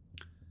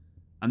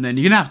 And then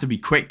you're going to have to be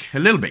quick, a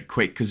little bit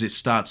quick, because it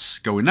starts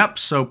going up.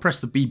 So press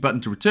the B button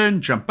to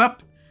return, jump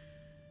up.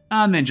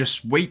 And then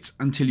just wait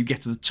until you get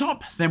to the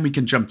top. Then we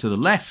can jump to the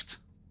left.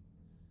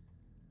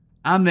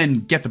 And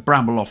then get the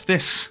bramble off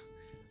this.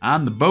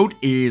 And the boat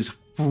is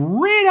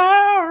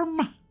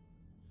freedom!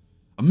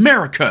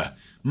 America,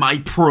 my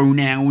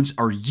pronouns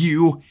are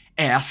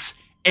USA.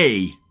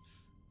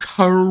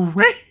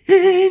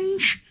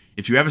 Cringe!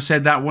 If you ever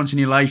said that once in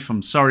your life,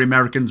 I'm sorry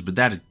Americans, but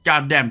that is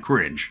goddamn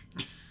cringe.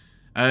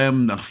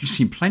 I've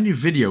seen plenty of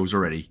videos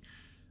already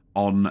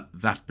on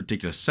that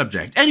particular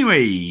subject.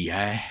 Anyway,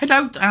 head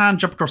out and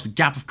jump across the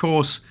gap, of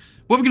course.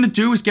 What we're going to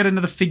do is get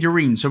another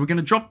figurine. So we're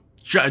going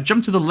to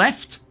jump to the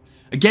left.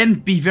 Again,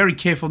 be very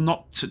careful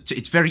not to...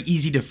 It's very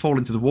easy to fall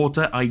into the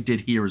water. I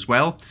did here as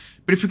well.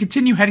 But if we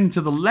continue heading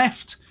to the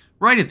left,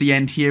 right at the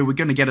end here, we're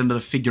going to get another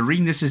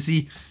figurine. This is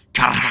the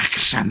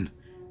Karaksan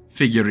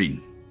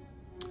figurine.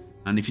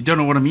 And if you don't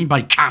know what I mean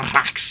by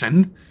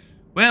Karaksan,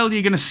 well,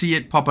 you're going to see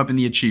it pop up in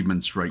the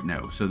achievements right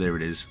now. So there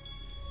it is.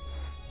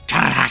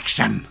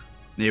 Karaksan.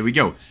 There we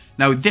go.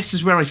 Now, this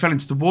is where I fell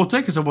into the water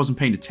because I wasn't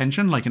paying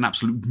attention like an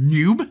absolute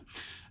noob.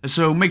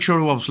 So make sure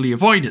to obviously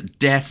avoid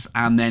death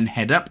and then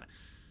head up.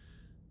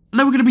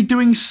 Now we're going to be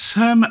doing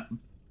some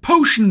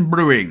potion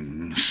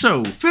brewing.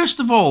 So,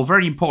 first of all,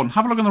 very important,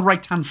 have a look on the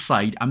right-hand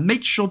side and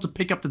make sure to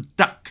pick up the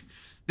duck.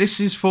 This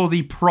is for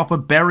the proper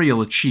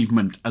burial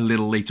achievement a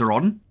little later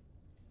on.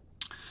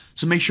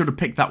 So make sure to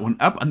pick that one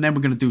up, and then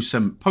we're going to do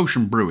some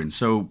potion brewing.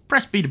 So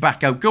press B to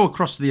back out, go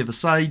across to the other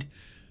side,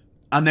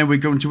 and then we're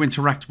going to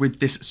interact with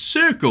this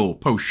circle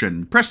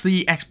potion. Press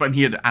the X button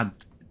here to add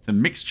the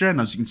mixture,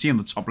 and as you can see on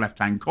the top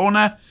left-hand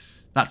corner,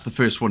 that's the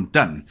first one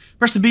done.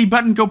 Press the B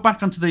button, go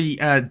back onto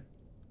the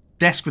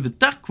desk with the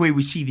duck, where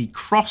we see the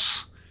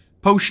cross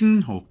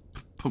potion, or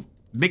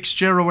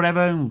mixture, or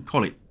whatever, we'll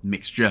call it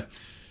mixture.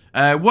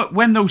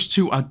 When those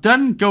two are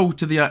done, go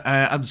to the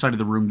other side of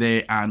the room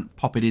there, and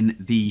pop it in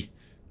the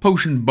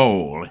potion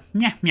bowl.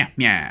 Meow, meow,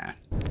 meow.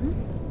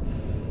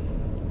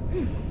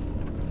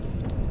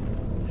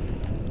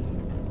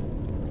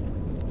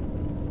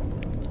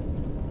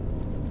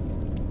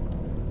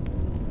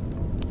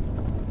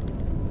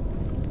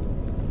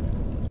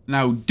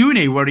 Now, do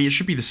not worry, it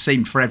should be the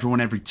same for everyone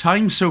every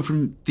time. So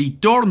from the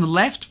door on the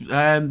left,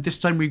 this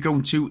time we're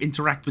going to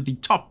interact with the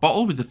top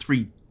bottle with the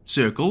 3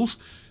 circles.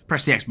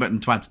 press the X button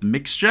to add to the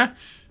mixture.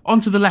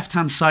 Onto the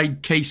left-hand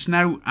side case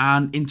now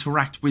and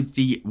interact with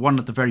the one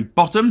at the very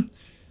bottom,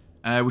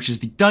 which is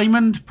the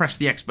diamond. Press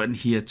the X button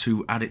here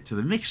to add it to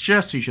the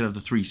mixture. So you should have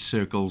the 3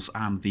 circles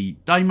and the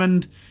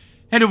diamond.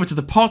 Head over to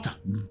the pot,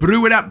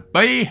 brew it up,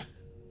 boy.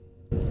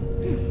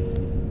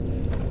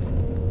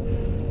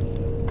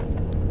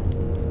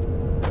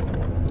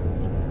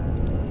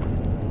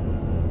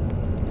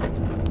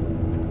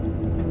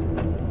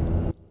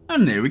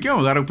 And there we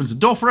go, that opens the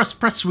door for us.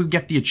 Press, we'll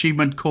get the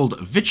achievement called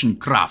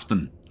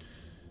Witchenkraften.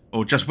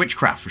 Or just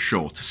Witchcraft for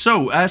short.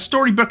 So,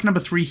 storybook number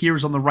 3 here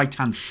is on the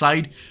right-hand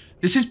side.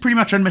 This is pretty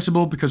much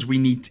unmissable because we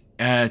need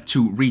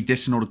to read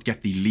this in order to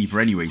get the lever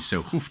anyway.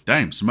 So, oof,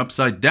 damn, some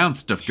upside-down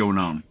stuff going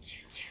on.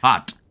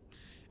 Hot.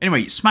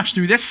 Anyway, smash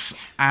through this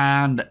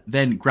and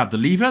then grab the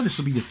lever. This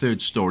will be the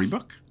 3rd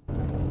storybook.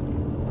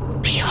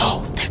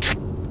 Behold the truth.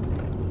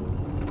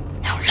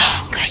 No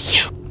longer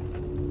you.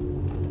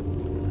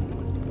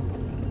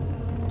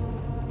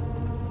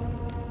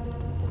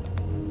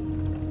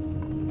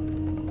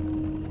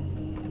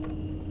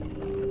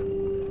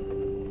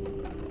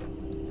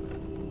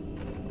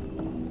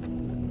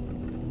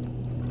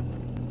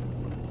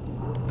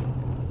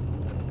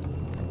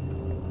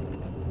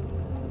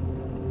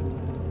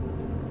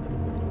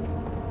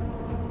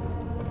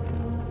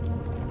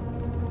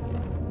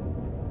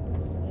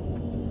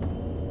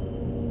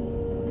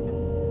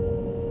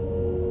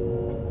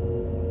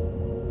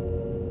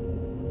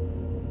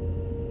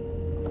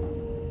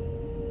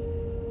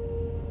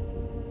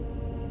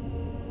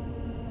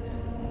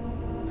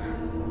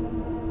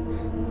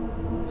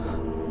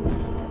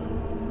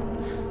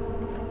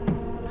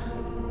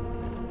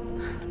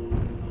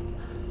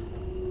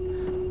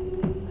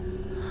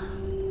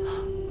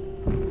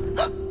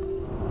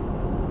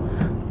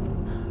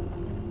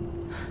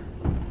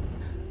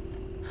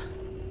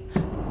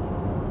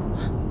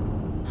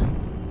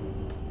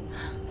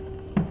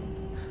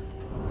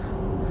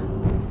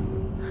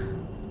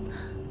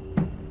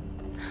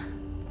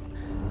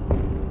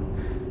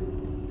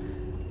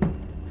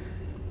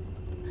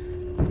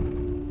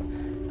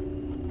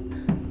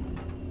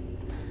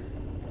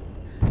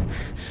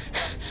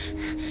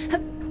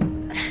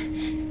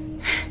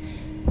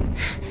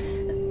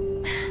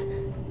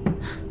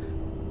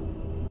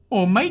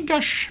 Oh my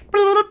gosh.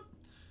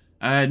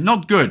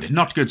 Not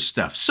good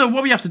stuff. So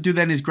what we have to do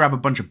then is grab a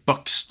bunch of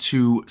books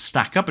to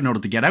stack up in order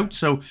to get out.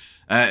 So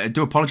I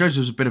do apologise,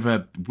 there was a bit of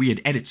a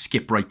weird edit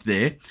skip right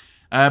there.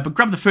 But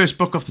grab the first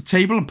book off the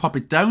table and pop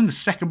it down. The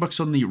second book's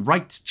on the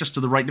right, just to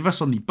the right of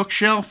us on the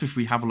bookshelf. If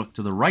we have a look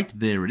to the right,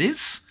 there it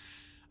is.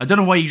 I don't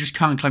know why you just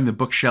can't climb the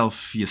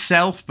bookshelf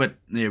yourself, but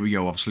there we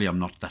go. Obviously, I'm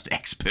not that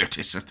expert.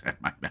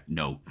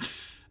 No.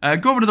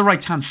 Go over to the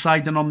right-hand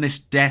side, and on this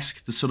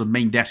desk, the sort of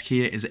main desk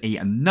here, is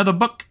another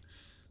book.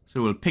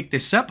 So we'll pick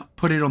this up,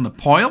 put it on the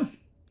pile.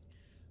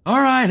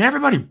 All right,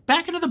 everybody,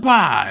 back into the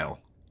pile.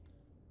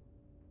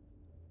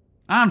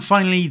 And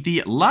finally,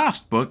 the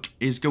last book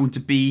is going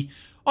to be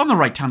on the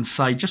right-hand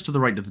side, just to the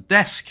right of the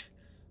desk.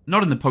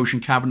 Not in the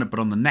potion cabinet, but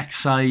on the next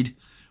side.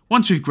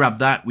 Once we've grabbed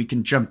that, we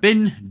can jump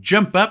in,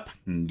 jump up,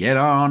 and get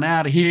on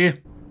out of here.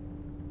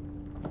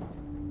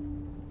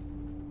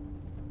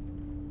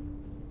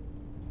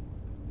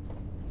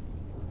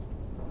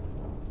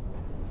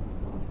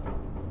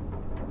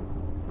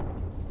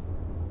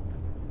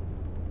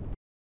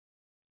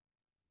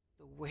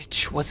 The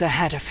witch was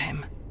ahead of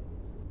him.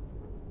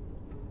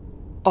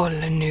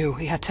 Olle knew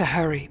he had to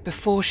hurry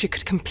before she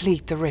could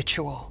complete the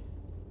ritual.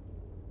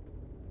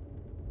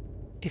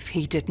 If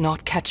he did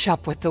not catch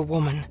up with the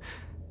woman,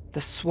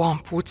 the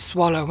swamp would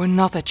swallow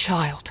another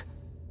child.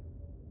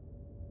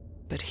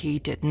 But he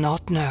did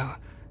not know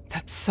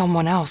that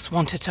someone else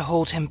wanted to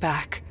hold him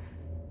back.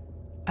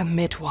 A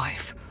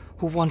midwife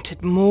who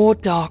wanted more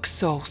dark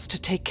souls to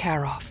take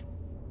care of.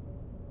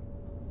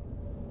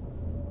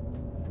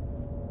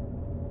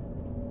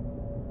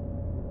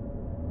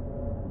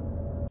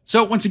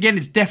 So once again,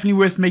 it's definitely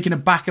worth making a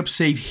backup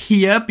save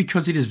here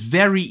because it is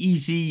very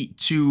easy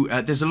to,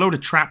 there's a load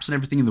of traps and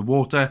everything in the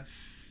water.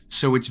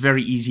 So it's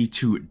very easy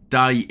to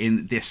die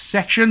in this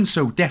section.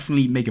 So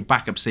definitely make a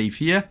backup save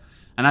here.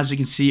 And as you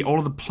can see, all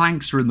of the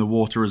planks are in the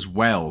water as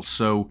well.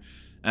 So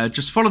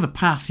just follow the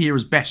path here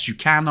as best you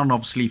can. And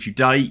obviously if you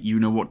die, you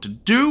know what to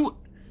do.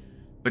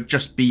 But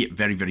just be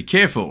very, very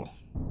careful.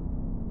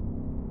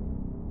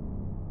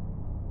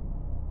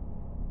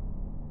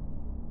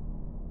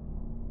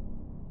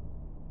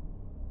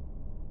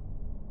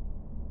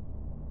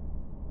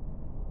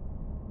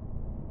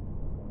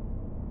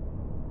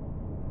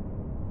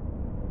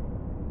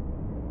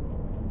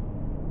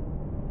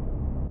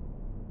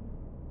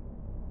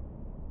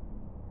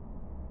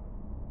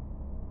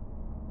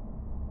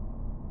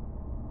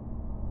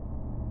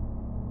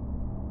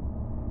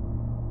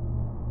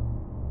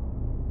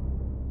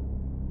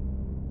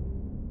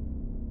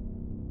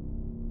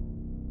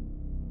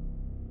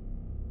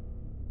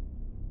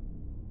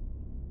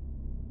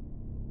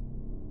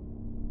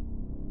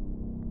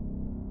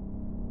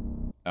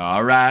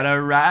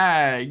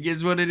 Alright,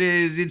 guess what it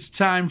is? It's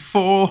time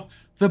for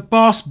the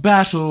boss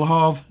battle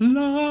of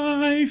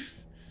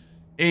life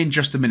in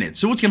just a minute.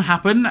 So what's going to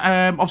happen,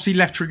 obviously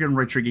left trigger and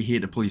right trigger here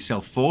to pull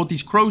yourself forward.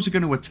 These crows are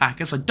going to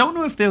attack us. I don't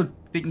know if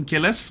they can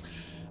kill us,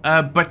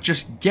 but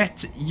just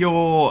get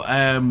your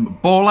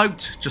ball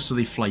out just so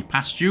they fly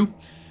past you.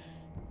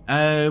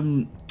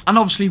 And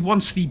obviously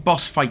once the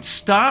boss fight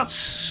starts,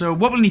 so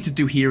what we'll need to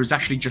do here is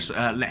actually just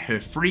let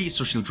her free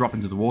so she'll drop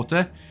into the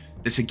water.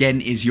 This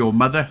again is your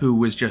mother who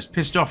was just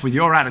pissed off with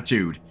your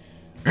attitude.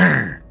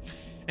 Urgh.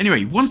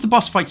 Anyway, once the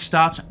boss fight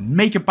starts,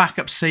 make a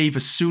backup save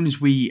as soon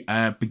as we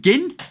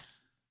begin.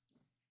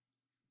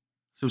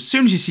 So as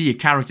soon as you see your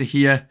character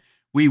here,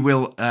 we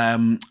will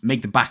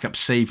make the backup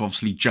save,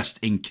 obviously,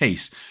 just in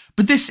case.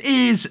 But this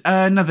is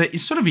another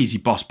sort of easy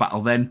boss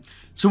battle then.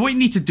 So what you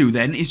need to do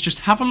then is just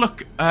have a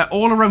look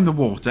all around the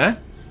water.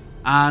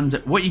 And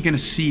what you're going to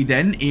see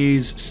then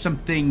is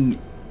something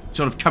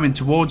sort of coming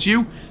towards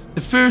you.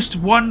 The first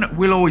one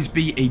will always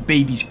be a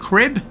baby's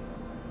crib.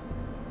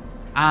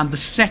 And the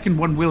second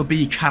one will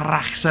be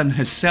Karaksan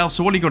herself.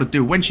 So all you got to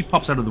do, when she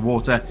pops out of the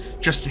water,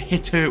 just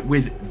hit her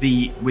with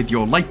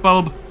your light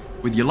bulb,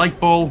 with your light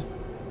ball.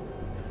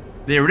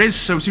 There it is.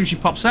 So as soon as she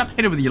pops up,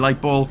 hit her with your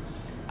light ball.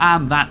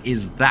 And that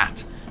is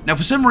that. Now,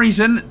 for some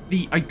reason,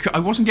 I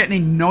wasn't getting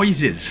any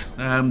noises.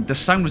 The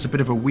sound was a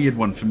bit of a weird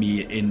one for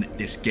me in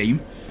this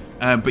game.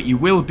 But you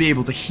will be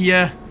able to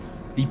hear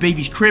the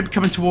baby's crib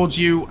coming towards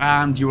you,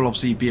 and you will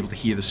obviously be able to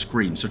hear the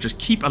scream. So just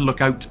keep a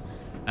lookout,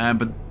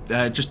 but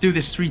just do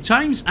this 3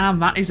 times,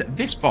 and that is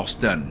this boss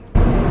done.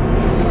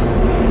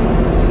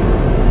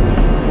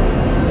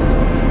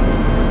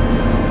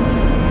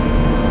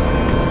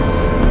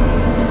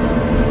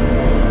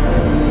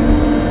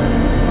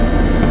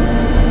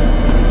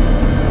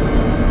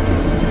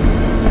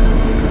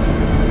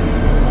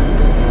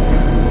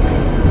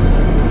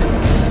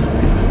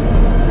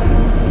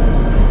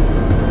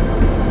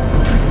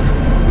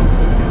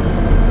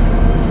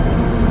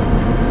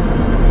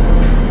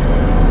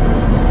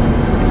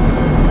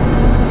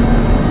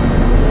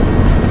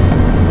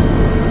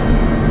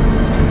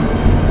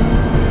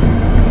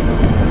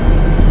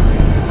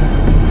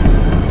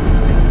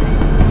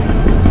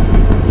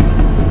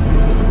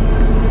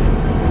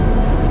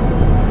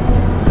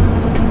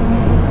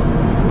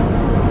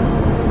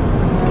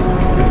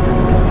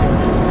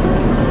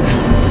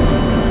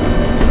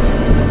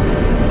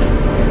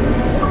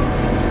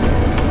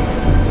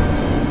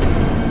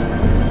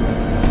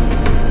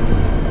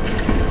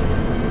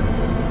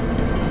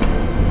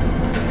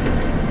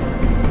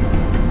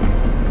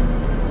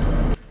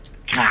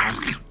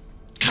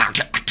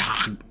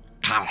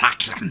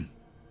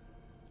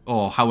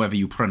 Or however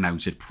you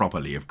pronounce it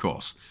properly, of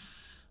course.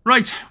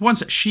 Right,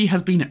 once she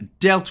has been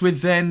dealt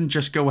with, then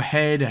just go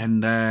ahead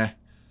and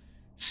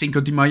Cinco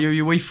de Mayo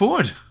your way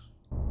forward.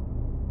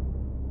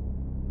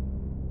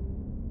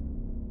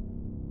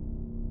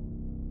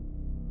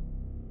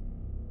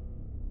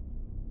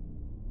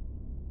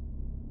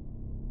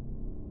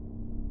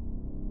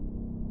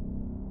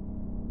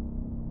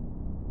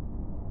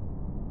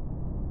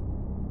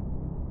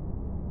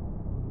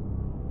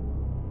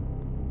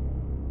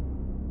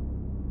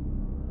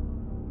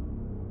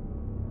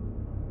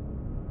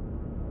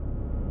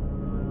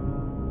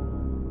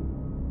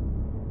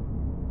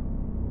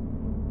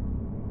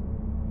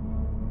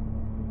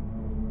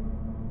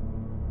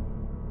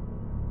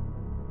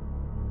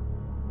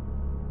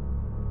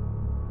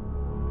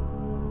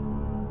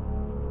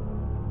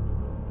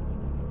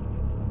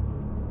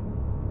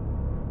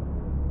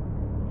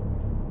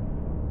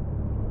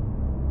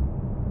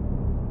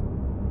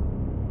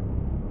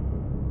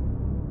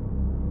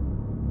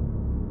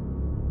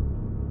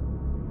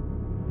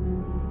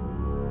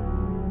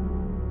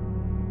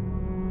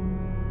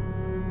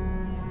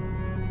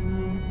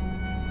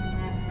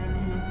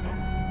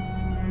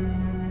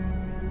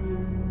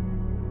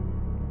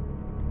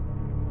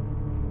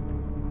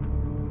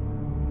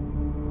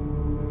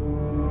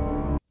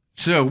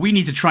 So, we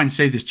need to try and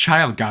save this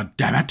child,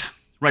 goddammit.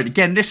 Right,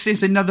 again, this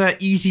is another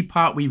easy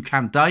part where you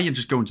can't die and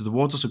just go into the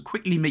water. So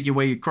quickly make your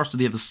way across to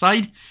the other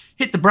side.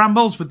 Hit the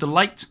brambles with the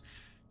light.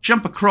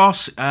 Jump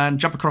across and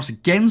jump across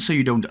again so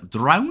you don't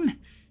drown.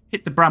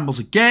 Hit the brambles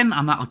again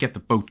and that'll get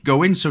the boat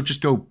going. So just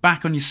go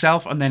back on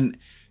yourself and then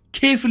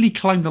carefully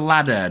climb the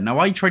ladder. Now,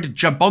 I tried to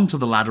jump onto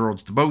the ladder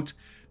onto the boat.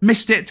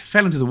 Missed it,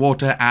 fell into the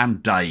water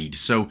and died.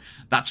 So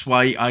that's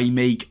why I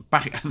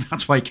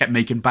kept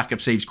making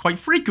backup saves quite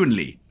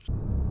frequently.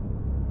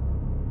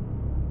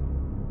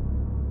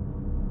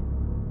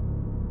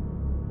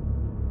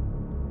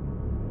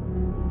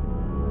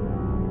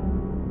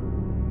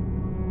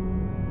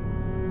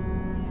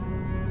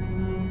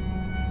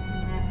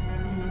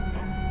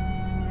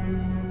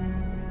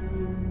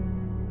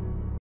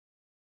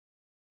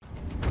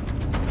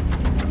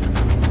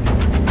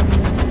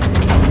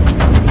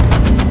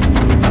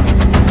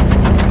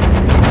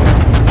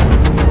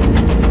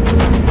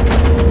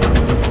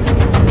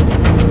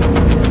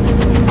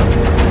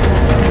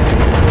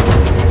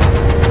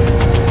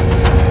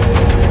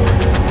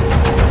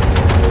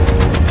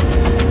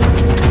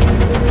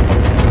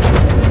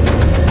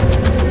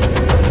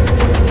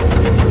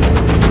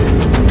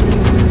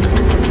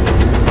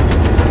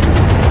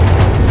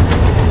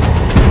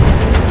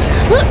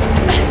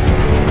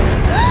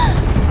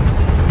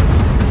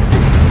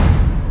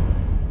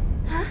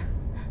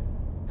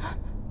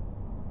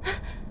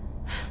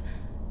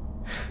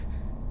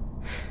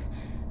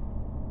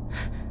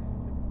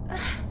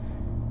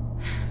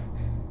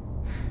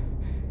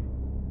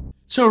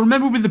 So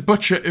remember with the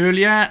butcher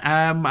earlier,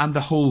 and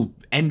the whole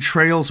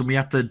entrails, and we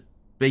had to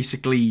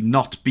basically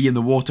not be in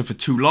the water for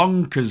too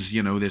long because,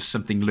 you know, there's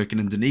something lurking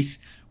underneath.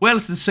 Well,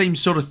 it's the same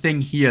sort of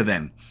thing here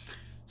then.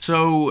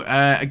 So,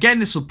 again,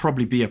 this will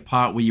probably be a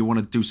part where you want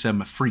to do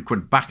some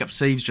frequent backup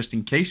saves just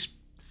in case.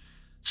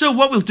 So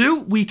what we'll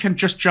do, we can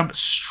just jump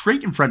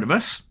straight in front of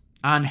us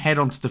and head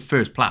onto the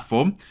first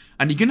platform.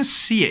 And you're going to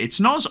see it.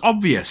 It's not as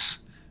obvious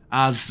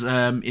as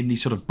in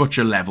these sort of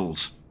butcher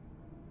levels.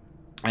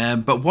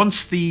 But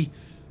once the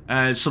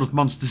sort of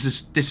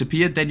monsters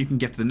disappeared, then you can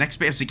get to the next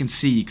bit. As you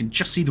can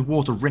just see the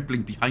water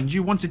rippling behind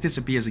you. Once it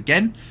disappears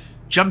again,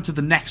 jump to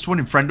the next one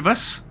in front of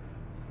us.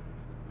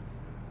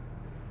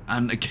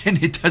 And again,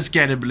 it does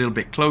get a little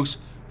bit close.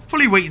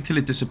 Fully wait until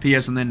it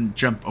disappears and then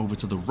jump over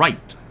to the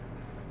right.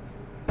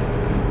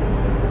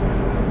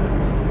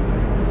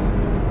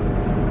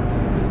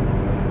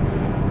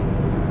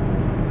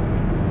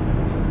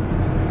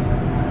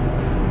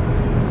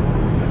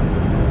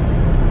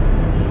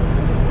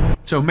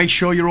 So make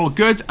sure you're all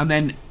good and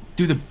then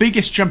do the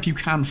biggest jump you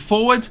can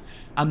forward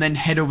and then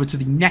head over to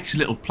the next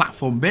little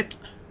platform bit.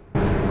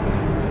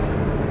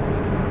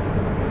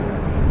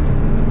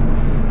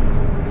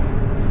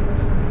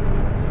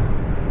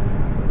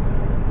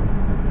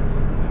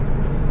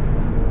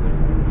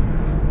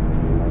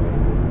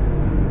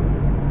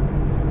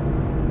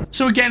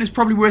 So again, it's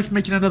probably worth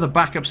making another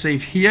backup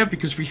save here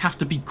because we have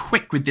to be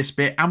quick with this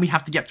bit and we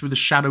have to get through the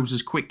shadows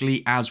as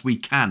quickly as we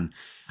can.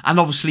 And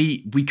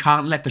obviously, we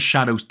can't let the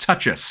shadows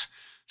touch us.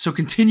 So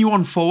continue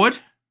on forward.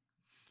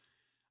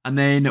 And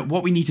then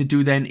what we need to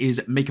do then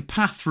is make a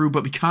path through,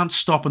 but we can't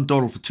stop and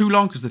dawdle for too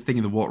long because the thing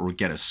in the water will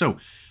get us. So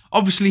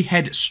obviously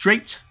head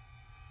straight.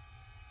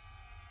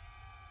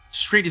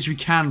 Straight as we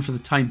can for the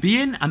time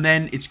being. And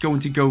then it's going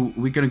to go,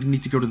 we're going to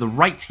need to go to the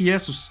right here.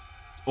 So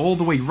all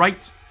the way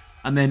right.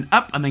 And then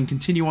up. And then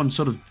continue on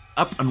sort of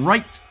up and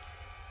right.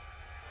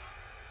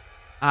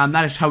 And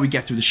that is how we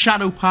get through the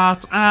shadow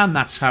part. And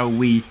that's how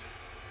we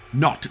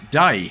not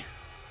die.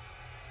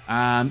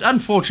 And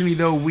unfortunately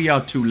though, we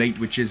are too late,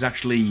 which is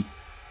actually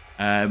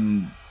as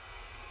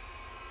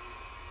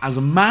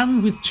a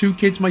man with 2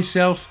 kids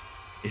myself,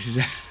 it is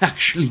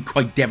actually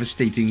quite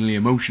devastatingly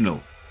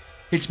emotional.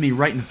 Hits me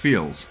right in the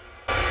feels.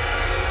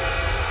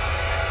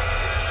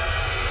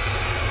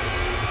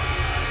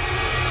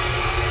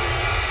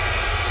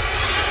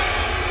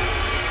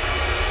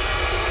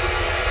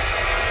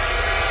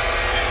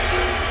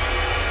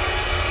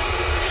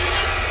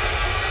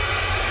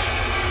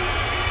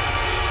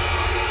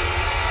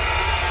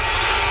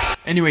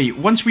 Anyway,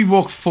 once we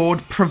walk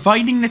forward,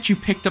 providing that you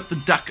picked up the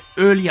duck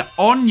earlier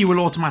on, you will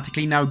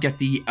automatically now get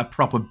the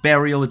proper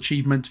burial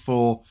achievement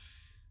for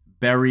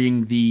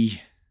burying the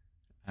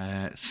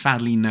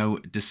sadly now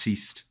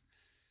deceased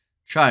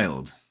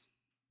child.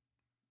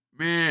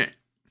 Meh.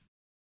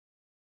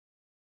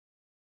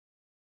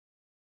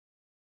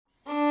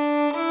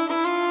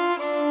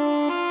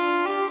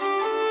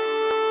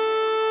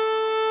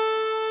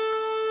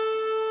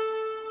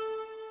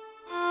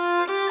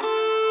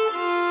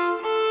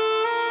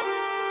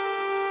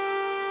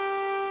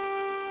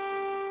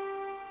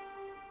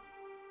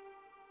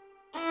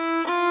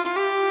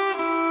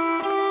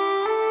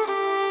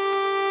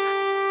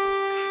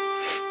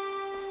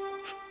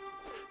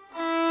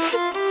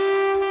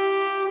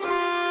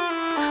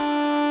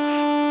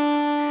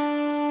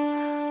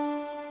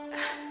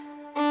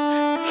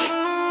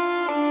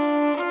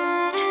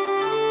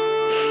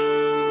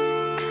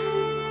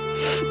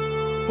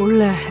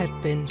 Olle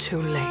had been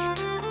too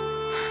late.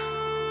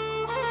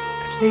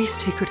 At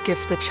least he could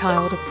give the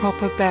child a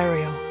proper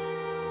burial,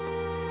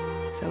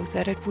 so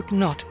that it would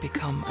not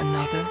become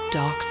another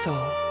dark soul.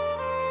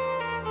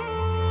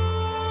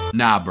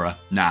 Nah, bruh.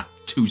 Nah.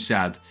 Too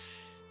sad.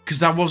 Because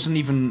that wasn't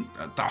even...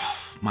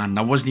 oh, man,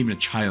 that wasn't even a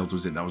child,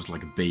 was it? That was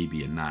like a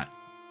baby and that.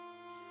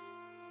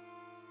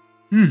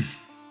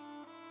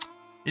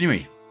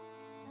 Anyway.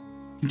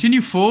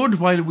 Continue forward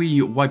while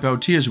we wipe our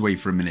tears away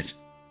for a minute.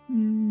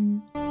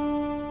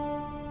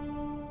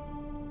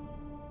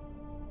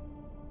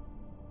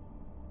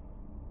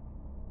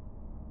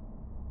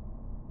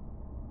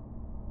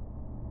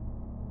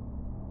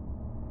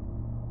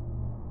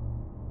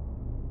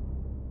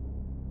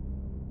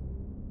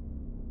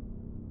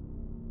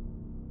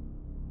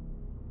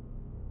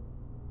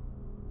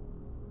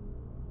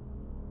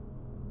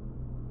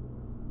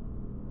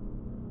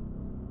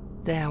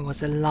 There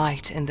was a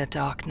light in the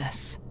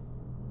darkness.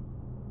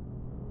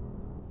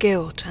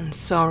 Guilt and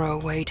sorrow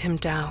weighed him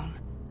down,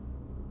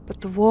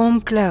 but the warm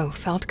glow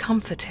felt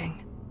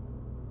comforting.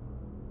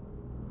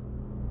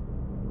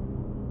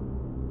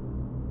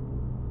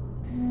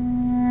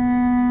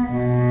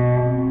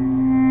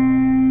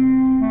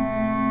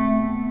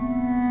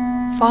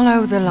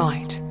 Follow the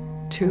light,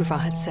 Tuva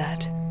had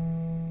said,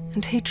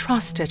 and he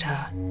trusted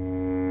her.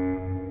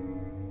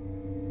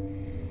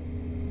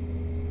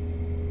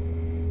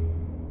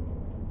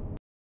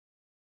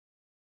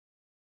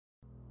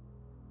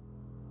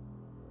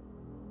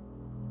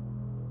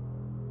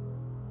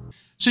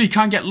 So you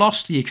can't get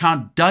lost, you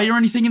can't die or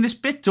anything in this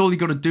bit. All you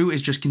got to do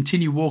is just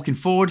continue walking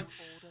forward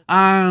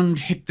and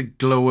hit the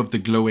glow of the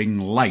glowing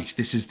light.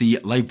 This is the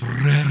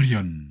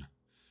librarian.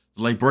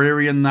 The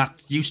librarian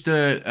that used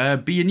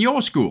to be in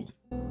your school.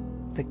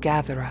 The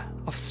gatherer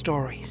of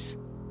stories.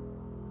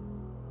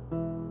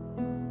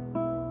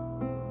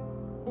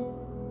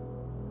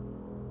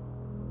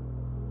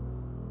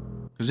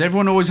 Because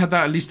everyone always had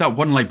that, at least that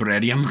one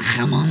librarian.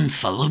 Come on,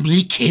 follow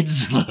me,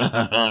 kids.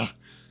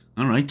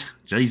 Alright,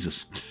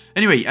 Jesus.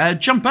 Anyway,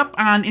 jump up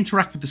and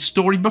interact with the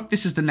storybook.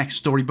 This is the next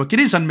storybook. It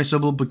is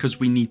unmissable because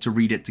we need to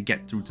read it to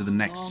get through to the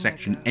next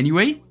section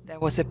anyway. There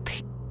was a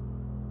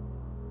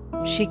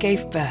she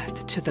gave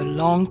birth to the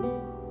long...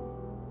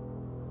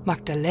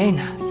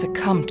 Magdalena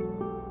succumbed,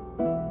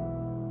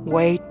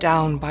 weighed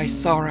down by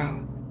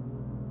sorrow.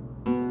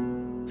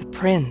 The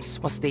prince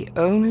was the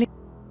only...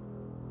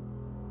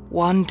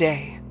 One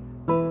day,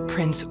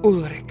 Prince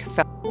Ulrich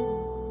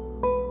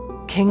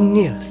fell. King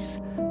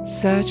Niels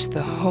searched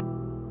the whole...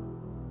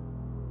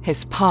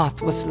 His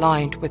path was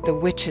lined with the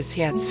witches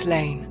he had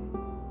slain.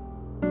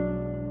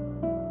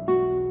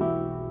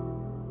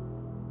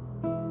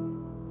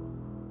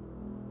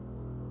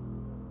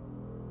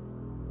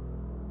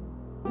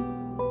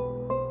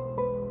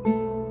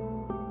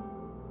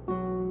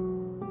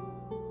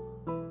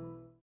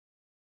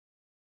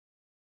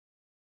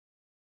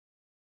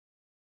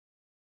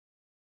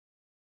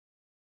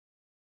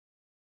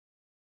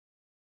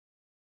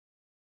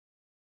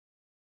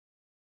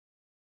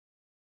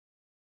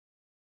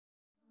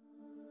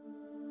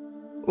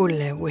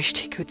 Olle wished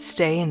he could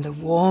stay in the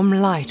warm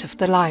light of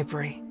the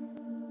library.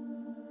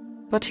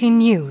 But he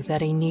knew that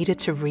he needed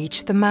to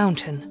reach the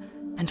mountain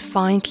and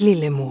find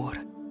Lillemor.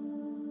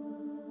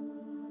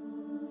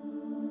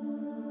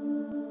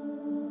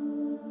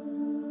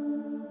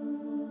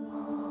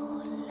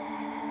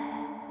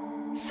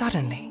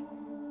 Suddenly,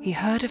 he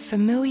heard a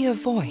familiar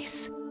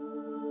voice.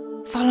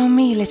 "Follow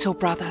me, little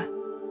brother.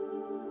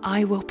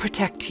 I will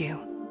protect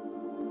you."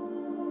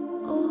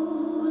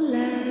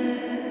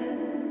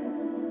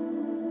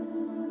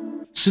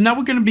 So now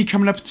we're going to be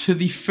coming up to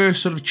the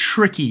first sort of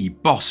tricky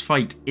boss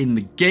fight in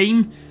the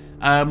game.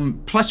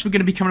 Plus we're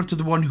going to be coming up to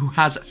the one who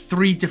has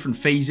 3 different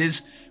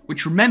phases.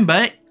 Which,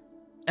 remember,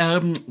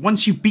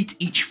 once you beat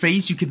each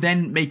phase, you can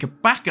then make a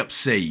backup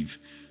save.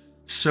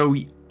 So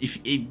if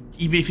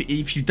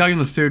you die on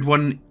the third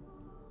one,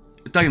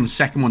 die on the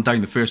second one, die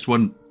on the first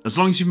one, as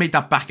long as you've made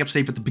that backup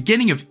save at the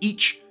beginning of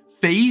each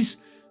phase,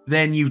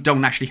 then you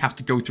don't actually have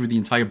to go through the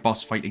entire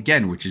boss fight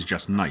again, which is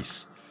just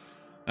nice.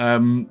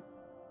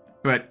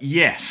 But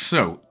yes,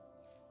 so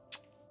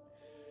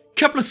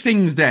couple of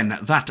things then.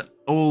 That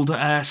old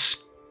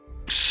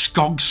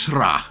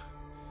Skogsra.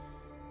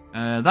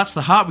 That's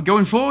the heart we're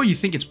going for. You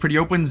think it's pretty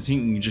open, you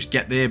think you can just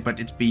get there, but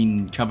it's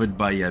been covered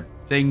by a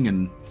thing,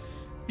 and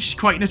she's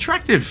quite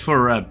attractive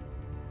for a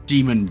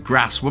demon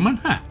grass woman,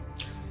 huh?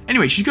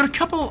 Anyway, she's got a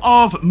couple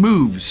of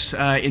moves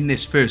in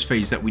this first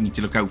phase that we need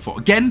to look out for.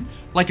 Again,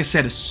 like I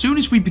said, as soon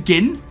as we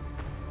begin,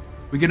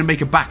 we're going to make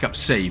a backup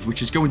save,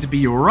 which is going to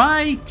be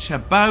right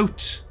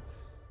about...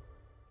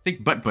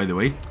 Thick butt, by the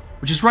way,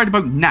 which is right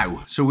about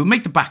now. So we'll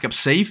make the backup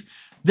save.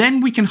 Then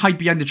we can hide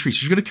behind the trees. So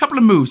she's got a couple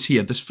of moves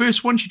here. This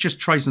first one, she just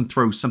tries and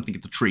throws something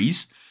at the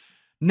trees.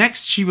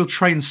 Next, she will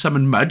try and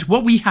summon mud.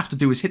 What we have to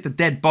do is hit the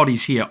dead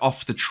bodies here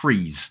off the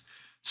trees.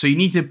 So you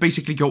need to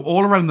basically go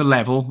all around the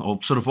level,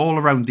 or sort of all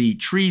around the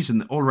trees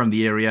and all around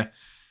the area,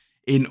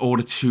 in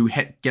order to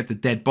get the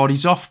dead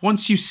bodies off.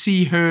 Once you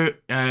see her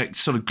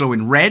sort of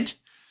glowing red,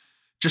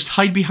 just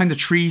hide behind the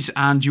trees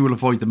and you will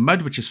avoid the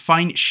mud, which is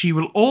fine. She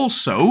will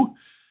also...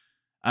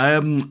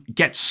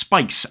 get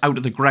spikes out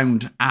of the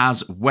ground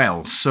as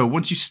well. So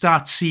once you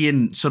start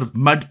seeing sort of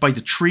mud by the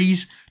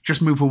trees,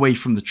 just move away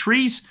from the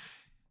trees.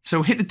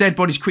 So hit the dead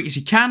bodies quick as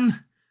you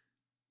can.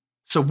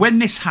 So when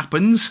this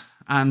happens,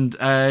 and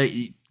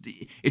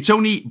it's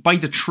only by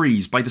the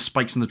trees, by the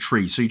spikes in the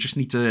trees, so you just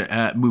need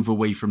to move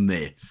away from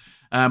there.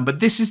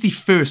 But this is the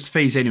first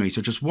phase anyway,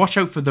 so just watch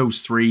out for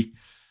those 3.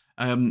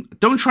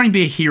 Don't try and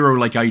be a hero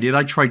like I did.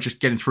 I tried just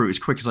getting through it as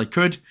quick as I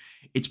could.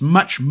 It's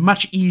much,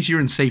 much easier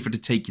and safer to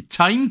take your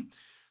time.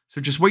 So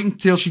just wait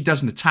until she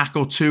does an attack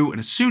or 2. And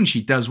as soon as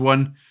she does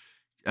one,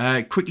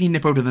 quickly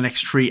nip out of the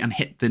next tree and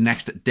hit the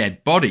next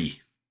dead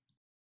body.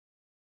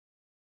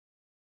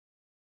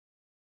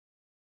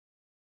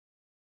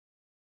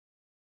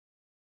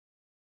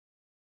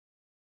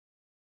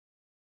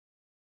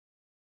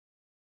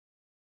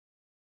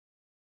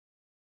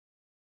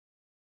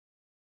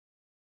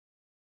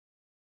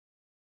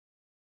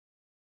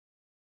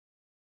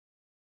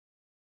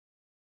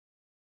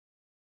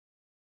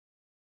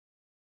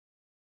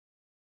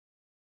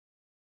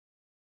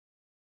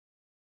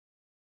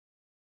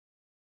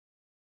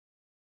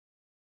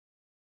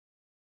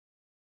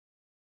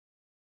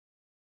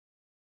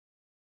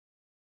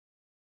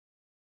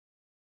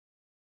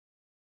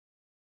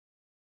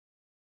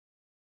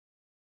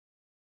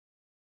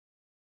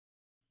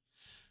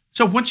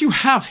 So once you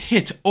have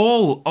hit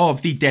all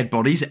of the dead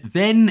bodies,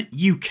 then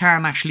you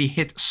can actually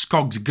hit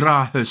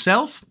Skogsgra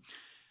herself.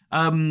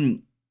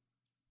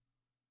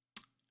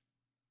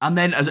 And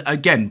then,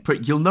 again,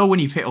 you'll know when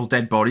you've hit all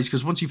dead bodies,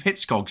 because once you've hit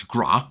Skog's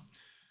Gra,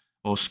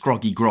 or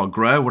Scroggy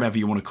Grogra, whatever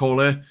you want to call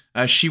her,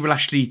 she will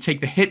actually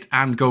take the hit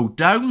and go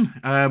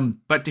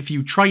down. But if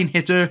you try and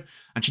hit her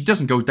and she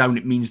doesn't go down,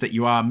 it means that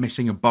you are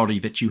missing a body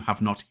that you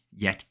have not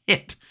yet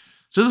hit.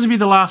 So this will be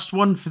the last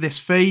one for this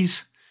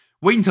phase.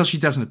 Wait until she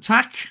does an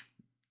attack.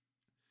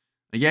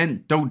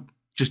 Again,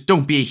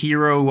 don't be a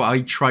hero.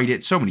 I tried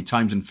it so many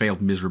times and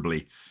failed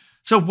miserably.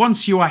 So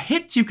once you are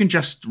hit, you can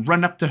just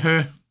run up to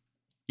her.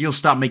 You'll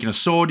start making a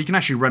sword. You can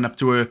actually run up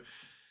to her.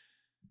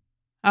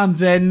 And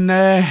then,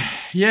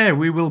 yeah,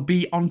 we will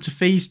be on to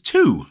phase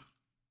 2.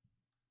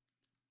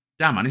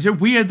 Damn, man, is it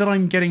weird that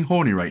I'm getting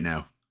horny right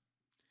now?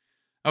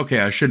 Okay,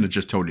 I shouldn't have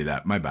just told you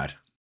that. My bad.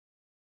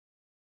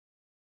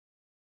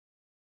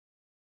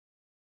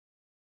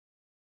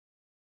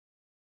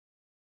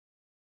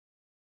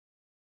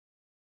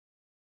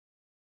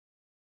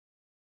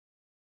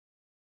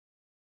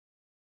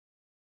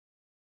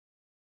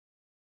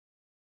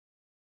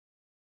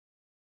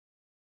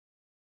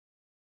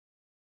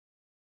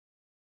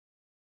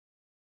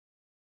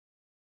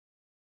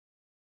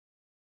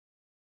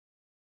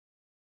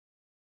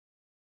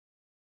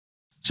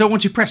 So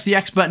once you press the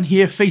X button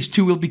here, phase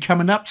 2 will be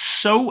coming up.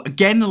 So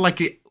again,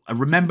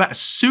 remember,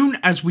 as soon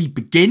as we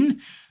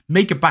begin,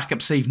 make a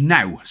backup save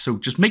now. So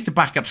just make the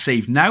backup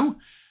save now.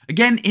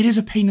 Again, it is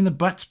a pain in the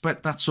butt,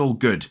 but that's all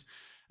good.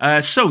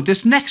 So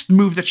this next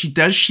move that she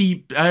does,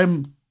 she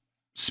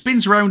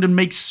spins around and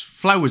makes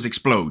flowers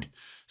explode.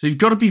 So you've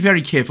got to be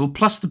very careful.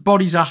 Plus the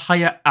bodies are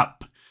higher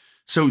up.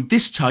 So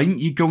this time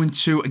you go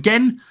into,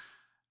 again,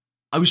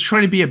 I was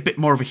trying to be a bit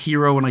more of a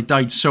hero and I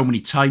died so many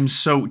times,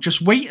 so just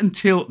wait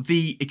until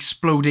the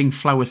exploding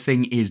flower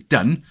thing is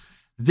done.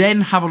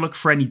 Then have a look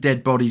for any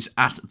dead bodies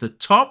at the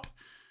top.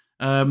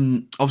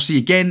 Obviously,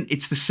 again,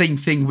 it's the same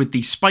thing with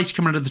the spice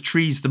coming out of the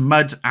trees, the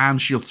mud,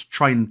 and she'll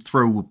try and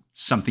throw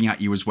something at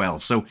you as well.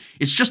 So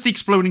it's just the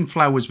exploding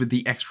flowers with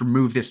the extra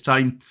move this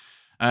time.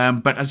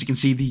 But as you can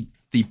see,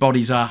 the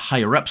bodies are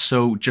higher up,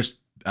 so just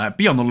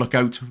be on the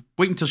lookout.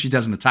 Wait until she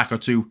does an attack or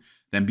two,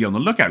 then be on the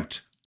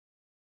lookout.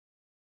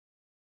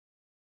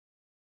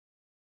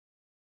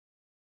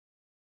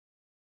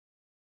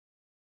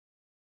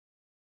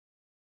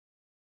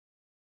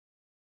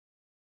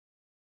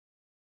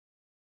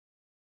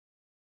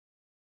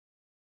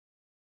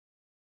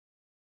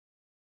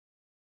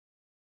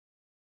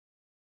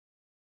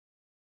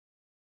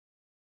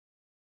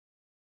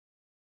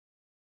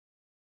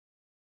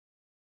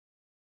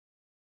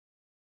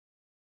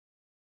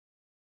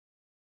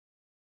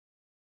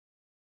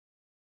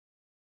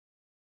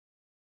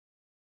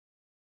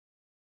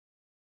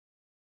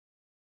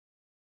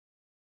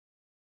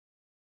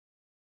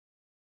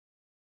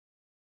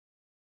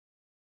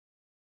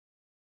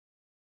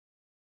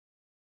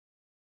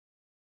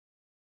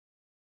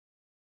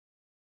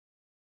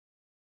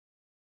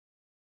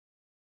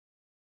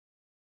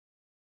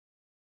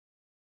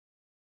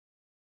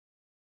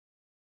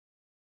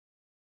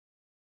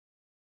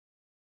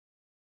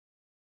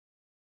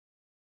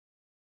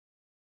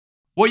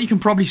 What you can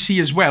probably see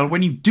as well,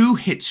 when you do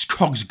hit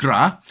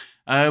Skogsgra,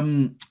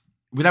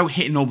 without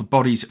hitting all the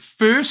bodies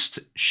first,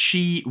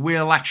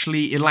 it'll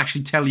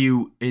actually tell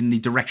you in the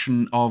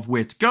direction of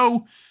where to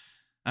go.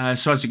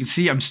 So as you can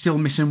see, I'm still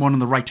missing one on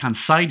the right-hand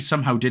side.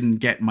 Somehow didn't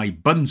get my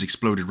buns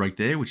exploded right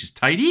there, which is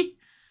tidy.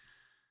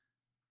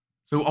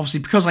 So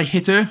obviously, because I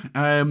hit her,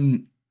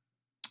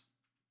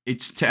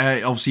 it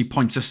obviously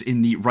points us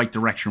in the right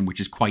direction, which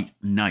is quite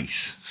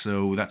nice.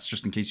 So that's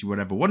just in case you were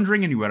ever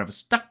wondering and you were ever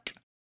stuck.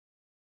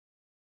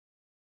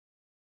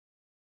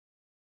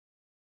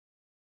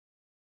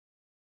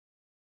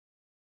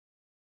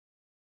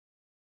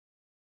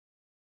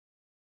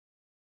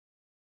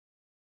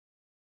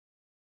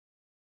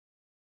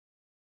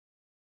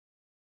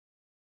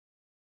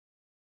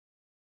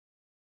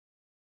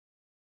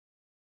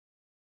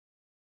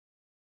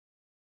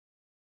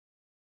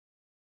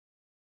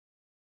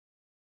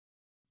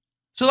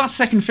 So that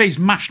second phase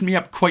mashed me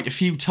up quite a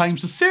few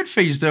times. The third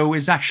phase, though,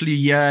 is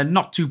actually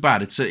not too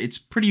bad. It's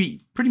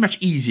pretty much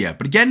easier.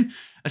 But again,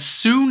 as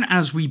soon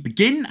as we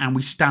begin and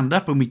we stand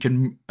up and we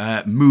can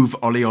move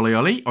Olle, Olle,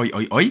 Olle, oi,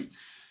 oi, oi,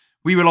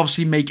 we will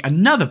obviously make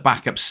another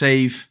backup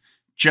save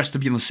just to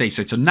be on the safe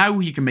side. So now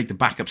you can make the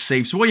backup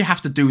save. So what you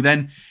have to do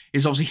then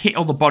is obviously hit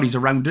all the bodies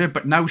around her,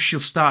 but now she'll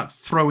start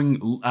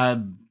throwing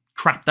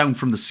crap down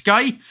from the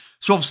sky.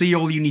 So obviously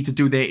all you need to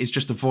do there is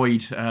just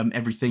avoid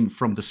everything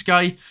from the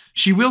sky.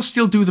 She will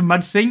still do the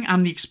mud thing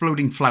and the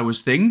exploding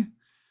flowers thing.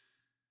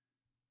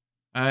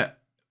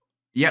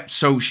 Yep,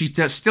 so she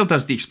still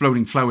does the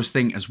exploding flowers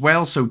thing as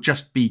well, so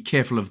just be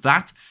careful of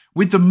that.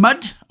 With the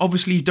mud,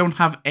 obviously you don't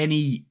have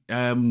any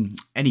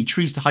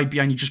trees to hide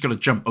behind, you just got to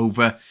jump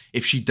over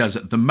if she does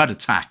the mud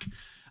attack.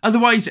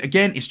 Otherwise,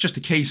 again, it's just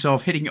a case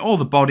of hitting all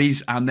the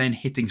bodies and then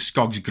hitting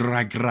Skogs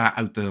gra gra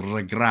out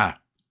the gra.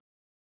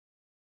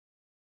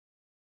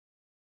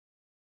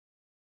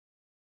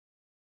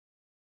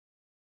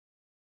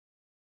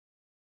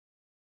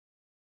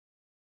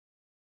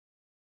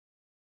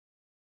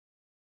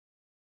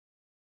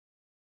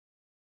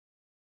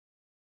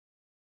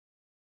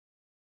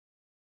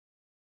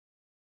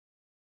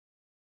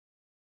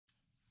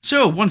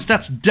 So, once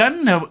that's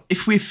done, now,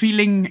 if we're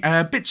feeling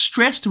a bit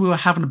stressed, we were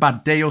having a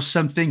bad day or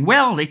something,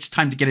 well, it's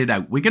time to get it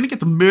out. We're going to get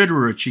the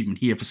Murderer achievement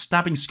here for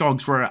stabbing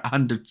Skogs for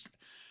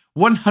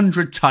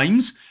 100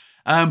 times.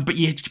 But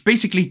you're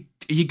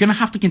going to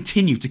have to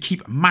continue to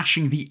keep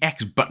mashing the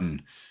X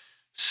button.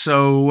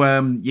 So,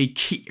 you're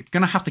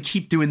going to have to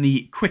keep doing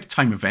the quick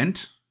time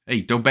event.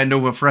 Hey, don't bend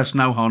over for us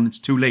now, hon. It's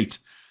too late.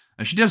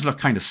 She does look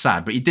kind of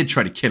sad, but he did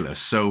try to kill us.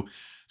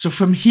 So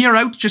from here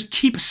out, just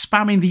keep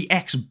spamming the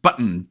X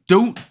button.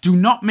 Do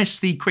not miss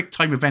the quick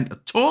time event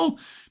at all,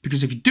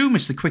 because if you do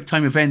miss the quick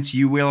time event,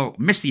 you will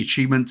miss the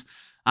achievement,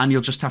 and you'll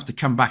just have to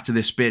come back to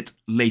this bit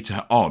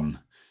later on.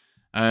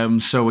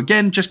 So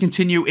again, just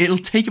continue. It'll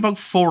take about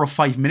 4 or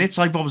 5 minutes.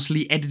 I've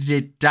obviously edited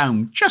it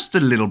down just a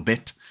little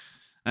bit,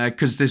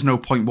 because there's no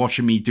point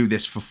watching me do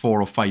this for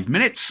 4 or 5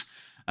 minutes.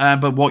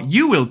 But what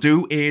you will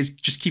do is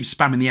just keep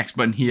spamming the X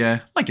button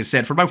here, like I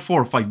said, for about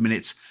 4 or 5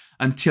 minutes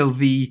until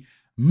the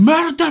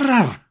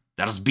Murderer!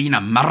 There's been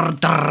a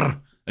murder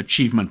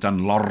achievement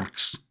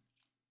unlocks.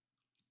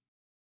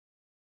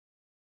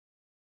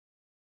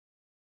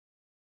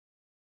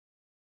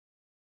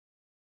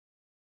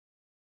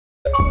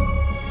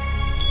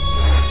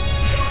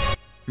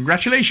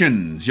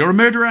 Congratulations, you're a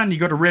murderer and you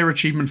got a rare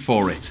achievement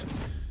for it.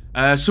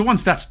 So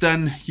once that's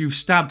done, you've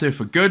stabbed her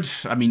for good.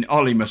 I mean,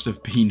 Olle must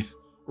have been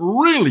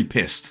really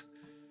pissed.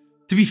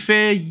 To be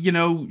fair, you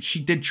know,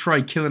 she did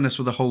try killing us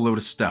with a whole load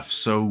of stuff,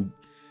 so,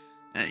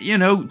 you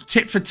know,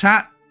 tit for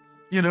tat,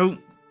 you know,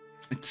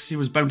 it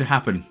was bound to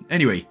happen.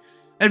 Anyway,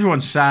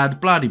 everyone's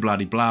sad,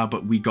 blah-de-blah-de-blah,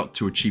 but we got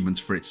 2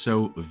 achievements for it,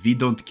 so we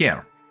don't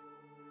care.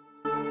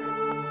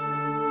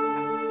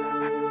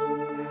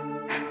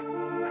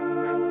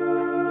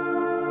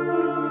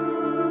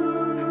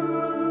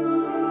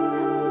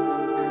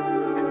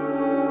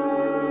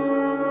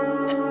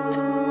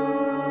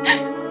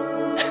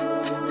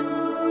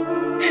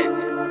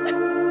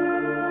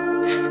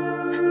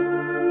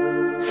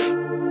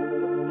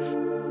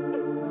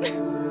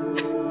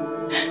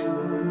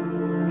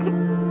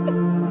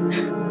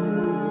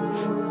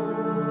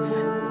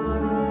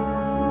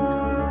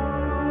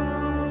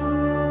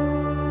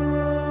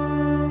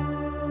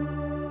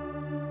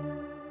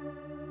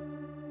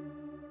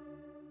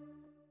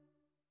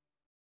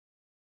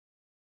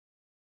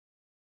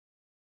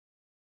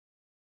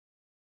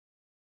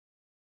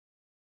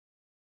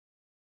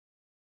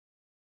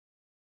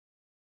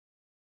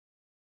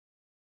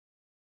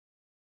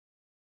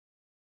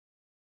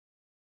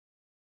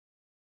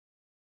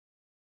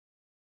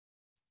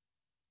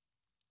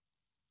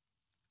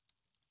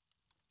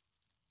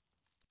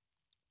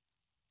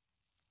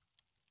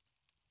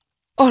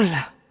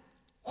 Olle,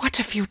 what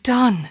have you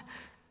done?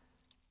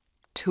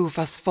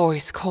 Tuva's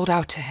voice called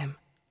out to him.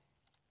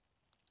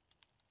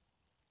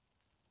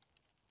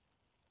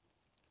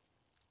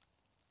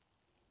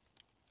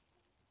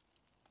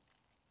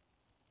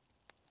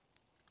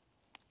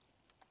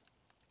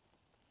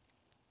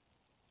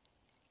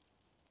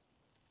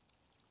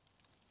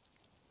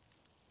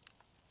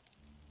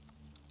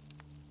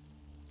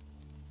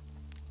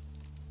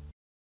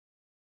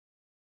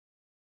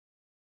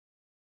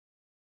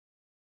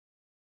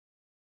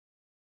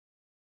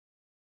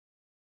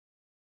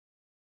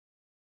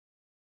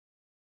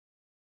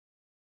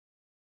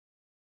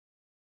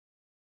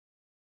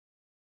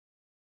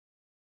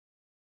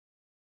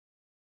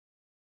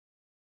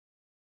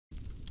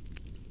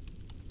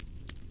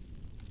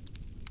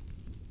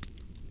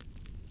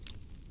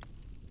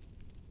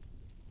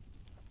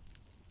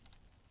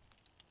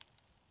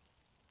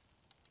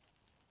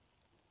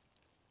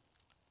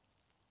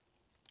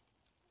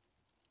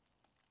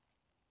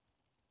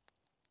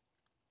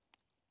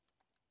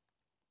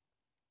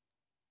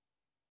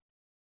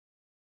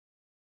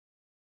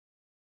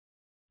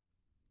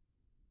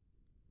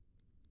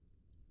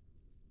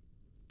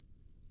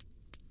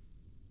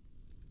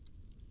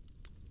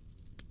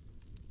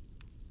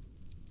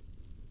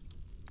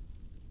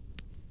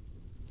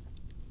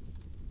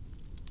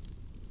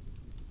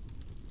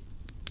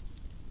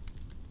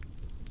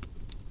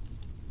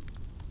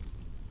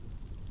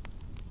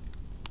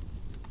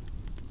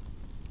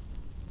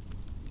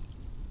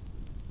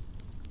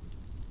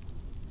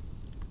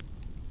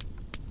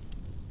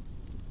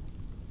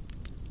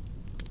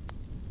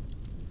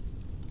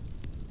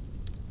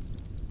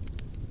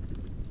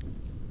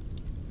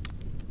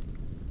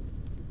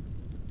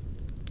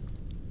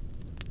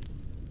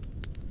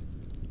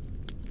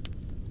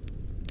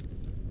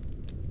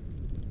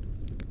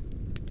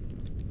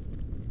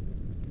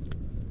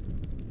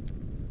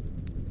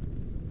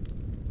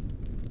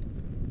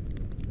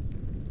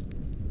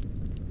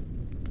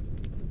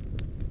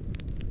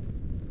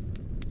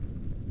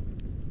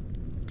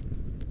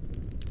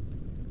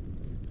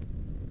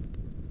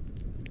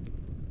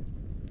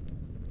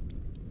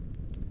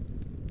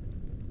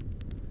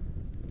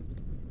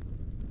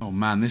 Oh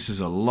man, this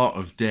is a lot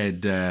of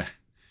dead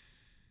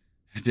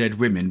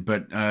women,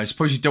 but I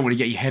suppose you don't want to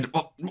get your head...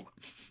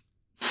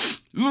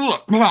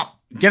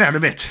 Get out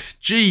of it.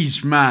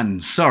 Jeez, man.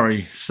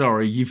 Sorry.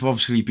 You've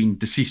obviously been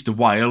deceased a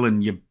while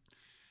and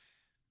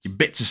your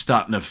bits are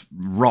starting to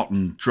rot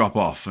and drop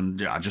off,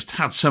 and I just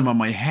had some on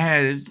my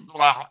hair.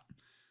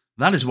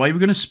 That is why we're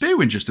going to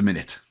spew in just a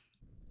minute.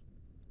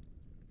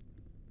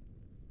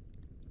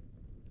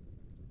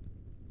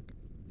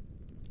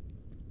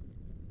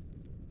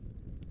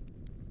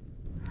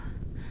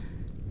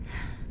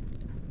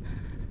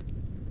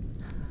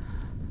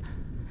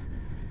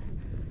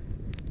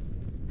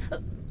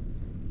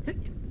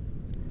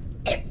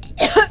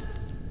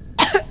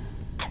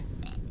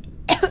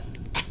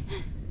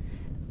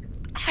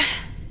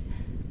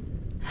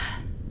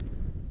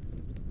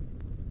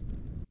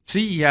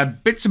 See, he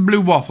had bits of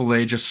blue waffle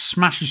there, just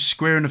smashed you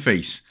square in the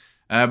face.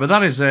 But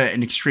that is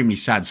an extremely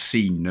sad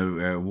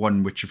scene,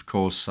 one which, of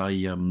course, I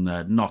am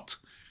not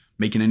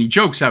making any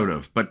jokes out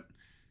of. But,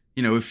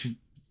 you know, if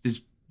there's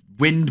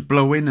wind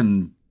blowing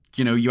and,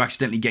 you know, you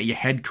accidentally get your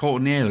head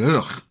caught in there,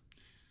 ugh.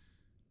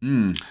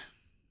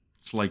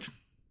 It's like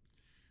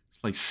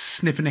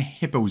sniffing a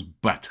hippo's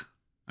butt,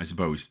 I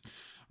suppose.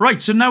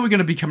 Right, so now we're going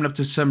to be coming up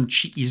to some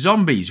cheeky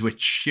zombies,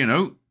 which, you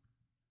know,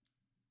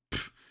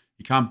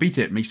 you can't beat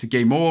it. Makes the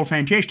game all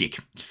fantastic.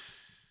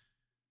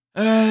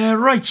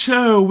 Right,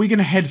 so we're going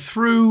to head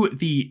through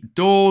the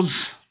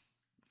doors.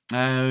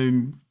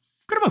 We've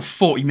got about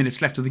 40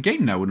 minutes left of the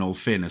game now, in all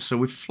fairness, so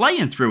we're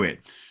flying through it.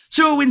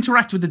 So we'll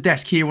interact with the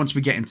desk here once we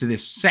get into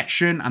this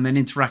section, and then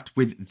interact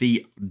with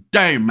the...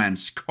 Damn, man,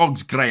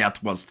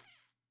 Skogsgreat was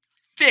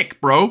thick,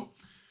 bro.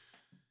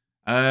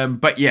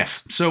 But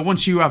yes, so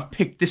once you have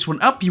picked this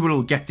one up, you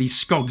will get the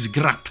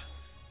Skogsgreat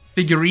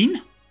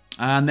figurine.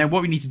 And then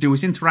what we need to do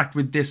is interact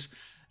with this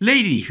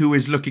lady who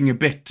is looking a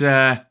bit,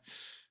 looking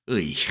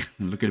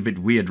a bit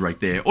weird right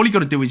there. All you got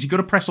to do is you got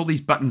to press all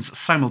these buttons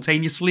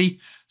simultaneously.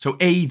 So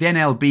A, then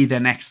L, B,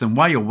 then X, then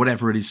Y, or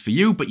whatever it is for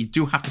you. But you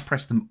do have to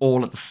press them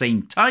all at the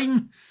same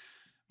time.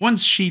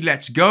 Once she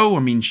lets go, I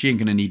mean, she ain't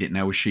going to need it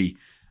now, is she?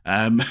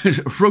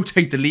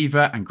 Rotate the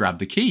lever and grab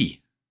the key.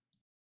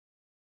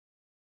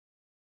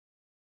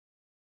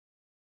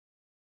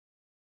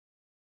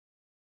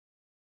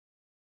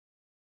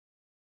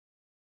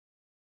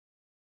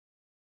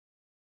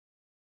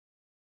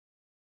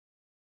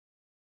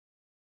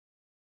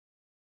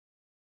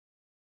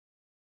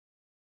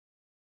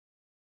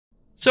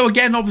 So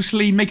again,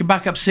 obviously, make a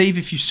backup save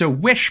if you so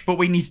wish, but what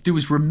we need to do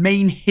is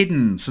remain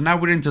hidden. So now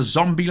we're into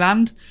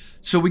Zombieland.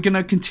 So we're going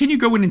to continue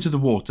going into the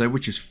water,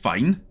 which is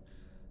fine.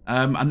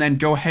 And then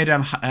go ahead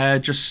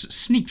and just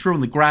sneak through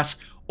on the grass.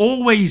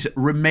 Always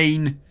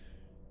remain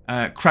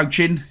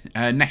crouching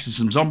next to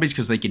some zombies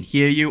because they can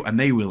hear you and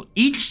they will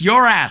eat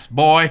your ass,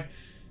 boy.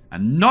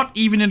 And not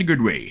even in a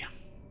good way.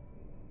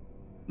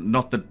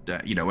 Not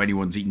that, you know,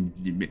 anyone's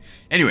eating...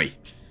 Anyway,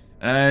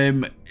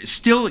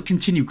 still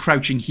continue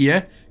crouching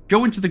here.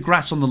 Go into the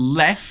grass on the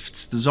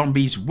left. The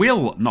zombies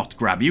will not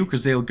grab you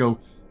because they'll go,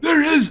 there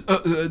it is!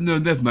 No,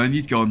 never mind,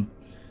 he's gone.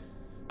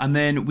 And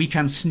then we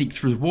can sneak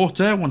through the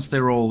water once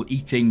they're all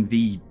eating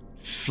the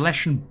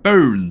flesh and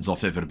bones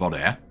off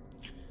everybody.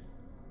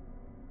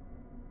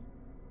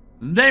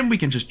 Then we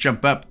can just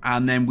jump up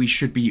and then we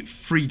should be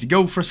free to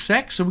go for a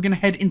sec. So we're going to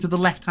head into the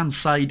left-hand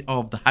side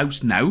of the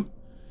house now.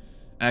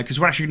 Because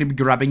we're actually going to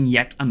be grabbing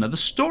yet another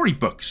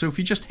storybook. So if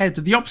you just head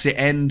to the opposite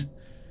end...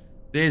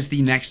 There's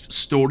the next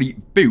story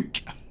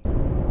book.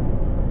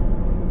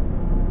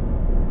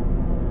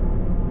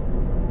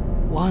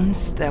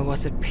 Once there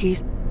was a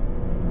peace.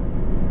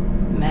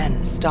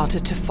 Men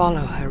started to follow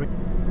her.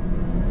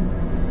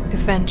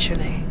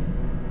 Eventually,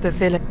 the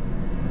village.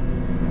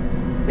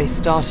 They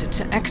started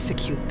to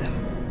execute them.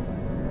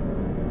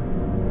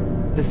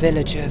 The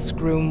villagers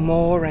grew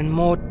more and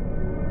more.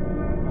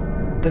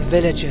 The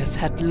villagers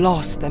had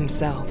lost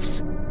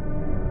themselves.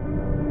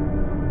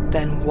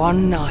 Then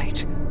one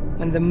night,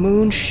 when the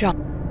moon shone,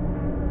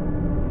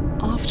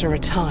 after a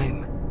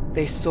time,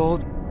 they saw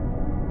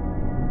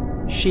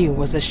she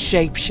was a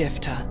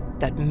shapeshifter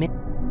that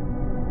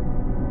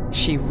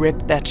she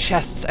ripped their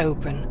chests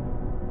open,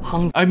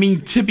 I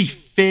mean, to be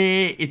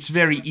fair, it's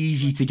very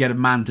easy to get a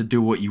man to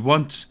do what you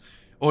want.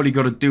 All you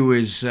got to do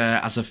is,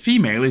 as a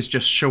female, is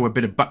just show a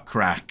bit of butt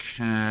crack,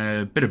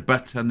 a bit of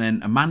butt, and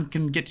then a man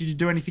can get you to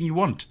do anything you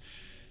want.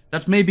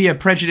 That may be a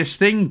prejudice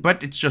thing,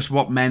 but it's just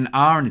what men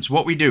are, and it's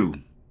what we do.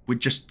 We're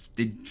just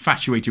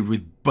infatuated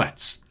with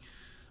butts.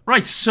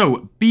 Right,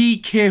 so be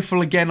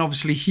careful again,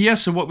 obviously, here.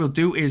 So what we'll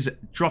do is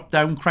drop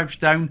down, crouch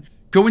down,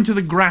 go into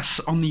the grass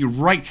on the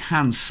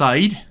right-hand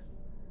side.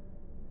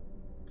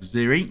 Because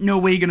there ain't no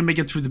way you're going to make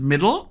it through the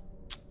middle,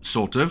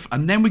 sort of.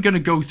 And then we're going to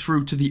go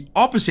through to the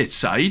opposite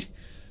side.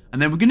 And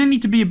then we're going to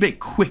need to be a bit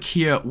quick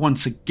here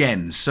once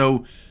again.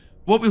 So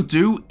what we'll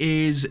do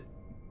is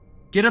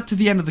get up to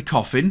the end of the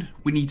coffin.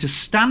 We need to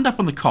stand up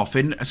on the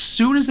coffin. As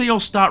soon as they all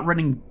start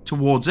running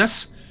towards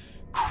us,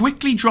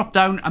 quickly drop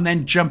down and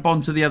then jump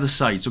onto the other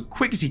side. So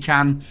quick as you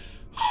can.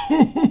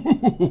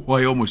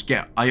 I almost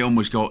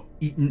got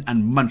eaten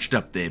and munched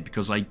up there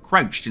because I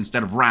crouched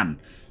instead of ran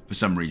for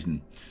some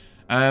reason.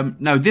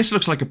 Now this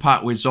looks like a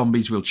part where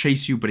zombies will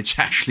chase you, but it's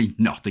actually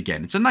not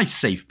again. It's a nice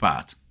safe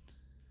part.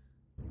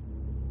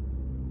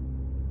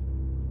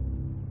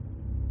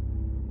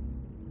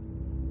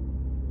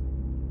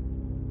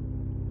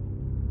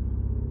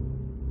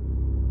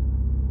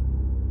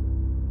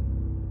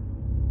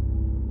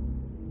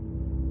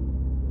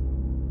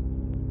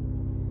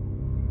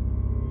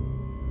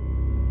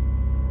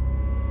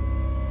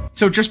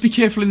 So just be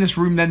careful in this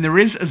room then. There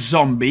is a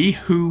zombie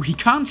who, he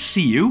can't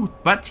see you,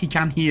 but he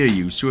can hear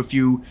you. So if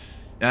you,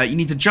 you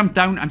need to jump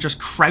down and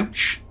just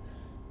crouch.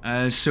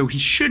 So he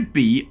should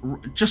be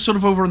just sort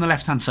of over on the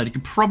left-hand side. You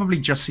can probably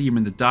just see him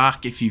in the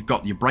dark if you've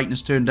got your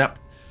brightness turned up.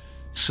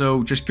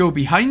 So just go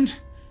behind,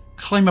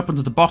 climb up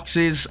into the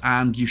boxes,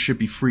 and you should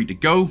be free to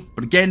go.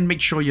 But again,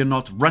 make sure you're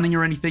not running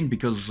or anything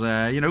because,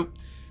 you know,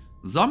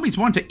 zombies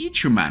want to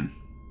eat you, man.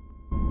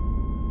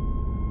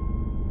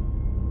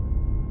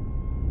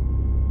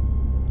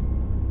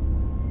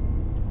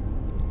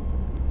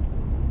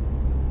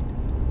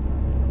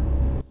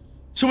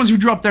 So once we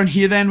drop down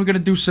here then, we're going to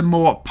do some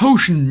more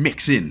potion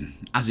mixing,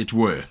 as it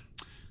were.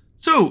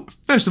 So,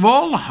 first of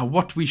all,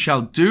 what we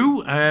shall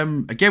do,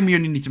 again, we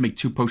only need to make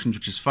 2 potions,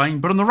 which is fine.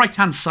 But on the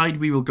right-hand side,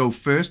 we will go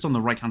first, on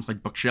the right-hand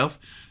side bookshelf.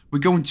 We're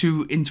going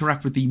to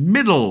interact with the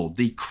middle,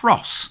 the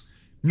cross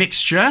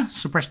mixture.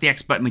 So press the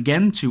X button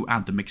again to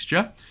add the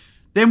mixture.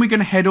 Then we're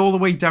going to head all the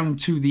way down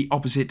to the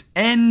opposite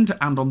end.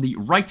 And on the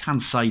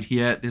right-hand side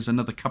here, there's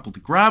another couple to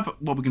grab.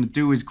 What we're going to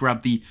do is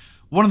grab the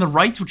one on the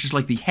right, which is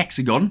like the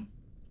hexagon.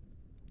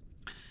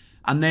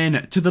 And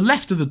then to the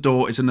left of the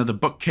door is another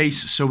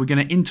bookcase. So we're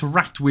going to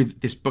interact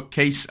with this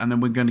bookcase. And then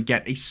we're going to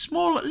get a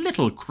small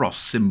little cross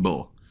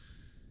symbol.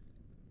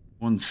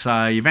 Once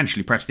I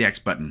eventually press the X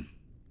button.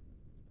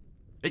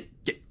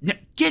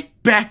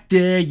 Get back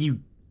there, you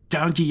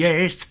donkey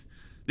ass.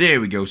 There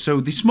we go. So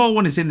the small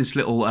one is in this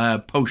little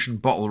potion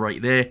bottle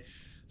right there.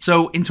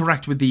 So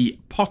interact with the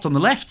pot on the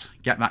left.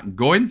 Get that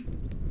going.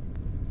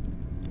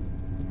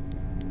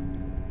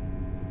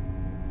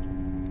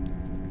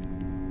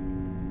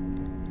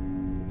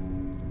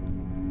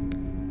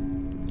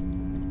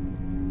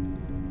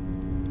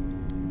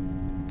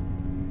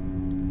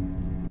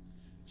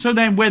 So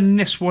then when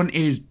this one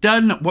is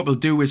done, what we'll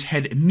do is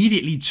head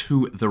immediately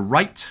to the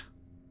right.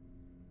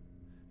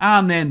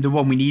 And then the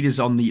one we need is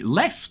on the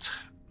left.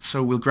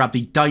 So we'll grab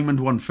the diamond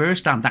one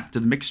first, add that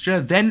to the mixture.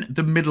 Then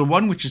the middle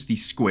one, which is the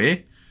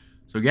square.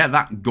 So get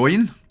that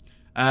going.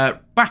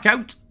 Back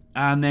out.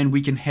 And then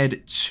we can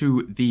head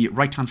to the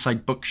right-hand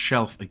side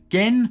bookshelf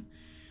again.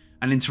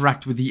 And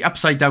interact with the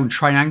upside down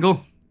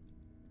triangle.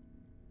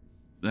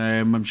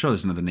 I'm sure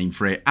there's another name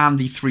for it. And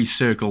the 3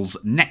 circles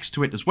next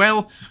to it as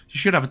well. You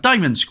should have a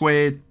diamond,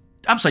 square,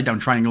 upside down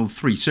triangle,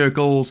 3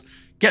 circles.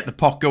 Get the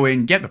pot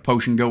going, get the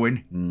potion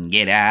going.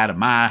 Get out of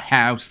my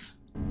house.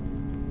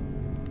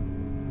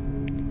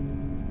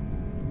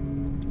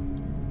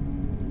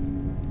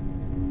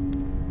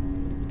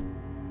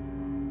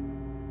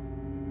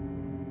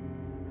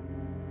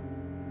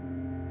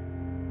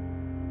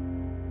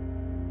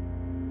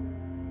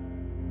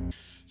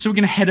 So we're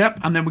going to head up,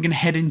 and then we're going to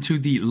head into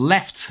the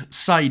left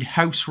side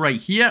house right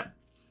here.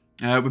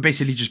 We're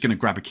basically just going to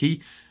grab a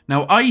key.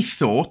 Now, I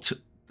thought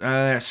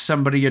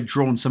somebody had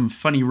drawn some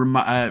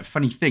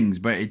funny things,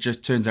 but it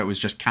just turns out it was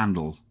just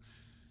candles.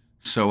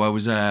 So I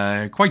was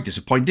quite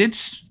disappointed.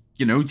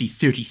 You know, the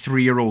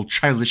 33-year-old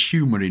childish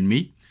humour in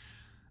me.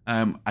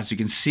 As you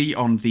can see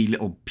on the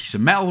little piece of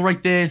metal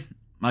right there,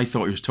 I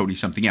thought it was totally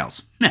something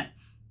else.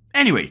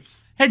 Anyway,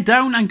 head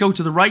down and go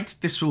to the right.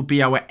 This will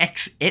be our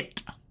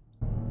exit.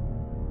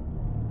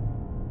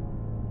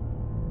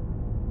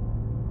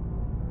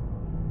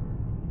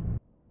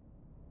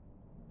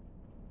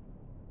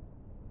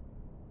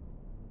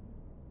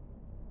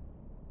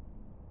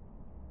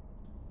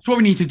 So what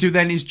we need to do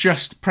then is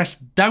just press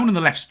down on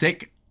the left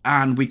stick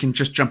and we can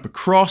just jump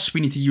across.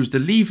 We need to use the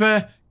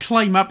lever,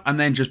 climb up, and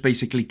then just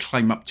basically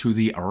climb up to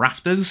the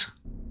rafters.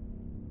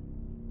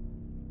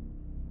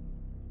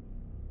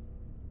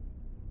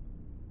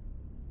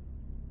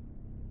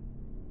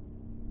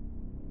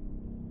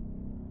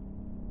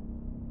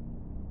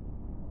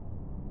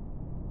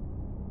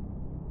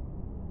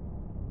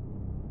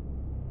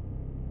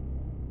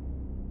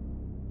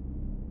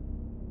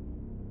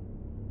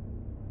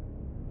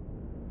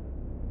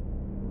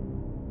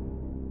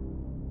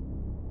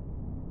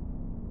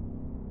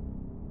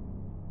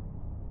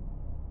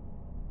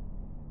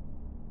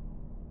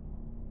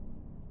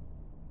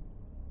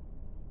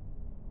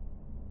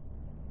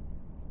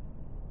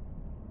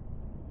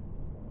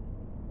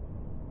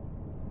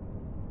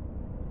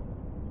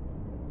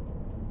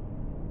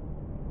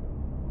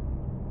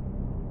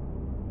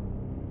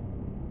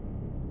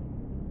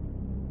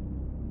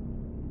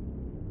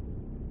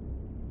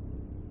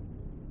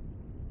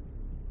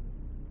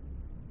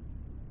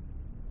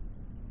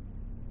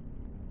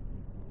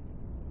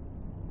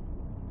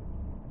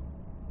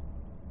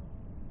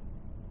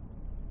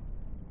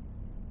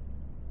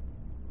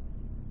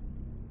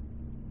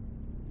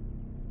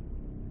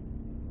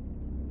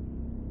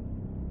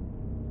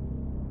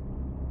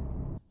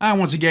 And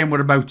once again,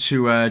 we're about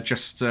to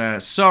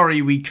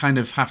sorry, we kind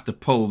of have to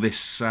pull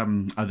this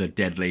other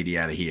dead lady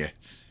out of here.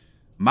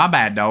 My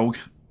bad, dog.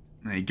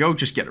 There you go,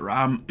 just get her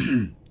arm.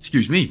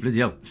 Excuse me, bloody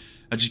hell.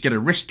 Just get her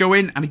wrist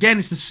going. And again,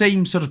 it's the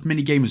same sort of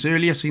mini game as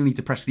earlier, so you need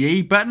to press the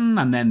A button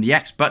and then the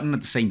X button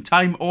at the same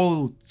time,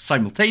 all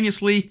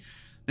simultaneously.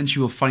 Then she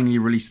will finally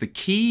release the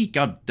key.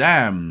 God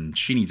damn,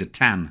 she needs a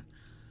tan.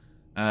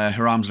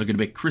 Her arm's looking a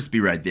bit crispy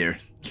right there.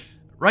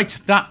 Right,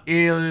 that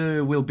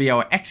will be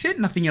our exit.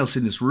 Nothing else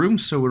in this room,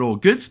 so we're all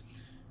good.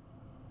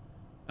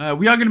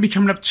 We are going to be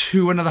coming up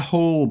to another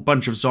whole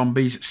bunch of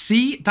zombies.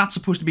 See, that's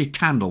supposed to be a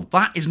candle.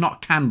 That is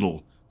not a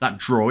candle. That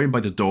drawing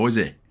by the door, is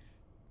it?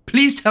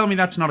 Please tell me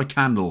that's not a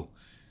candle.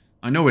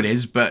 I know it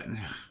is, but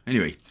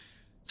anyway.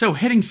 So,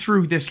 heading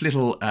through this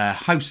little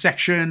house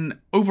section,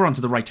 over onto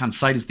the right-hand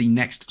side is the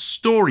next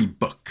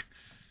storybook.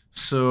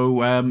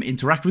 So,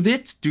 interact with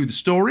it, do the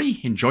story,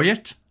 enjoy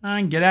it,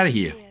 and get out of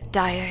here.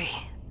 Diary.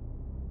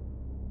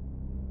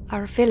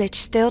 Our village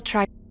still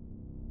tries.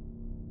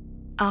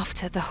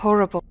 After the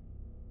horrible.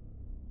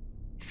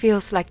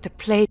 Feels like the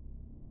plague.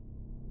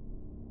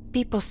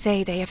 People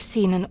say they have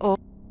seen an old.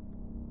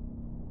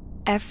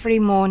 Every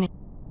morning.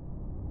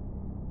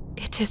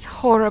 It is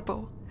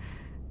horrible.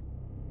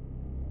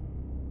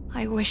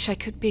 I wish I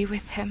could be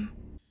with him.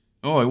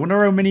 Oh, I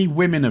wonder how many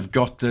women have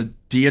got a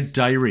Dear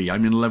Diary,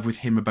 I'm in love with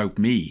him about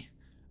me.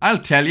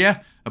 I'll tell you,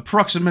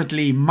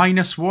 approximately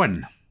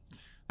 -1.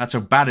 That's how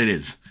bad it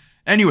is.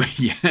 Anyway,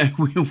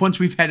 once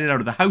we've headed out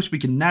of the house, we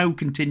can now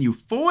continue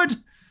forward.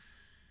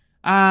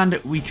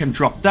 And we can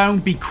drop down.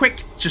 Be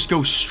quick, just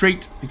go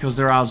straight, because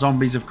there are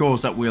zombies, of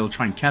course, that will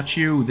try and catch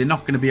you. They're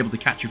not going to be able to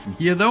catch you from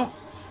here, though.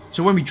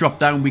 So when we drop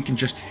down, we can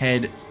just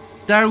head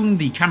down.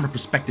 The camera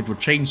perspective will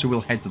change, so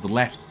we'll head to the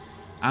left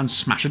and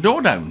smash a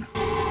door down.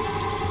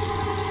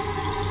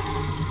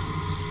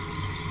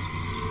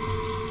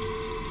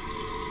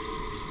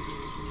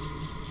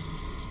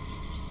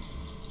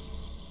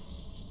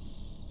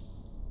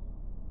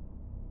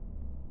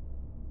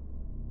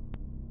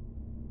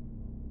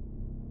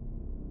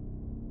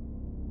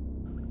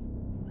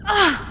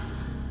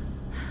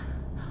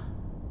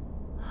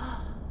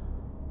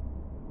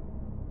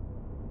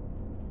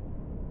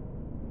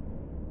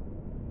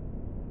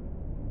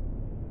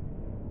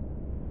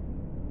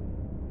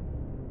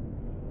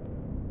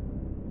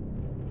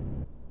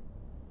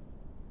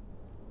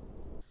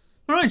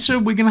 Alright, so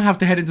we're going to have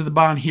to head into the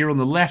barn here on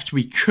the left.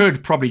 We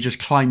could probably just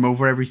climb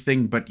over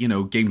everything, but, you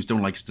know, games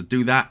don't like us to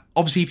do that.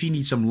 Obviously, if you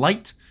need some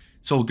light,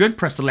 it's all good.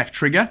 Press the left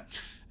trigger.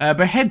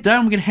 But head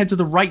down. We're going to head to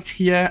the right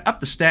here,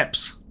 up the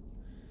steps.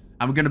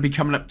 And we're going to be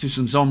coming up to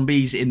some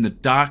zombies in the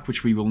dark,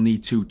 which we will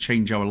need to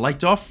change our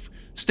light off.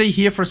 Stay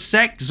here for a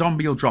sec.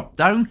 Zombie will drop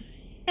down.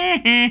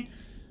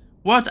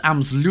 What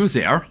am's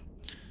loser?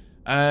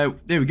 There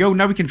we go.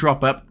 Now we can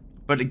drop up.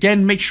 But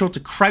again, make sure to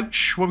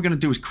crouch. What we're going to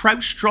do is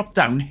crouch, drop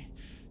down.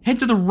 Head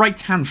to the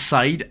right-hand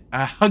side,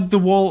 hug the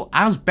wall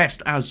as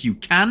best as you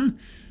can.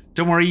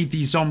 Don't worry,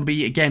 the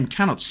zombie, again,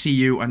 cannot see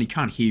you, and he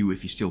can't hear you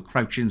if you're still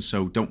crouching,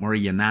 so don't worry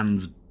your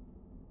nan's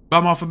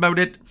bum off about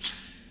it.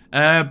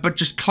 But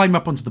just climb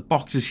up onto the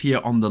boxes here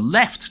on the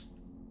left.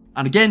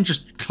 And again,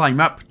 just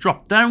climb up,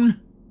 drop down.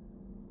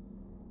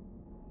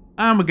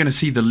 And we're going to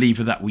see the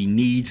lever that we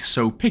need,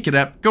 so pick it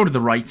up, go to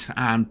the right,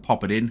 and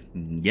pop it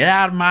in. Get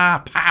out of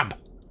my pab.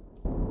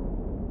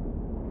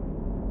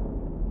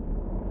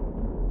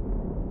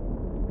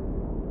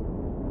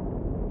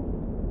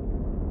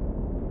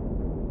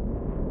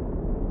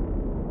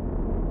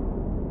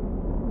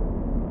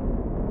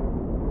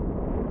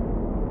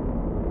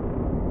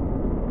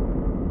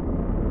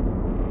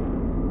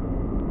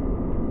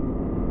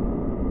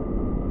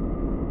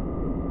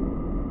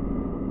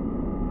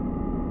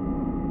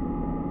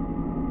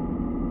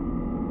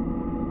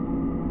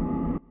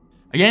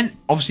 Again,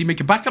 obviously make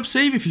a backup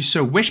save if you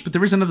so wish, but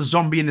there is another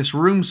zombie in this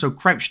room, so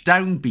crouch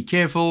down, be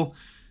careful.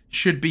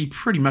 Should be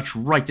pretty much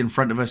right in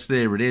front of us.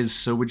 There it is,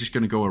 so we're just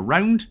going to go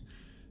around,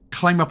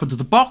 climb up onto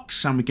the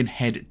box, and we can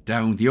head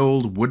down the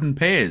old wooden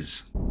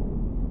pairs.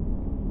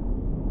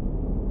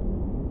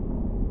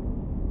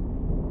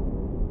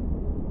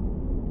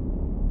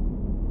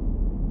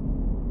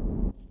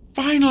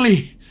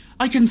 Finally,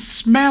 I can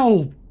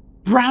smell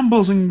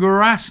brambles and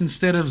grass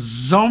instead of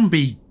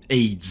zombie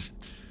AIDS.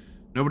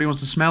 Nobody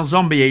wants to smell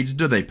zombie AIDS,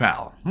 do they,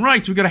 pal?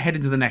 Right, we've got to head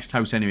into the next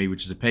house anyway,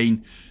 which is a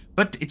pain.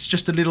 But it's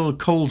just a little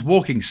cold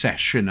walking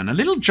session and a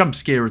little jump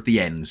scare at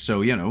the end, so,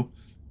 you know,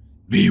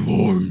 be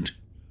warned.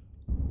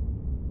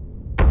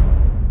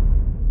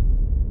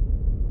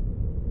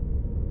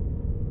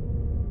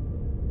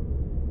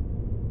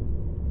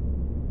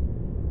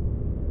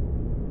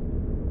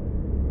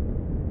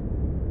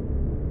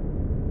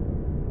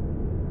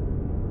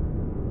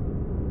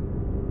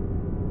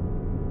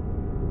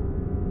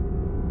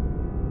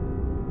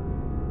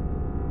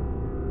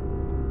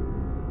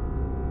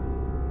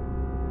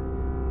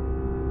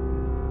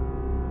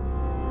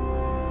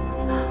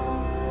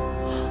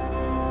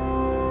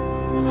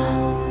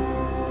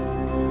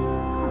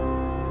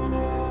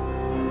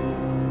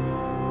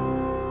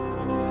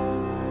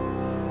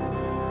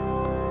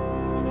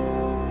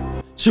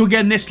 So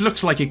again, this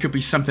looks like it could be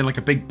something like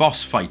a big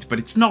boss fight, but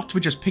it's not. We're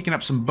just picking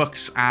up some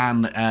books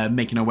and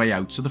making our way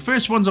out. So the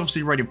first one's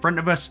obviously right in front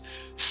of us.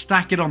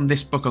 Stack it on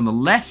this book on the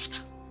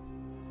left.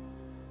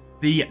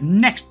 The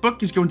next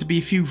book is going to be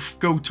if you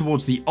go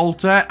towards the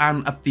altar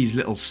and up these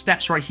little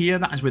steps right here.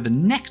 That is where the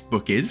next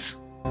book is.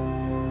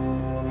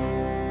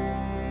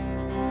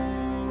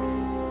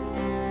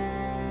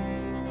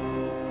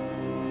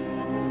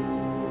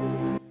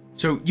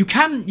 So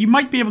you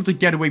might be able to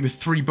get away with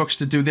 3 books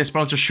to do this,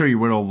 but I'll just show you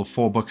where all the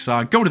 4 books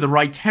are. Go to the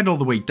right, head all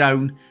the way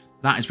down.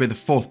 That is where the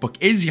 4th book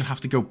is. You'll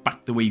have to go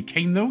back the way you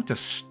came, though, to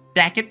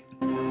stack it.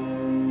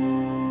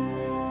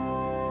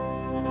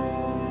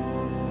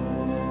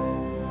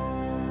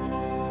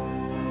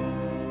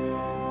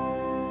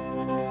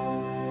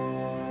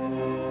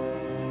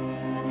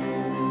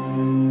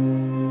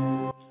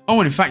 Oh,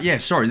 and in fact, yeah,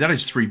 sorry, that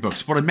is 3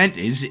 books. What I meant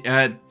is,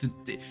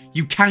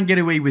 you can get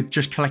away with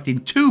just collecting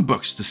 2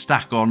 books to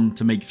stack on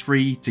to make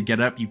 3 to get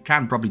up. You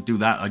can probably do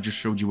that. I just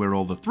showed you where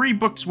all the 3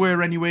 books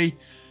were anyway.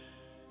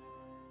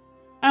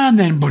 And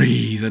then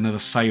breathe another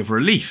sigh of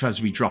relief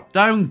as we drop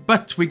down.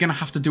 But we're going to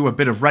have to do a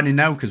bit of running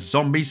now because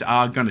zombies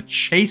are going to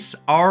chase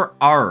our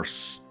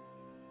arse.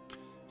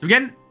 So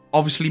again,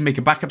 obviously make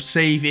a backup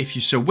save if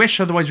you so wish.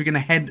 Otherwise, we're going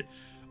to head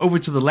over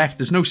to the left.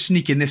 There's no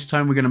sneaking this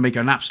time. We're going to make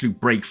an absolute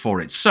break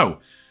for it. So,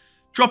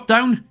 drop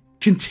down,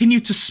 continue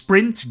to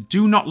sprint,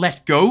 do not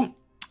let go.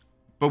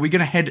 But we're going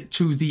to head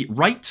to the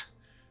right.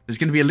 There's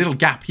going to be a little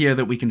gap here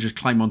that we can just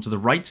climb onto the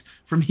right.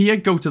 From here,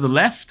 go to the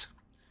left.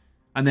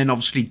 And then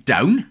obviously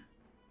down.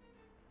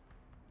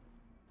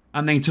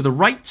 And then to the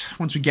right,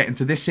 once we get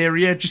into this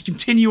area, just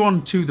continue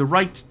on to the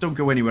right. Don't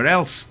go anywhere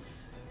else.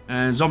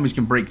 Zombies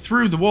can break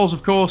through the walls,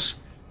 of course.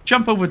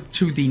 Jump over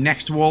to the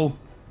next wall.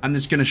 And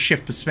it's going to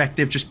shift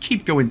perspective. Just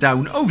keep going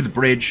down over the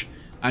bridge.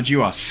 And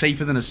you are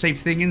safer than a safe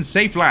thing in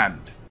safe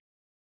land.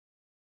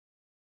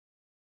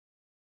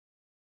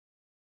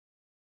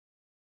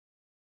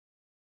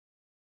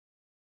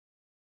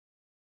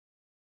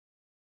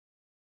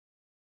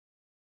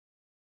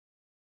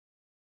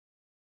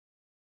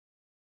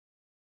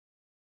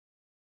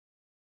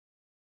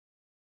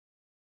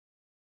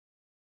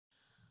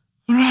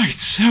 Right,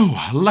 so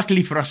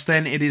luckily for us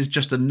then, it is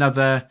just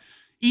another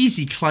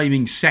easy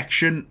climbing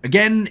section.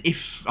 Again,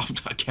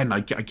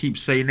 I keep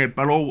saying it,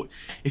 but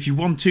if you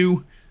want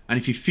to, and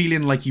if you're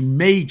feeling like you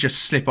may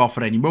just slip off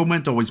at any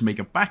moment, always make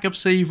a backup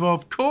save,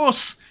 of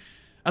course.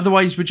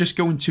 Otherwise, we're just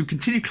going to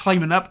continue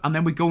climbing up, and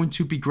then we're going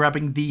to be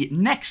grabbing the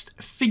next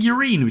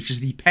figurine, which is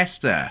the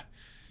Pesta.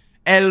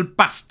 El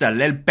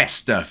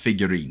Pesta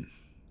figurine.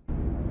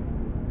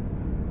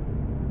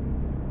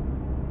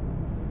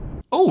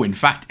 Oh, in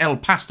fact, El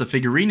Pasta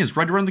figurine is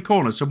right around the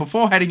corner. So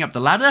before heading up the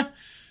ladder,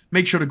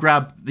 make sure to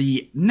grab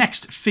the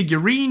next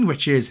figurine,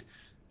 which is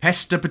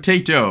Pesta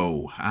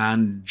Potato.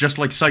 And just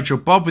like Sideshow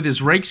Bob with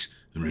his rakes,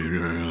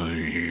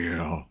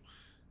 you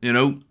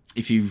know,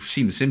 if you've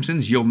seen The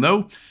Simpsons, you'll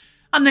know.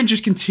 And then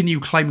just continue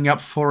climbing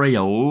up for a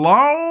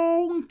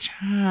long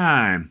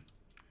time.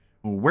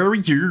 Where were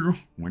you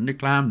when they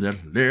climbed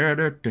that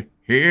ladder to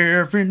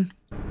heaven?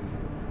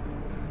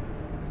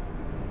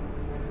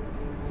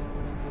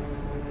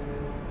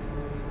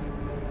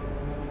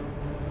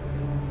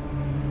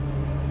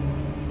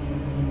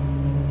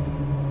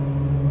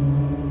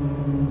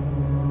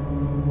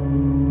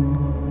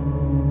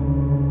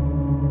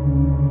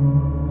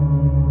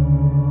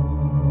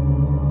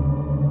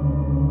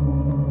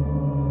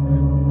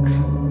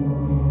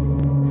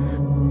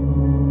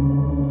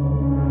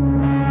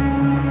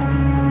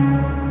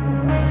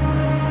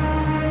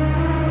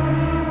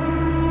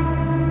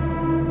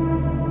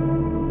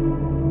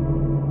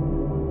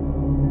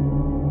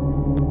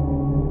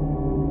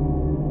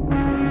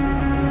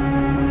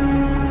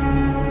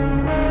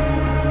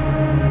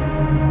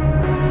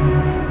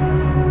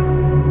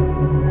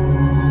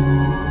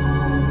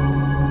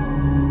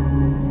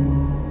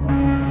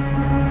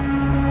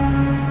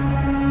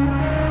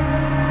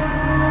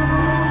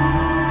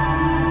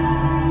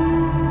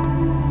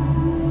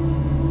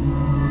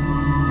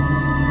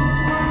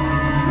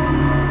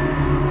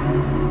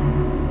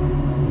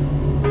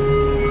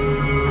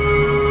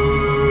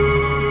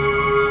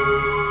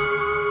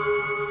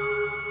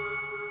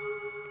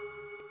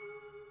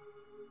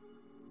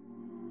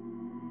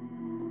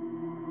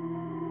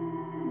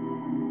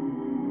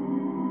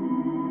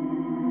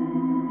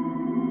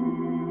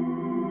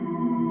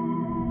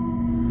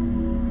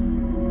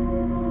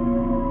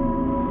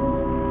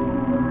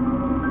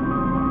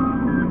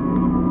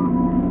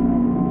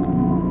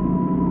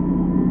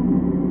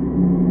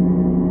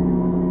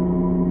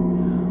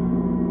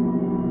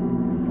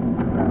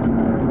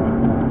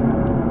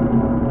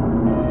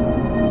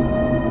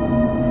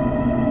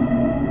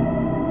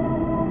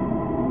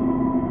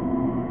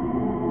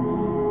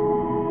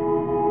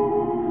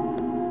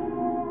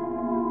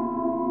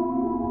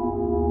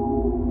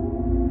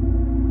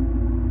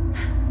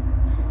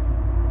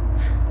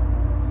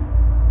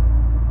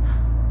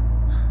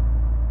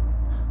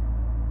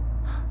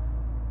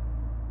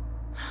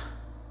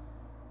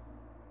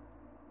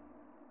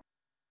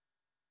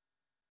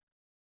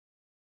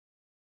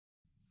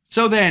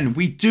 So then,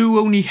 we do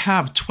only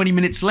have 20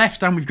 minutes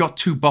left and we've got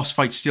 2 boss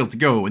fights still to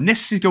go. And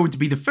this is going to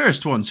be the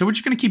first one. So we're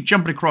just going to keep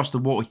jumping across the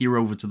water here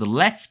over to the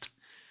left.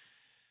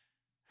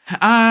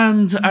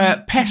 And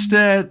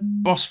Pesta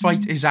boss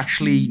fight is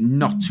actually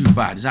not too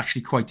bad. It's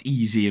actually quite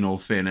easy in all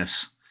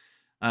fairness.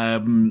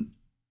 Well,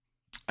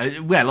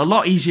 a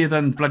lot easier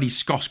than bloody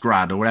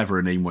Skosgrad or whatever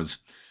her name was.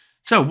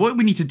 So what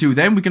we need to do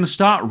then, we're going to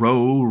start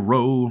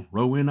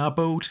rowing our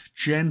boat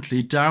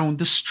gently down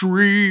the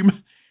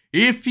stream.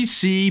 If you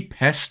see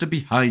Pester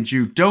behind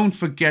you, don't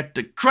forget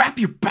to grab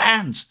your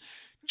pants.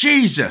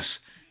 Jesus!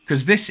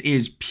 Because this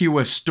is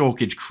pure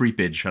stalkage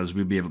creepage, as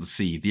we'll be able to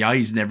see. The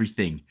eyes and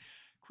everything.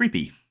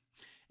 Creepy.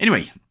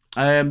 Anyway,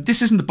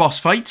 this isn't the boss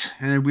fight.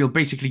 We'll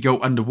basically go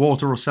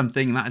underwater or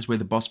something, and that is where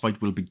the boss fight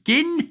will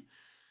begin.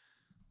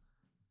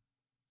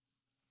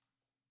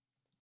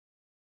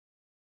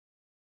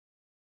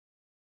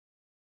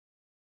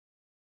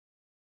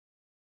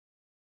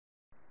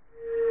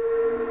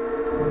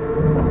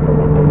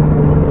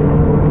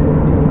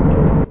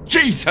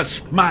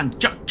 Jesus, man.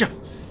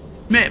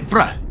 Mate,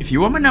 bruh, if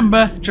you want my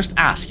number, just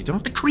ask. You don't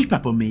have to creep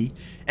up on me.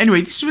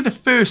 Anyway, this is where the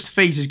first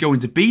phase is going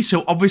to be.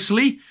 So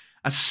obviously,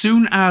 as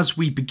soon as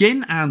we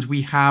begin and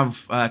we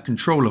have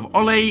control of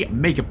Olle,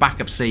 make a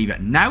backup save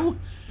now.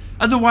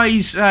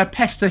 Otherwise,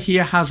 Pester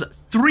here has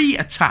 3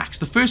 attacks.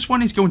 The first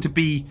one is going to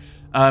be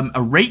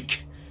a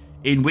rake,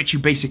 in which you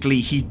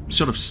basically, he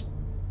sort of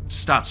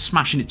starts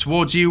smashing it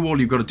towards you. All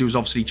you've got to do is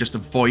obviously just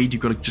avoid.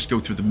 You've got to just go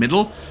through the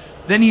middle.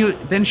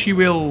 Then she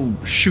will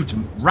shoot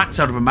rats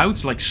out of her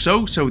mouth, like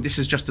so. So this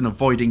is just an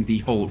avoiding the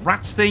whole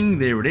rats thing.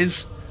 There it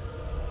is.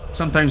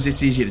 Sometimes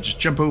it's easier to just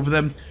jump over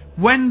them.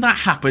 When that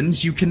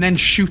happens, you can then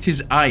shoot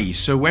his eye.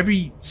 So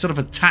every sort of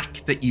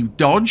attack that you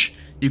dodge,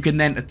 you can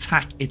then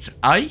attack its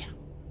eye.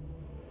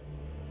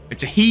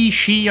 It's a he,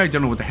 she, I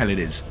don't know what the hell it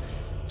is.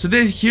 So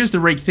here's the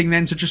rake thing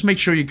then. So just make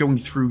sure you're going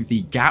through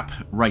the gap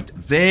right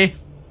there.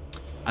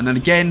 And then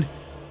again,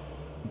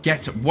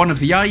 get one of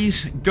the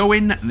eyes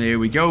going. There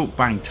we go.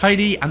 Bang,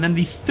 tidy. And then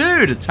the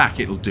third attack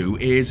it'll do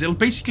is it'll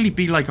basically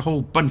be like a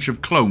whole bunch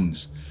of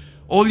clones.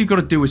 All you've got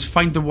to do is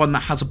find the one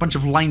that has a bunch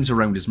of lines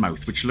around his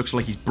mouth, which looks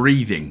like he's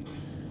breathing.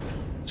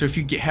 So if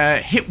you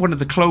hit one of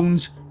the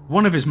clones,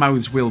 one of his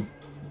mouths will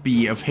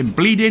be of him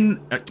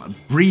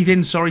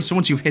breathing, sorry. So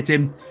once you've hit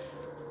him,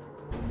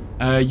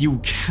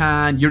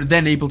 you're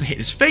then able to hit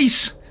his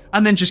face,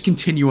 and then just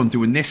continue on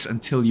doing this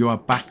until you are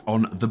back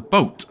on the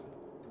boat.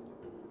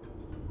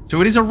 So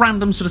it is a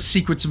random sort of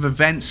sequence of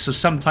events, so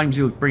sometimes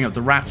you'll bring out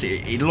the rats,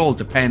 it'll all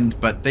depend,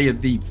 but they are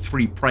the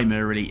 3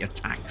 primarily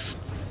attacks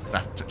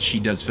that she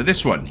does for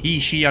this one. He,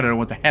 she, I don't know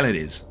what the hell it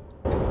is.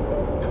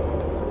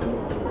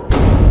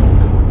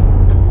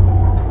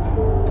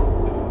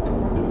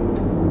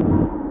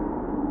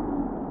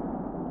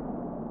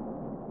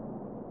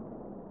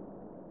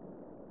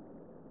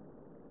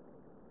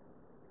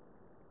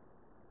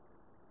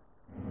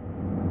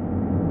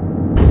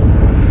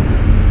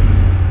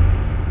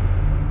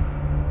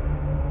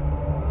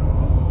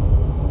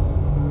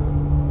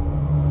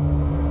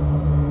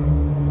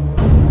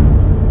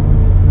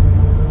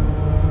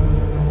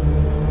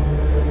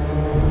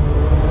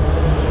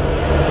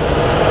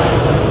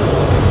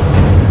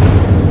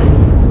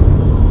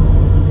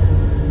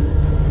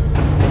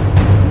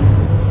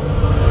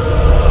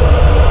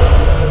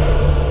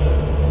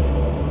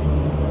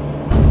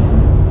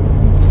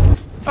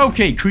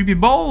 Okay, creepy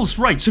balls.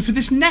 Right, so for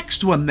this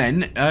next one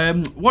then,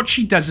 what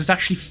she does is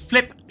actually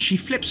she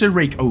flips her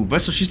rake over,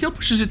 so she still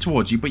pushes it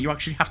towards you, but you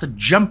actually have to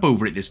jump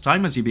over it this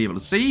time, as you'll be able to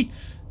see.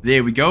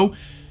 There we go.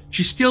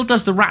 She still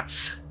does the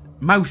rat's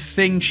mouth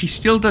thing, she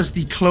still does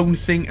the clone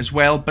thing as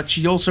well, but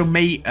she also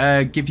may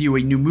give you a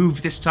new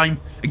move this time.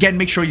 Again,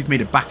 make sure you've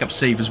made a backup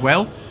save as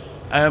well.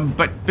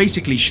 But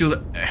basically,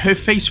 her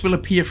face will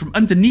appear from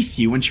underneath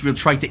you and she will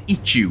try to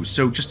eat you.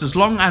 So just as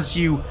long as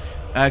you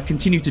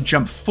continue to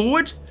jump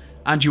forward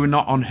and you are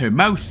not on her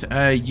mouth,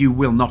 you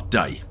will not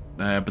die.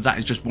 But that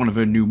is just one of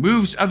her new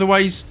moves.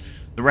 Otherwise,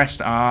 the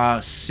rest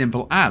are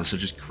simple as. So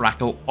just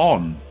crackle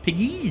on,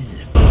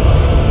 piggies.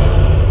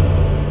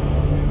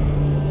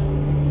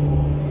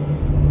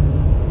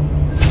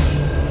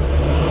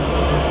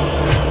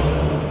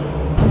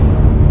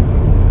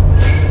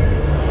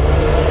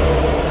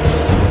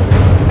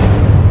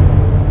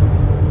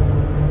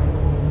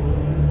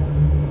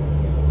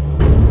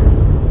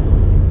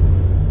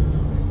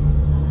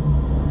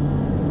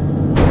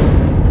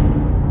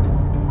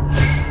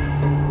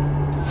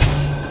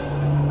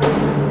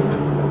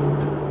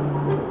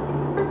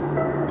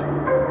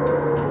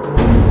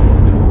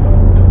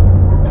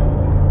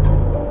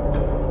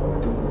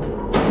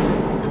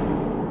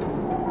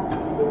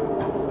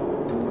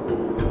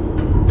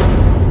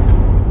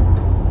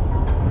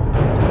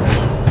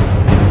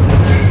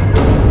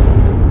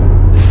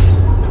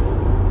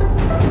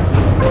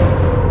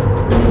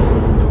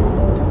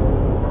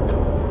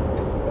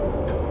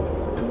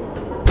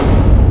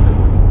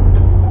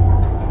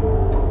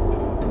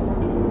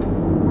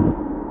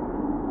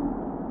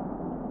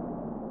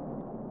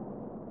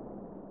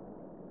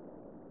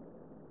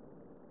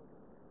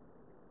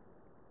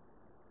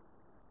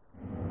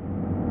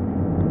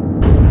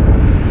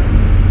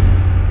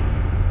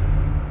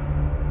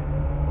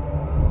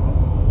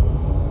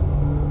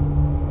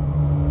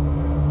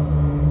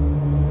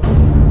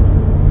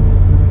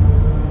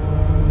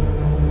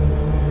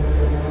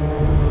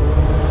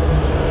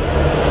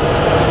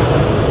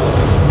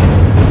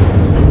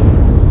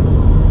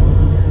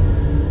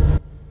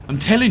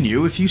 telling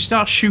you, if you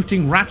start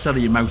shooting rats out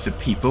of your mouth at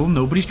people,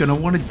 nobody's going to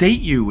want to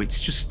date you.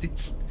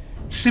 It's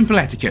simple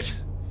etiquette.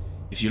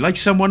 If you like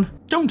someone,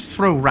 don't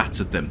throw rats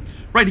at them.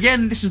 Right,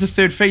 again, this is the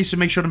third phase, so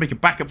make sure to make a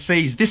backup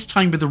phase. This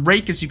time with the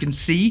rake, as you can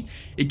see,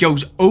 it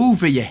goes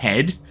over your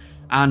head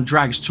and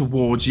drags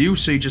towards you,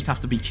 so you just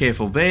have to be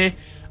careful there.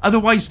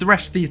 Otherwise, the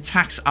rest of the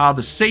attacks are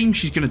the same.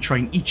 She's going to try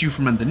and eat you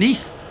from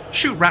underneath,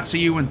 shoot rats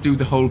at you, and do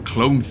the whole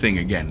clone thing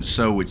again.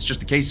 So it's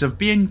just a case of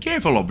being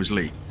careful,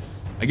 obviously.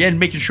 Again,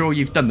 making sure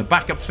you've done the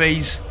backup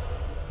phase.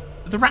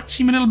 The rats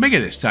seem a little bigger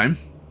this time.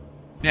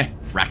 Yeah,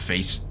 rat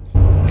face.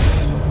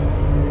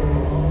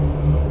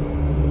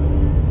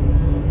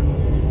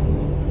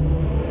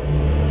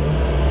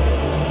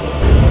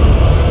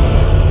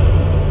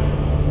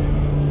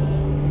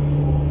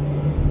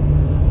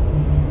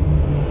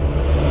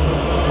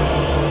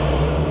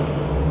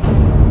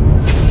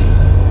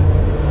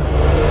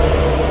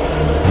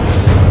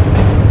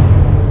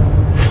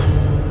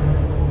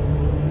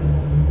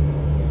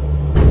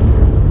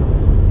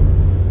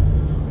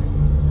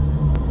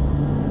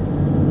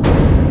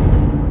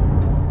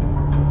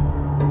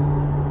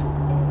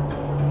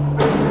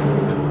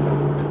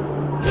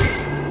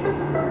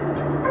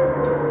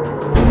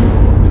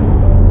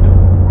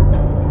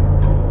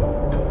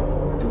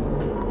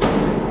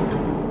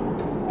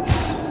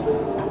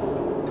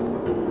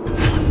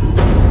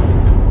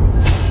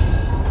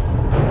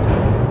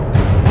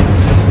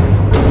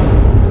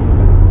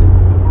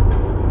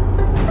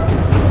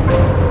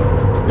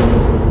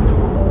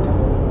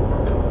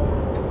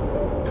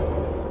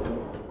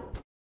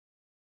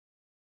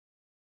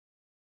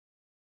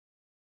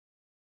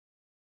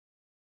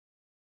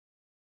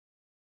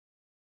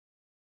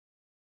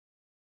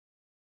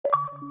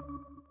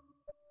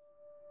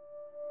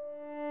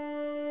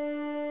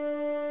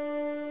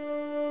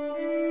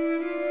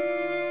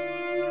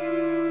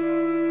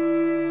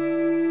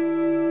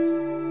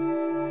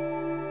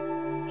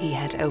 He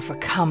had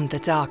overcome the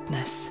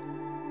darkness.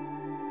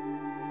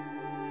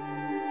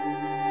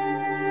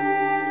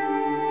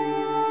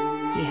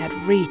 He had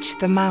reached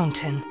the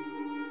mountain.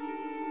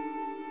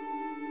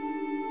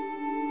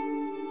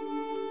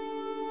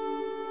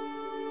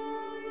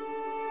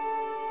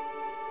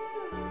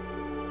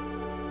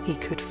 He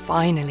could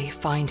finally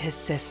find his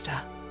sister.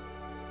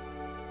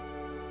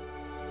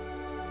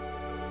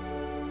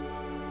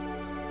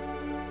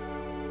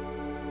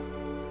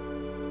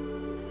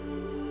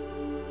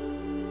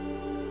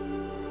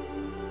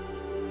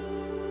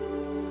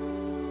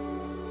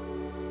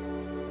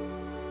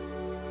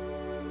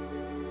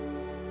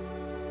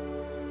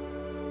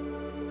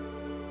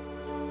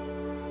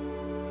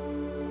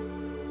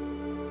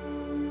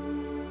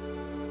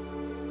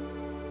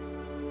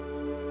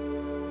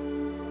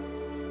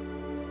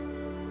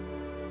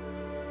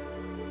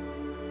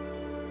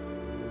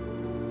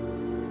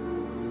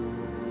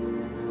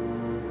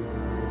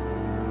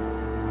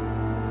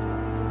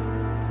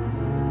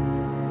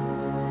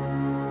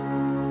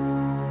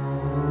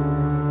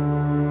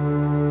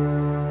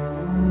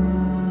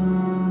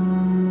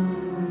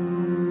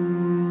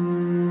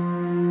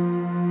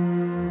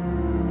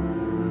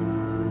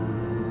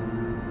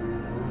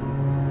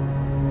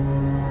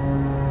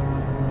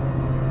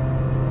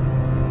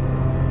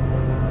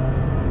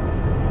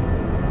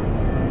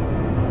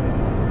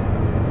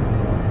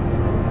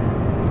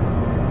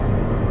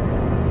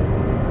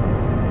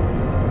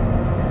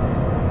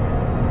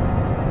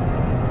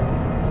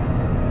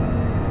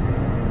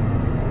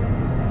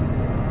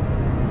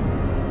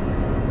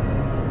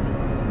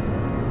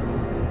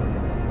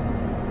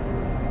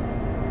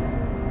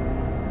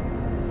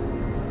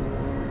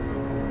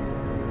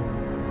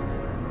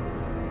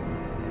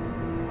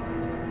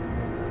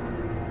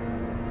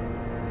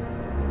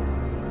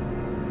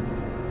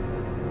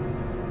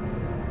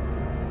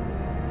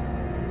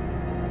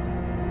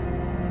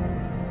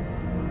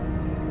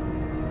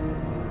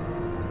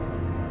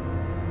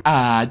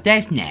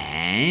 That's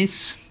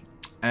nice.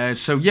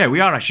 So yeah,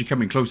 we are actually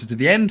coming closer to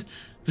the end.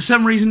 For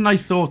some reason, I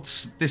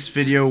thought this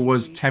video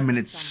was 10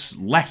 minutes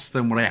less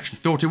than what I actually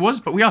thought it was,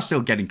 but we are still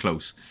getting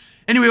close.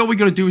 Anyway, all we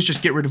got to do is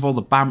just get rid of all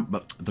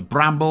the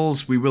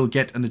brambles. We will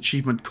get an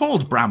achievement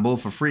called Bramble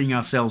for freeing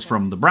ourselves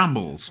from the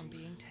brambles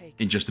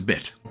in just a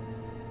bit.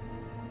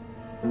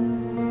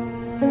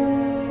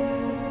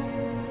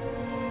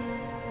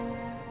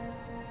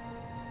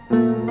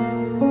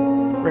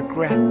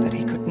 Regret that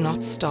he could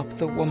not stop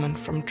the woman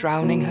from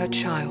drowning her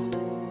child.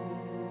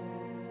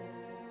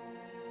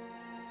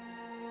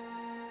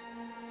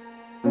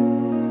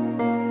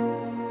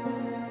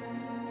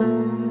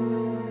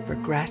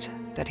 Regret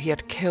that he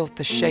had killed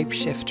the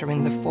shapeshifter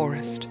in the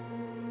forest.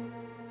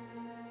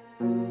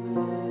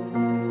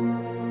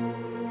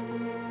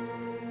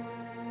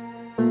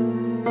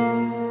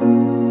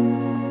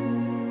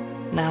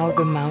 Now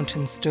the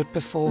mountain stood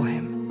before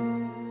him,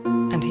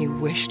 and he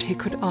wished he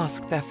could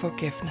ask their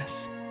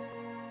forgiveness.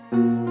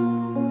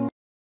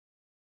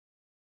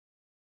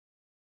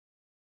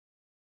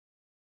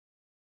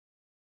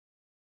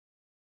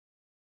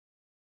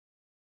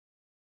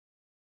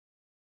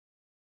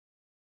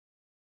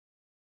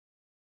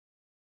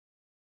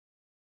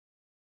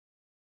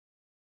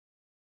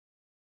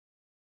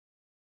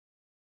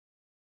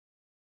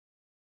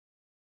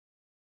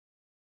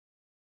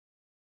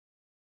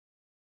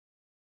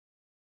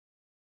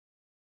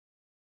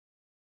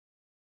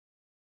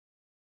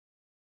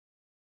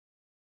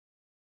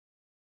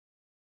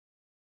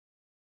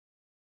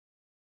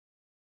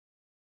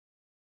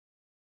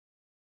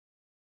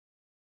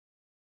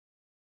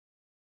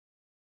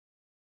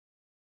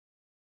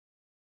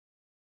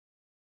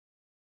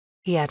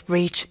 He had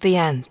reached the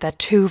end that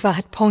Tuva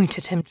had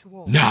pointed him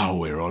towards. Now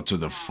we're on to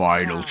the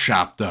final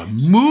chapter.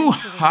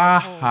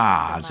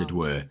 Moo-ha-ha, as it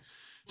were.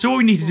 So what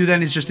we need to do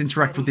then is just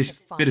interact with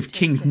this bit of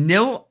King's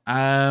Nil.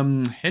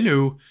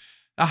 Hello.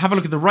 Have a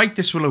look at the right.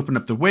 This will open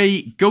up the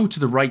way. Go to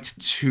the right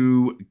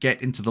to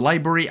get into the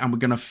library, and we're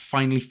going to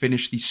finally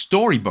finish the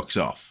storybooks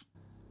off.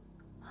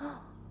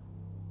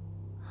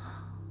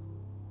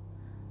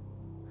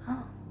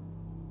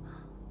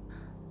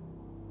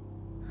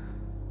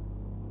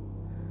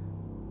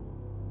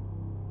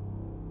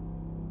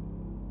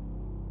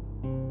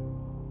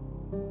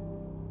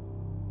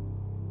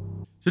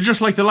 So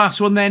just like the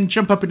last one then,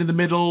 jump up into the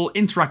middle,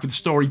 interact with the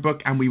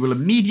storybook, and we will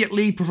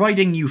immediately,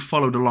 providing you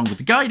followed along with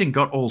the guide and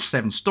got all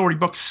 7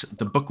 storybooks,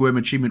 the bookworm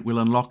achievement will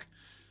unlock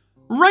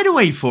right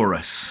away for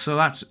us. So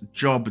that's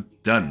job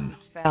done.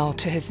 Fell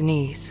to his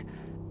knees.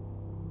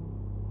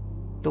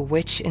 The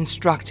witch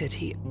instructed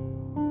he.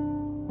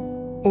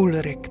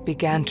 Ulrich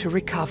began to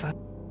recover.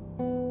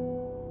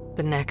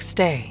 The next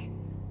day,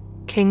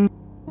 King,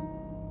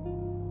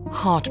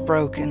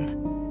 heartbroken,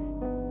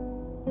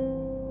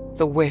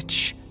 the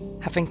witch,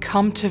 having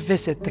come to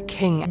visit the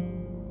king,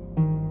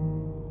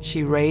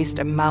 she raised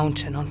a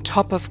mountain on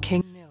top of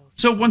King Nil's.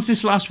 So once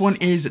this last one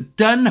is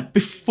done,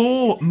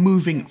 before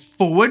moving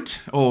forward,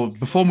 or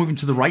before moving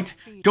to the right,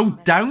 go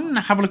down,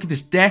 have a look at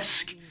this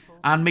desk,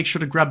 and make sure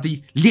to grab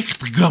the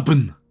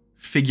Lichtgubben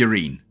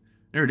figurine.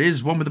 There it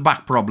is, one with the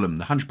back problem,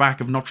 the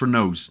Hunchback of Notre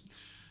Nose.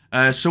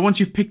 So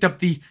once you've picked up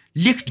the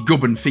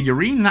Lichtgubben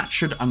figurine, that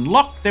should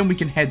unlock, then we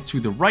can head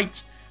to the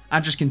right,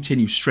 and just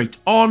continue straight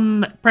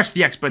on. Press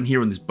the X button here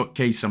on this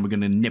bookcase, and we're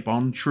going to nip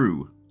on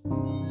through.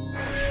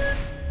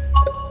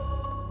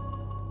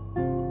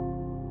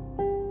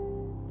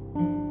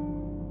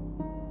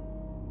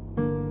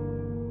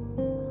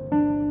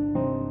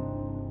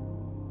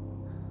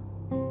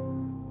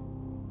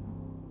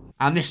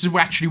 And this is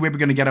actually where we're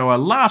going to get our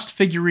last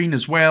figurine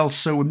as well.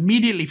 So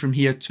immediately from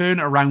here, turn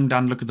around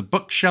and look at the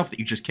bookshelf that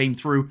you just came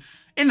through.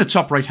 In the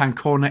top right-hand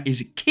corner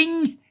is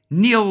King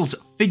Niels'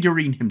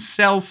 figurine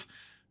himself.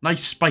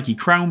 Nice spiky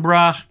crown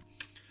bra.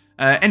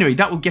 Anyway,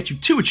 that will get you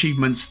 2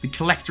 achievements. The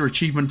collector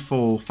achievement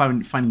for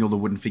finding all the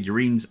wooden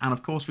figurines. And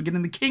of course, we're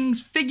getting the king's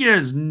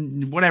figures.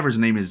 Whatever his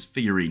name is,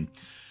 figurine.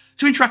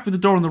 To interact with the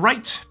door on the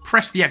right,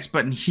 press the X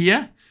button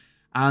here.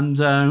 And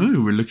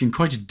we're looking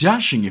quite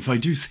dashing, if I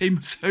do say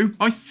so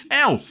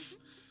myself.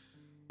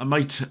 I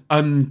might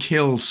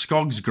unkill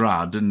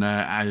Skogsgrad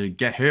and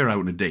get her out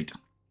on a date.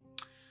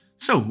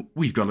 So,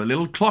 we've got a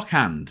little clock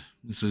hand.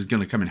 This is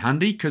going to come in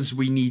handy because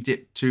we need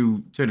it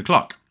to turn a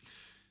clock.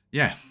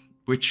 Yeah,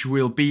 which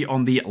will be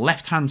on the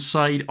left-hand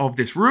side of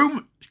this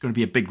room. It's going to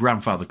be a big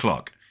grandfather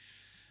clock.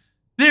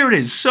 There it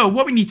is. So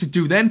what we need to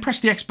do then, press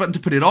the X button to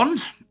put it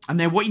on. And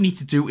then what you need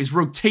to do is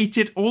rotate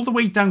it all the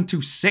way down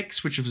to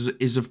 6, which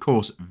is of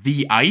course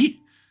VI.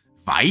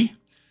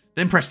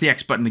 Then press the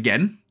X button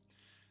again.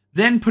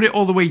 Then put it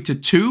all the way to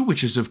 2,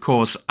 which is of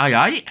course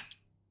II.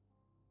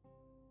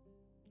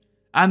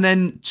 And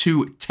then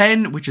to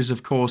 10, which is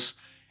of course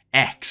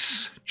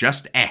X.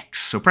 Just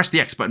X. So press the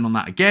X button on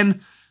that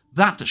again.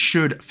 That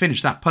should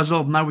finish that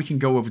puzzle. Now we can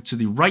go over to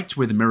the right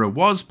where the mirror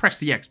was. Press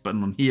the X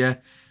button on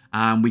here.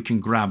 And we can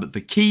grab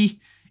the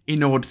key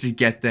in order to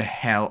get the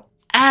hell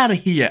out of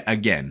here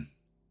again.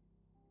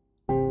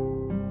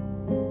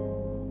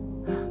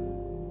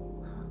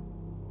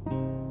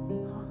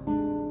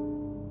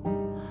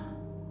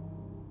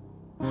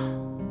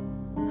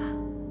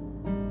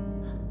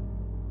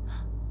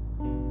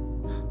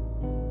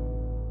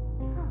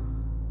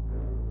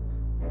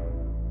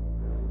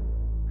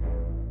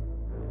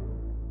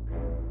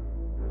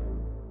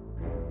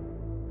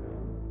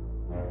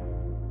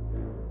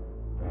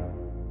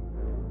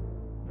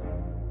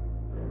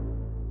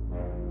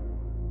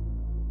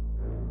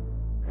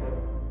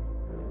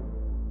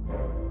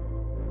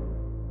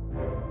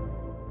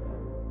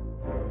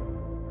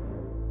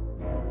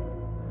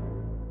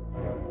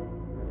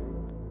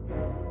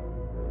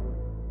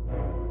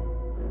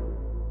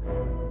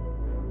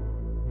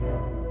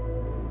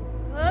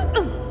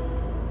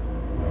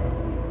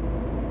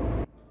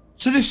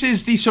 So this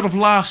is the sort of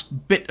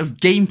last bit of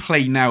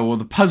gameplay now, or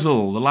the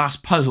puzzle, the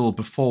last puzzle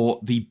before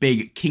the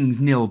big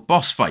King's Nil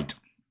boss fight.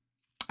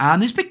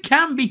 And this bit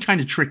can be kind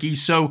of tricky,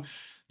 so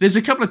there's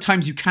a couple of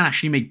times you can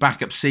actually make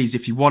backup saves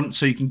if you want,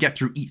 so you can get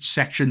through each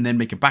section, then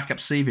make a backup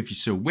save if you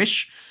so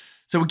wish.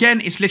 So again,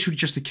 it's literally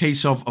just a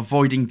case of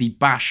avoiding the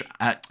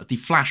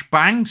flash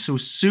bang. So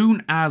as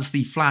soon as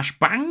the flash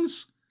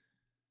bangs,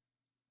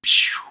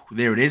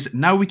 there it is.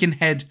 Now we can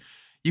head,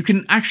 you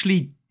can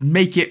actually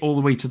make it all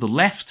the way to the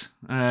left.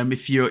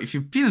 If you're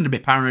feeling a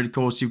bit paranoid, of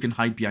course, you can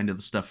hide behind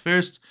other stuff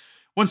first.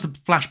 Once the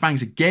flash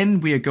bangs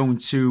again, we are going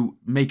to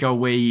make our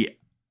way,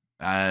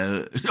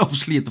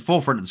 obviously at the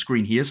forefront of the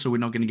screen here, so we're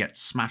not going to get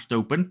smashed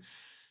open.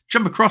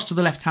 Jump across to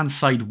the left-hand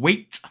side,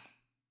 wait.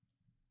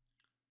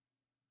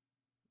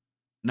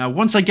 Now,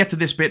 once I get to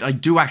this bit, I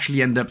do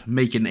actually end up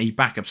making a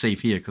backup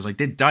save here, because I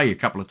did die a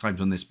couple of times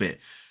on this bit.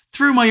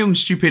 Through my own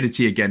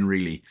stupidity again,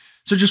 really.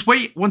 So just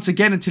wait once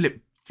again until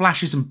it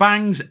flashes and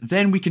bangs,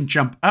 then we can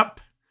jump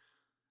up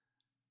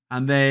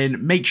And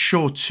then make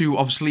sure to,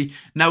 obviously...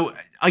 Now,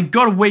 I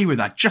got away with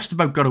that. Just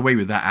about got away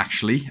with that,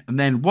 actually. And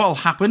then what'll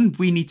happen,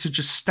 we need to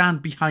just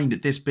stand behind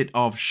this bit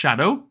of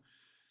shadow.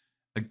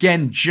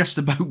 Again, just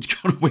about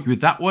got away with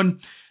that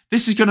one.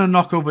 This is going to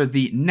knock over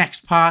the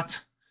next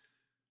part.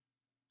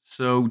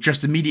 So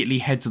just immediately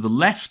head to the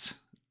left.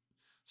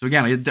 So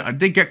again, I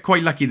did get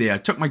quite lucky there. I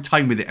took my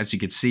time with it, as you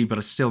can see, but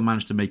I still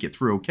managed to make it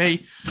through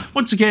okay.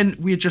 Once again,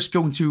 we're just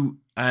going to...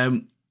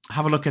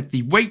 have a look at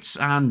the weights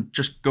and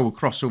just go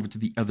across over to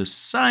the other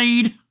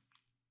side.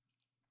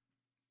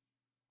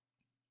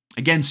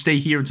 Again, stay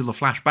here until the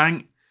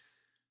flashbang.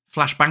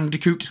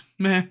 Flashbang-decoot.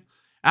 Meh.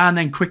 And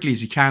then quickly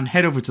as you can,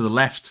 head over to the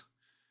left.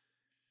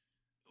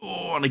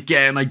 Oh, and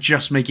again, I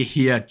just make it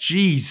here.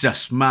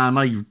 Jesus, man,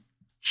 I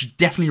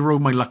definitely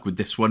rolled my luck with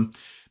this one.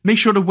 Make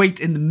sure to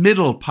wait in the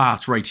middle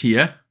part right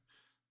here,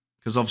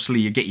 because obviously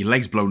you get your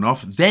legs blown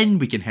off. Then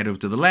we can head over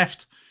to the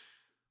left.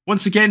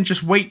 Once again,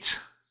 just wait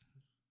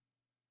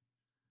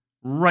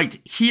right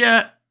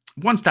here.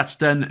 Once that's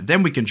done,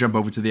 then we can jump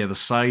over to the other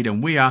side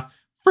and we are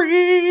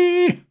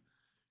free.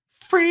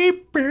 Free,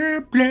 blah,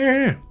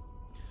 blah.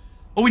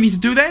 All we need to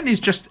do then is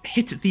just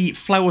hit the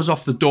flowers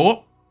off the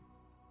door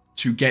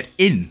to get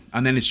in.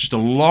 And then it's just a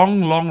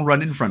long, long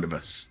run in front of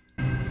us.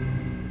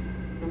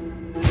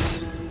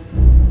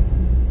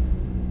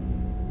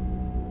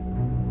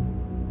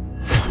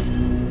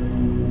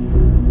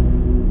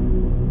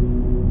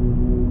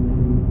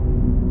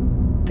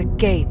 The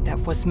gate that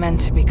was meant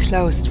to be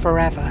closed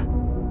forever,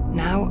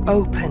 now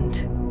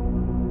opened.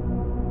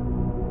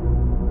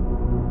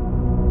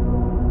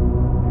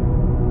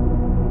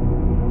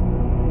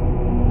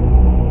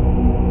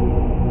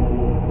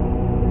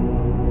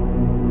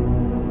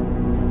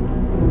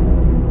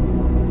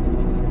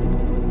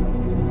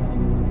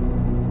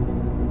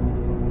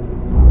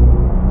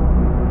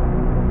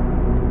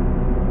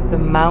 The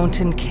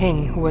Mountain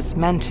King, who was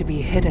meant to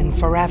be hidden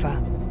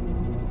forever,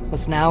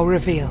 was now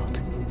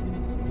revealed.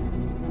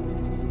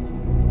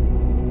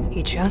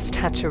 He just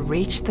had to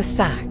reach the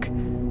sack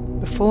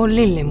before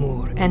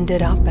Lillemor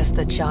ended up as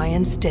the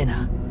giant's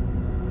dinner.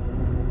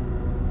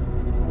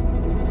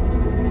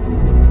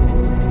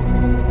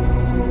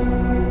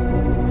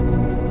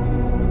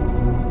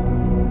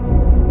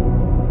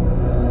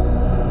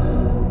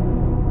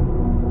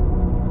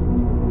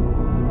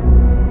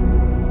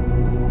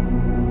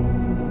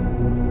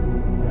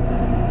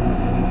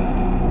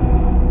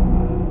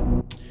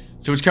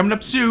 So it's coming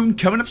up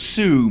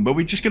soon, but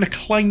we're just going to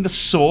climb the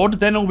sword.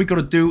 Then all we got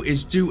to do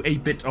is do a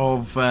bit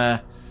of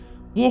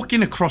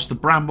walking across the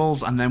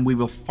brambles, and then we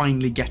will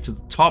finally get to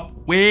the top,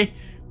 where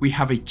we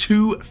have a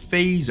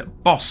 2-phase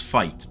boss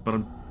fight. But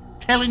I'm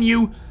telling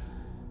you,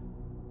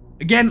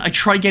 again, I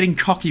tried getting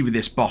cocky with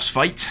this boss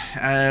fight,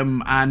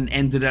 and it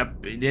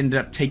ended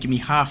up taking me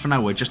half an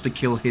hour just to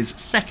kill his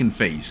second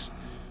phase,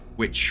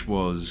 which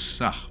was,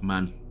 oh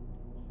man,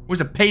 it was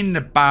a pain in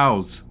the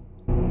bowels.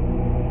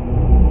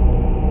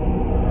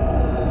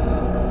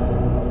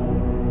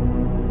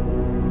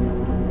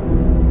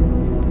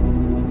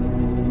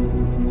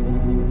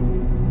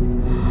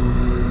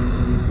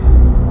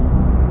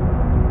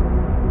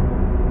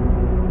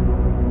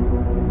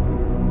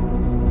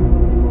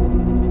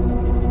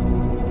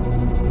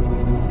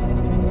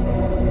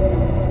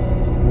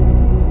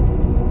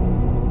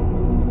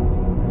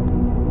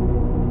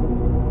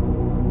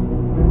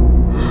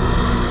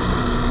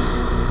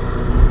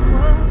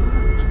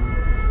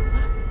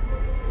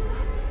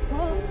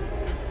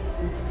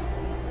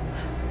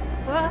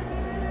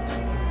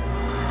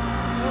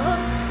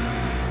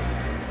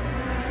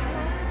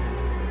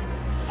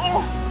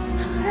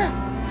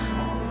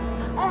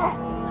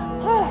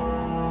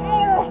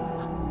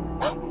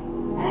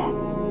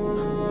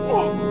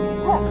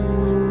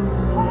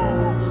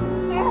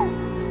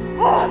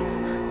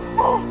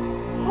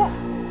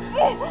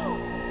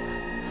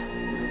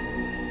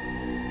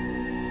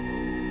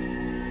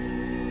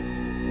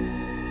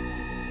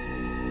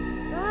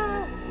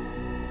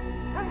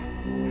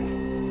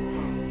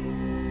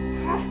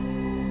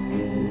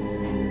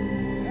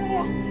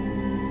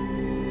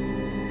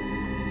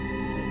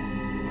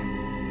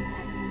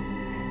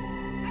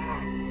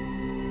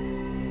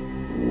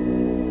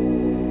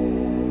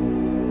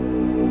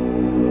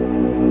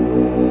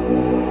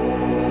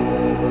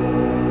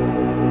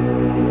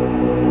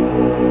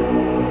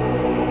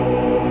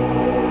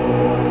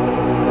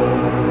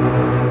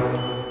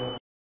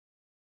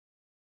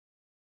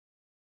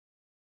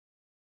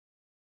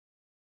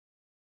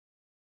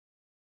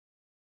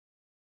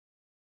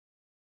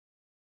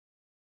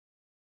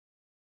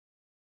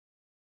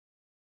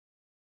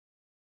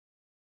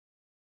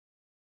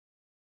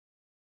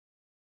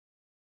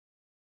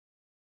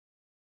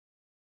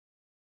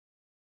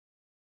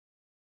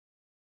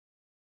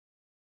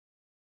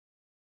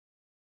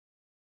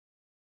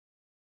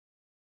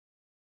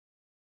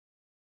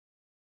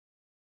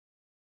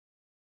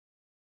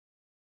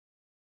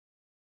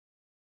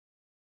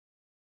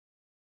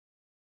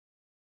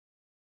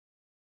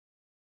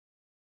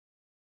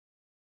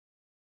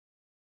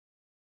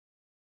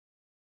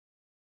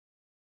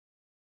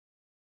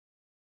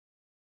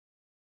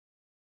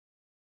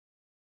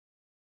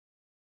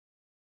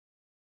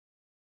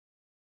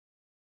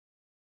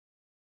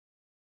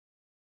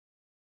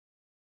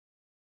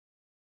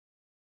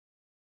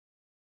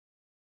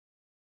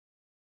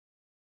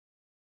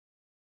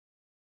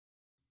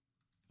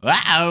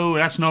 Uh-oh,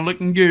 that's not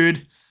looking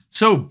good.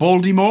 So,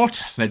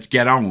 Baltimort, let's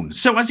get on.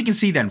 So, as you can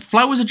see then,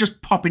 flowers are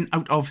just popping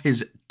out of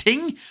his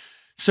ting.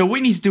 So, what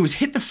you need to do is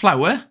hit the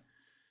flower.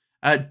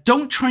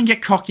 Don't try and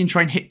get cocky and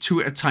try and hit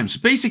 2 at a time. So,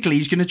 basically,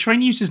 he's going to try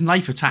and use his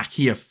knife attack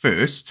here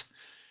first.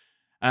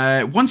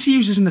 Once he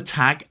uses an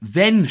attack,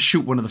 then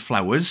shoot one of the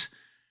flowers.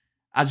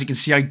 As you can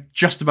see, I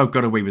just about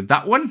got away with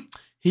that one.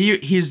 He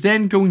is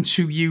then going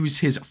to use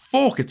his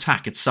fork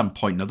attack at some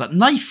point. Now, that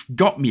knife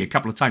got me a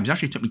couple of times. It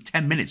actually took me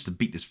 10 minutes to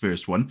beat this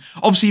first one.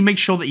 Obviously, make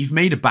sure that you've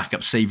made a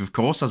backup save, of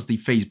course, as the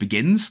phase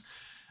begins.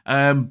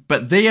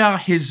 But they are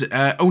his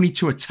only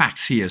 2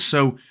 attacks here.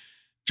 So,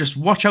 just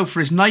watch out for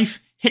his knife,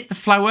 hit the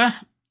flower,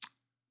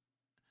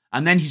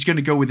 and then he's going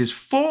to go with his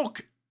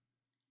fork.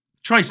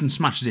 Tries and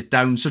smashes it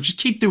down. So, just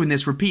keep doing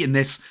this, repeating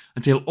this,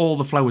 until all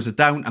the flowers are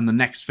down and the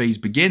next phase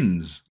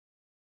begins.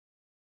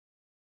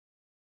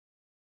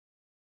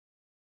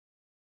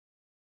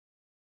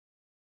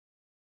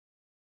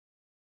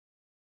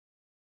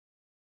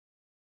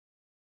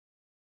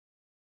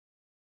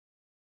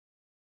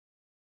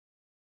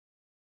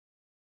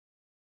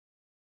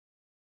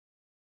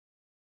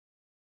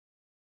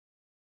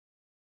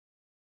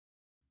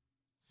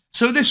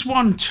 So this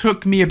one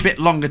took me a bit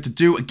longer to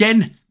do.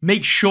 Again,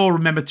 make sure,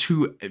 remember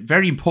to,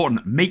 very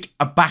important, make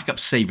a backup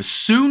save as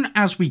soon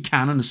as we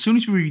can. And as soon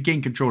as we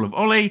regain control of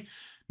Olle,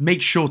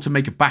 make sure to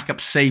make a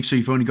backup save so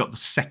you've only got the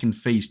second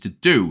phase to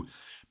do.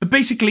 But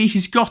basically,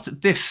 he's got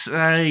this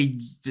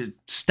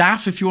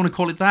staff, if you want to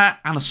call it that,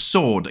 and a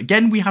sword.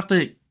 Again, we have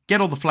to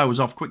get all the flowers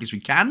off quick as we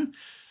can.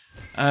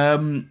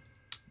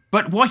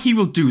 But what he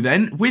will do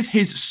then, with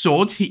his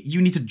sword,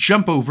 you need to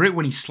jump over it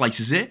when he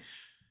slices it.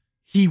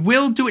 He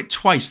will do it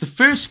twice. The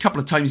first couple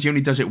of times he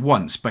only does it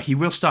once, but he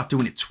will start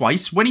doing it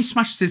twice. When he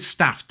smashes his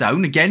staff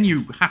down, again,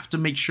 you have to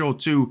make sure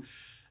to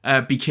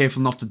be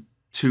careful not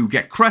to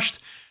get crushed.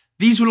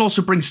 These will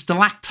also bring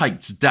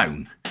stalactites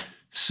down.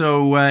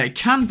 So it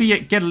can be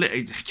it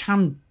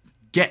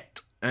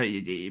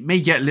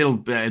may get a little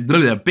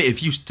bit of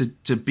used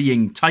to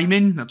being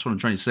timing. That's what I'm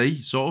trying to say,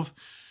 sort of.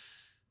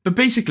 But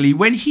basically,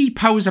 when he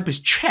powers up his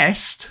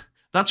chest,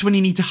 that's when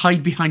you need to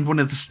hide behind one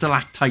of the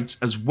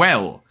stalactites as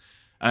well.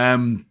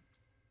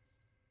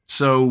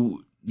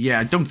 So, yeah,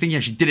 I don't think he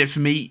actually did it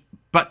for me,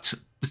 but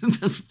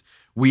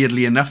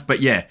weirdly enough,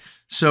 but yeah.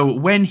 So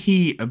when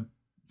he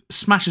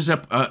smashes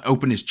up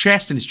open his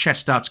chest and his chest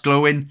starts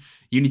glowing,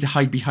 you need to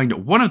hide behind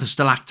one of the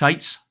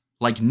stalactites,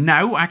 like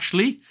now,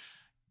 actually.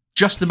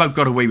 Just about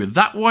got away with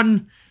that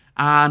one,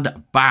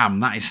 and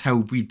bam, that is how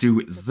we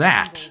do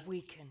that.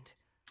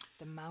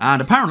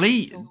 And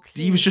apparently,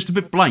 he was just a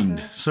bit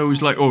blind. So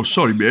he's like, oh,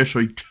 sorry, mate,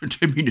 I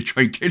didn't mean to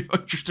try and kill you,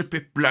 I'm just a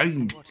bit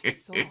blind.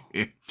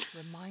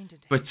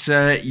 But,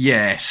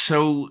 yeah,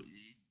 so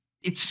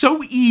it's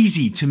so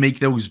easy to make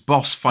those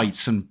boss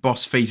fights and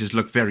boss phases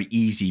look very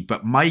easy.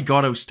 But my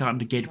God, I was starting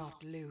to get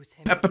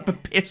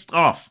pissed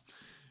off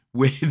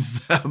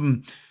with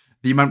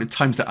the amount of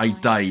times that I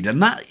died.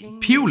 And that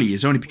purely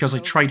is only because I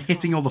tried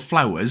hitting all the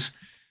flowers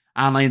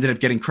and I ended up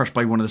getting crushed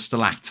by one of the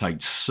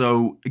stalactites.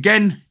 So,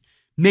 again,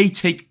 may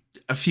take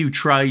a few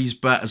tries,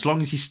 but as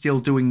long as he's still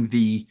doing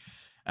the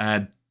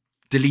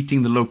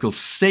deleting the local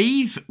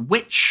save,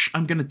 which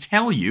I'm going to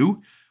tell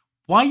you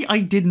why I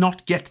did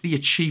not get the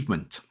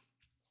achievement.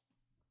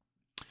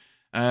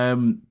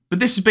 But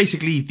this is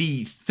basically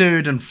the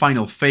third and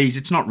final phase.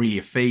 It's not really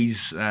a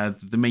phase.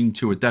 The main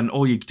 2 are done.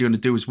 All you're going to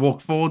do is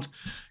walk forward,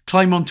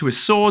 climb onto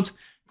his sword,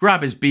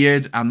 grab his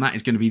beard, and that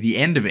is going to be the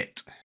end of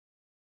it.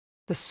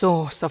 The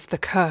source of the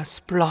curse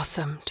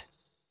blossomed.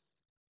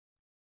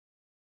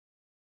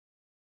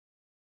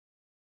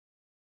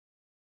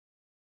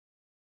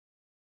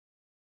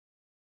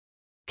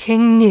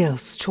 King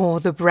Niels tore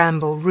the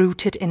bramble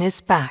rooted in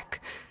his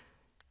back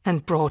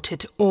and brought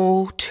it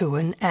all to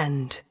an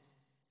end.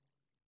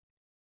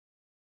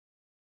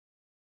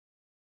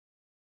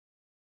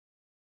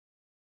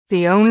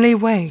 The only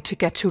way to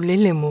get to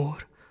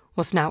Lillemor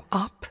was now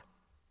up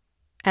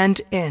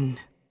and in.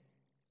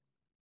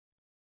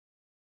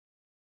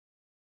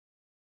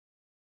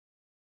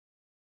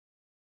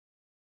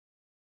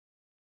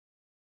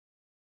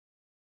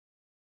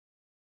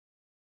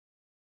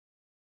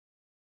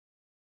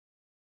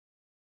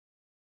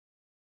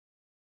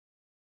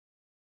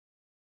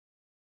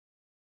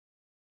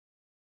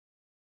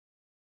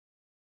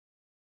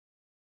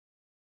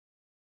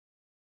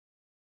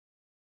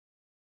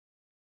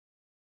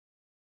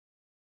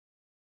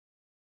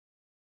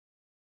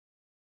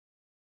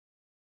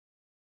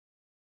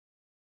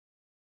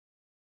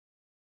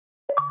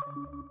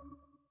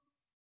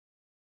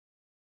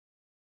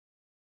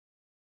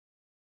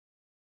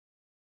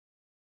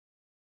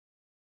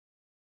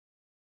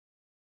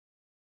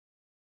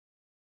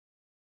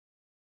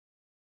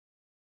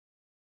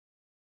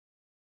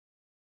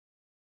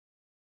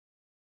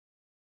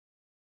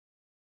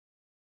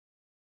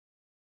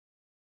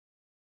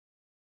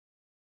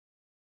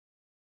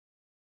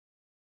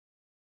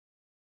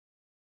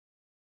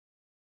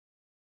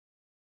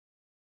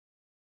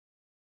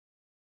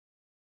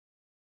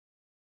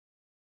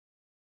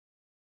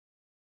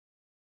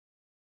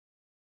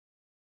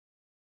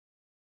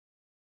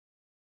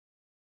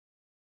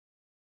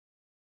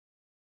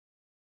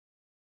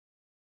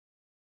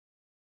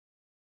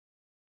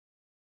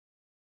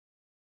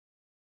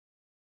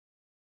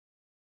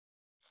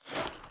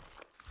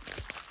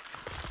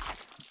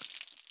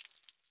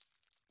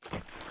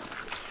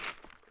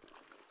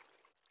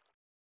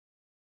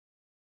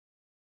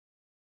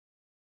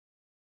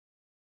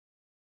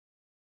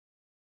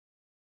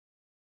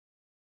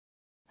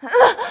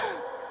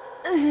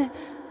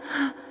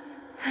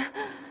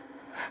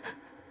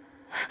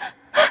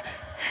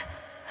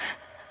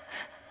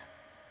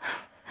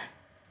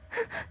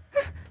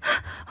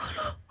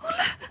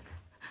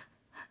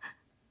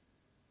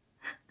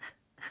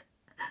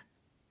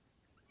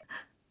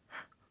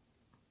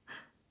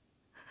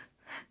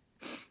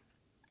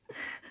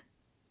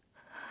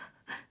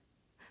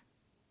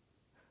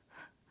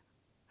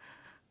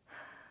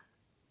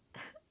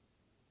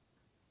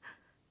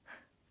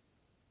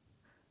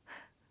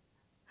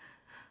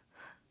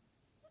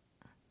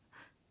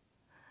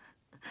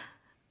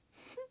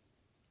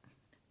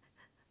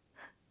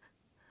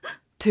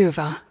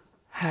 Tuva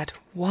had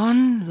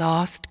one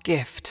last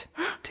gift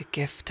to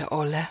give to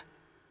Olle.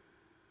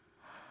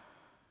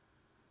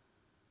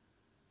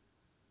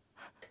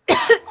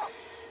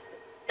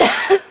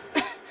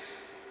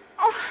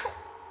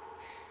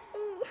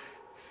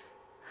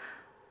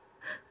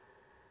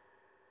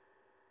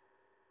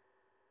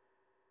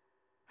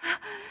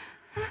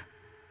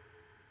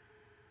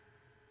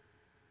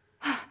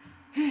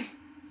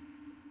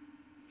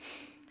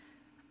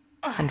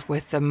 And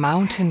with the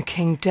Mountain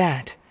King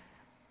dead,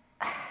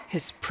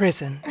 his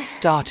prison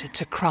started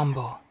to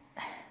crumble.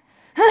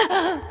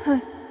 The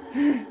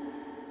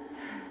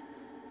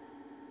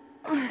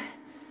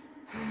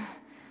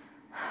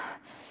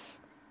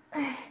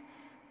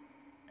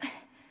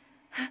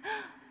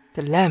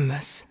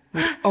lemmus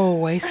would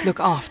always look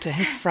after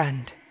his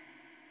friend.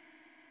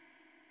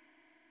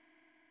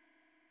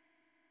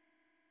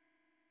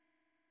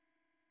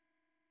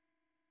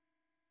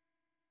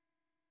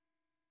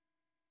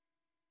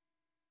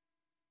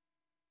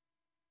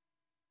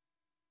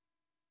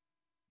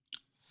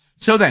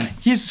 So then,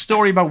 here's the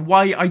story about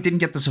why I didn't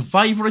get the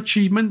Survivor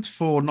achievement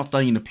for not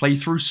dying in a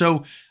playthrough.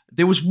 So,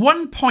 there was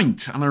one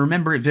point, and I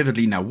remember it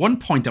vividly now, one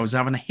point I was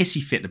having a hissy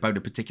fit about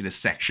a particular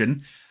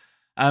section.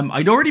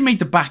 I'd already made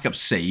the backup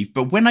save,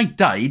 but when I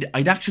died,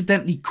 I'd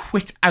accidentally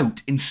quit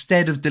out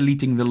instead of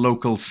deleting the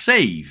local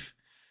save.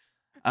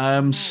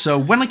 So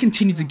when I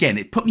continued again,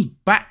 it put me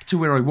back to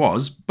where I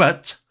was,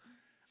 but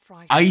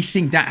I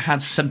think that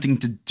had something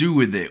to do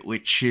with it,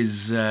 which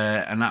is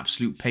an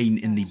absolute pain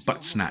in the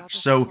butt snatch.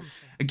 So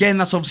again,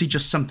 that's obviously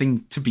just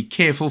something to be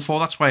careful for.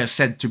 That's why I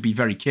said to be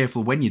very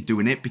careful when you're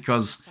doing it,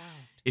 because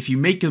if you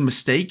make a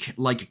mistake,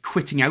 like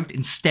quitting out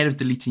instead of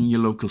deleting your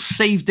local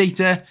save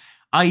data,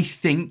 I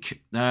think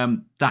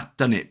that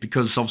done it,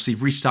 because obviously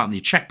restarting the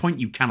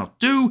checkpoint you cannot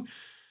do.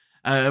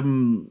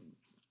 And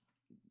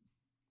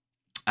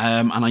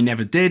I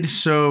never did,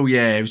 so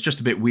yeah, it was just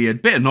a bit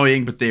weird, bit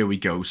annoying, but there we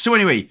go. So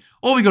anyway,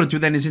 all we got to do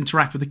then is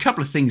interact with a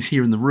couple of things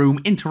here in the room,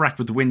 interact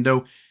with the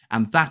window,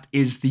 and that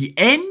is the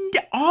end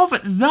of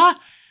the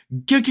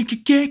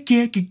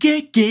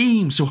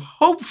game. So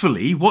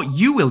hopefully what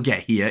you will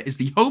get here is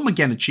the Home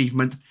Again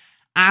achievement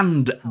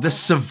and the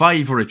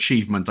Survivor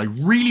achievement. I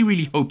really,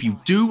 really hope you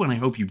do, and I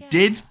hope you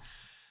did.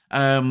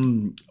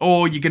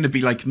 Or you're going to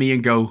be like me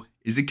and go,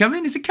 is it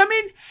coming? Is it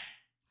coming?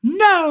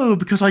 No,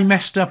 because I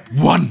messed up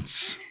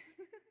once.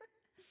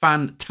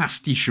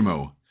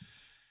 Fantastissimo.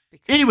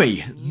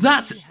 Anyway,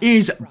 that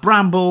is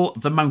Bramble,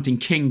 the Mountain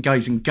King,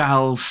 guys and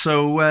gals.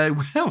 So,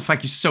 well,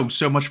 thank you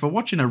so much for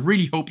watching. I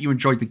really hope you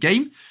enjoyed the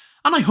game,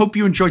 and I hope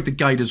you enjoyed the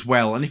guide as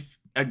well. And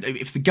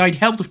if the guide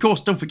helped, of course,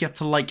 don't forget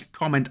to like,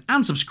 comment,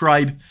 and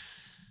subscribe.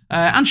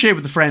 And share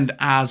with a friend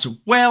as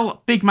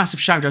well. Big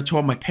massive shout out to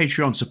all my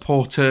Patreon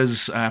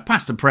supporters,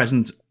 past and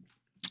present,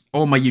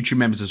 all my YouTube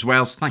members as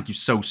well. So thank you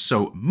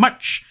so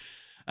much.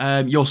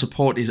 Your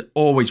support is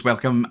always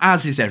welcome,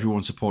 as is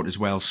everyone's support as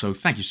well. So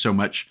thank you so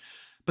much.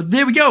 But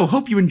there we go.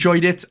 Hope you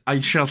enjoyed it. I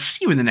shall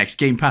see you in the next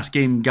Game Pass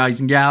game, guys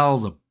and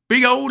gals. A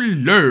big old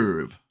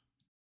love.